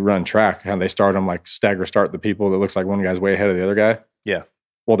when you run track and they start them, like stagger start the people that looks like one guy's way ahead of the other guy. Yeah.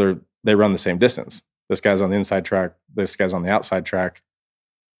 Well, they run the same distance. This guy's on the inside track. This guy's on the outside track.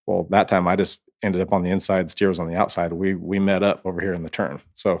 Well, that time I just ended up on the inside. Steer was on the outside. We met up over here in the turn.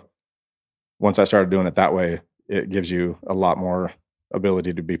 So once I started doing it that way, it gives you a lot more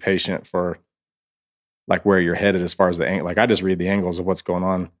ability to be patient for like where you're headed as far as the angle. Like, I just read the angles of what's going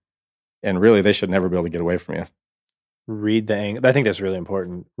on, and really they should never be able to get away from you. Read the angle. I think that's really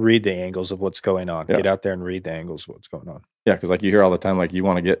important. Read the angles of what's going on. Yeah. Get out there and read the angles of what's going on. Yeah, because like you hear all the time, like you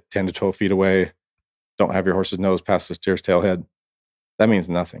want to get 10 to 12 feet away. Don't have your horse's nose past the steer's tail head. That means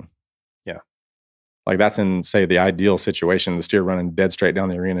nothing. Yeah. Like, that's in, say, the ideal situation, the steer running dead straight down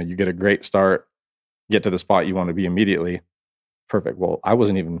the arena. You get a great start, get to the spot you want to be immediately. Perfect. Well,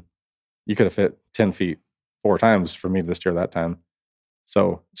 you could have fit 10 feet 4 times for me to the steer that time.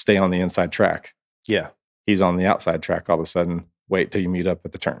 So stay on the inside track. Yeah. He's on the outside track all of a sudden. Wait till you meet up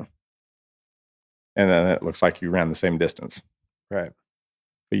at the turn. And then it looks like you ran the same distance. Right.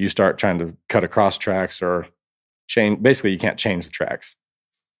 But you start trying to cut across tracks or change. Basically, you can't change the tracks.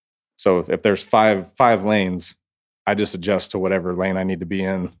 So if there's five lanes, I just adjust to whatever lane I need to be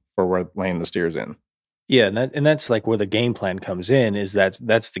in for where lane the steer's in. Yeah, and that's like where the game plan comes in. Is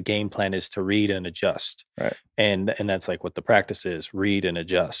that's the game plan, is to read and adjust. Right. And that's like what the practice is: read and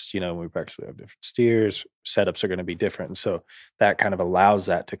adjust. When we practice, we have different steers. Setups are going to be different, and so that kind of allows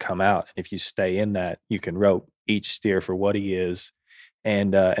that to come out. And if you stay in that, you can rope each steer for what he is,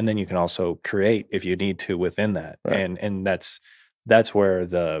 and then you can also create if you need to within that. Right. And that's where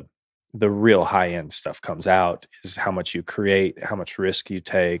the the real high end stuff comes out is how much you create, how much risk you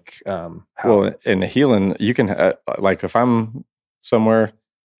take. Well, in healing, you can like if I'm somewhere,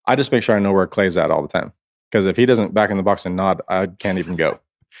 I just make sure I know where Clay's at all the time. Because if he doesn't back in the box and nod, I can't even go.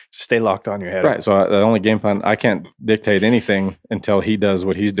 Stay locked on your head. Right. So the only game plan, I can't dictate anything until he does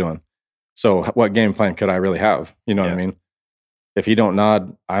what he's doing. So what game plan could I really have? You know what I mean? If he don't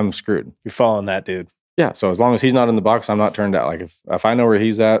nod, I'm screwed. You're following that dude. Yeah. So as long as he's not in the box, I'm not turned out. Like if I know where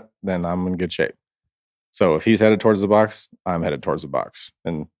he's at, then I'm in good shape. So if he's headed towards the box, I'm headed towards the box.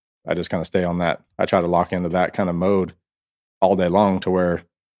 And I just kind of stay on that. I try to lock into that kind of mode all day long to where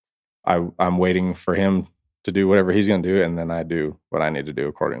I'm waiting for him to do whatever he's going to do. And then I do what I need to do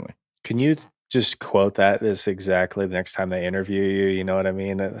accordingly. Can you just quote that as exactly the next time they interview you? You know what I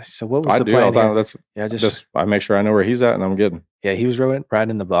mean? So what was the plan? All the time. That's just I make sure I know where he's at and I'm good. Yeah, he was right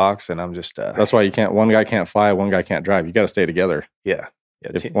in the box, and I'm just. That's why one guy can't fly, one guy can't drive. You got to stay together. Yeah.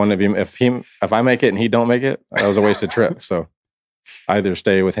 If I make it and he don't make it, that was a wasted trip. So either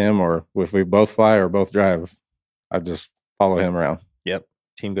stay with him, or if we both fly or both drive, I just follow him around. Yep,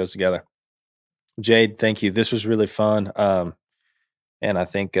 team goes together. Jade, thank you. This was really fun. And I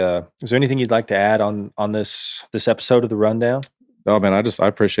think, is there anything you'd like to add on this episode of the Rundown? No, man, I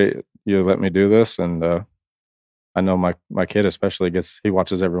appreciate you letting me do this. And I know my kid especially he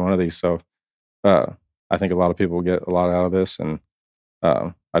watches every one of these. So I think a lot of people get a lot out of this. And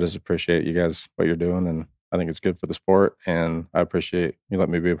I just appreciate you guys, what you're doing. And I think it's good for the sport. And I appreciate you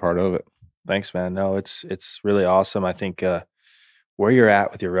letting me be a part of it. Thanks, man. No, it's really awesome. I think where you're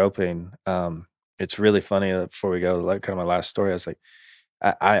at with your roping, it's really funny. Before we go, like kind of my last story, I was like,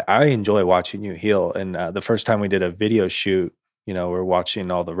 I enjoy watching you heal. And the first time we did a video shoot, we're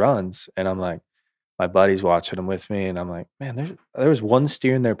watching all the runs, and I'm like, my buddy's watching them with me, and I'm like, man, there was one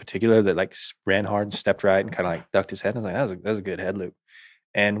steer in there in particular that like ran hard and stepped right and kind of like ducked his head. And I was like, that was a good head loop.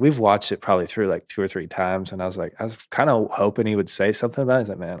 And we've watched it probably through like 2 or 3 times. And I was kind of hoping he would say something about it. He's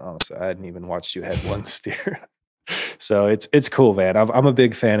like, man, honestly, I hadn't even watched you head one steer. So it's cool, man. I'm a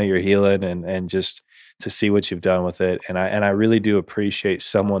big fan of your healing and just to see what you've done with it. And I really do appreciate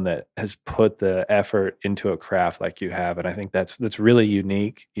someone that has put the effort into a craft like you have. And I think that's really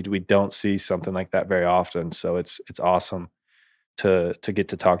unique. We don't see something like that very often. So it's awesome to get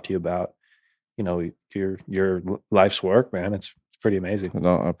to talk to you about, your life's work, man. It's pretty amazing.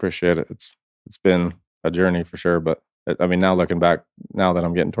 No, I appreciate it. It's been a journey for sure. But now looking back, now that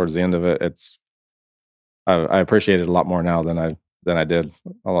I'm getting towards the end of it, I appreciate it a lot more now than I did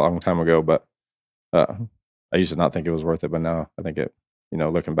a long time ago. But I used to not think it was worth it, but now I think it,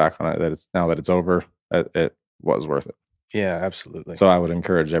 looking back on it, now that it's over, it was worth it. Yeah, absolutely. So I would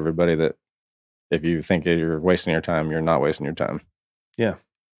encourage everybody that if you think you're wasting your time, you're not wasting your time. Yeah.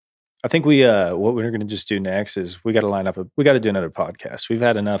 I think what we're going to just do next is we got to do another podcast. We've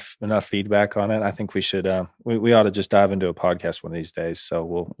had enough feedback on it. I think we should, we ought to just dive into a podcast one of these days.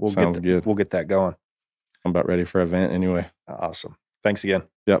 So we'll get that going. I'm about ready for an event anyway. Awesome. Thanks again.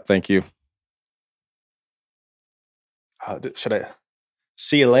 Yep. Thank you. Should I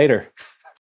see you later?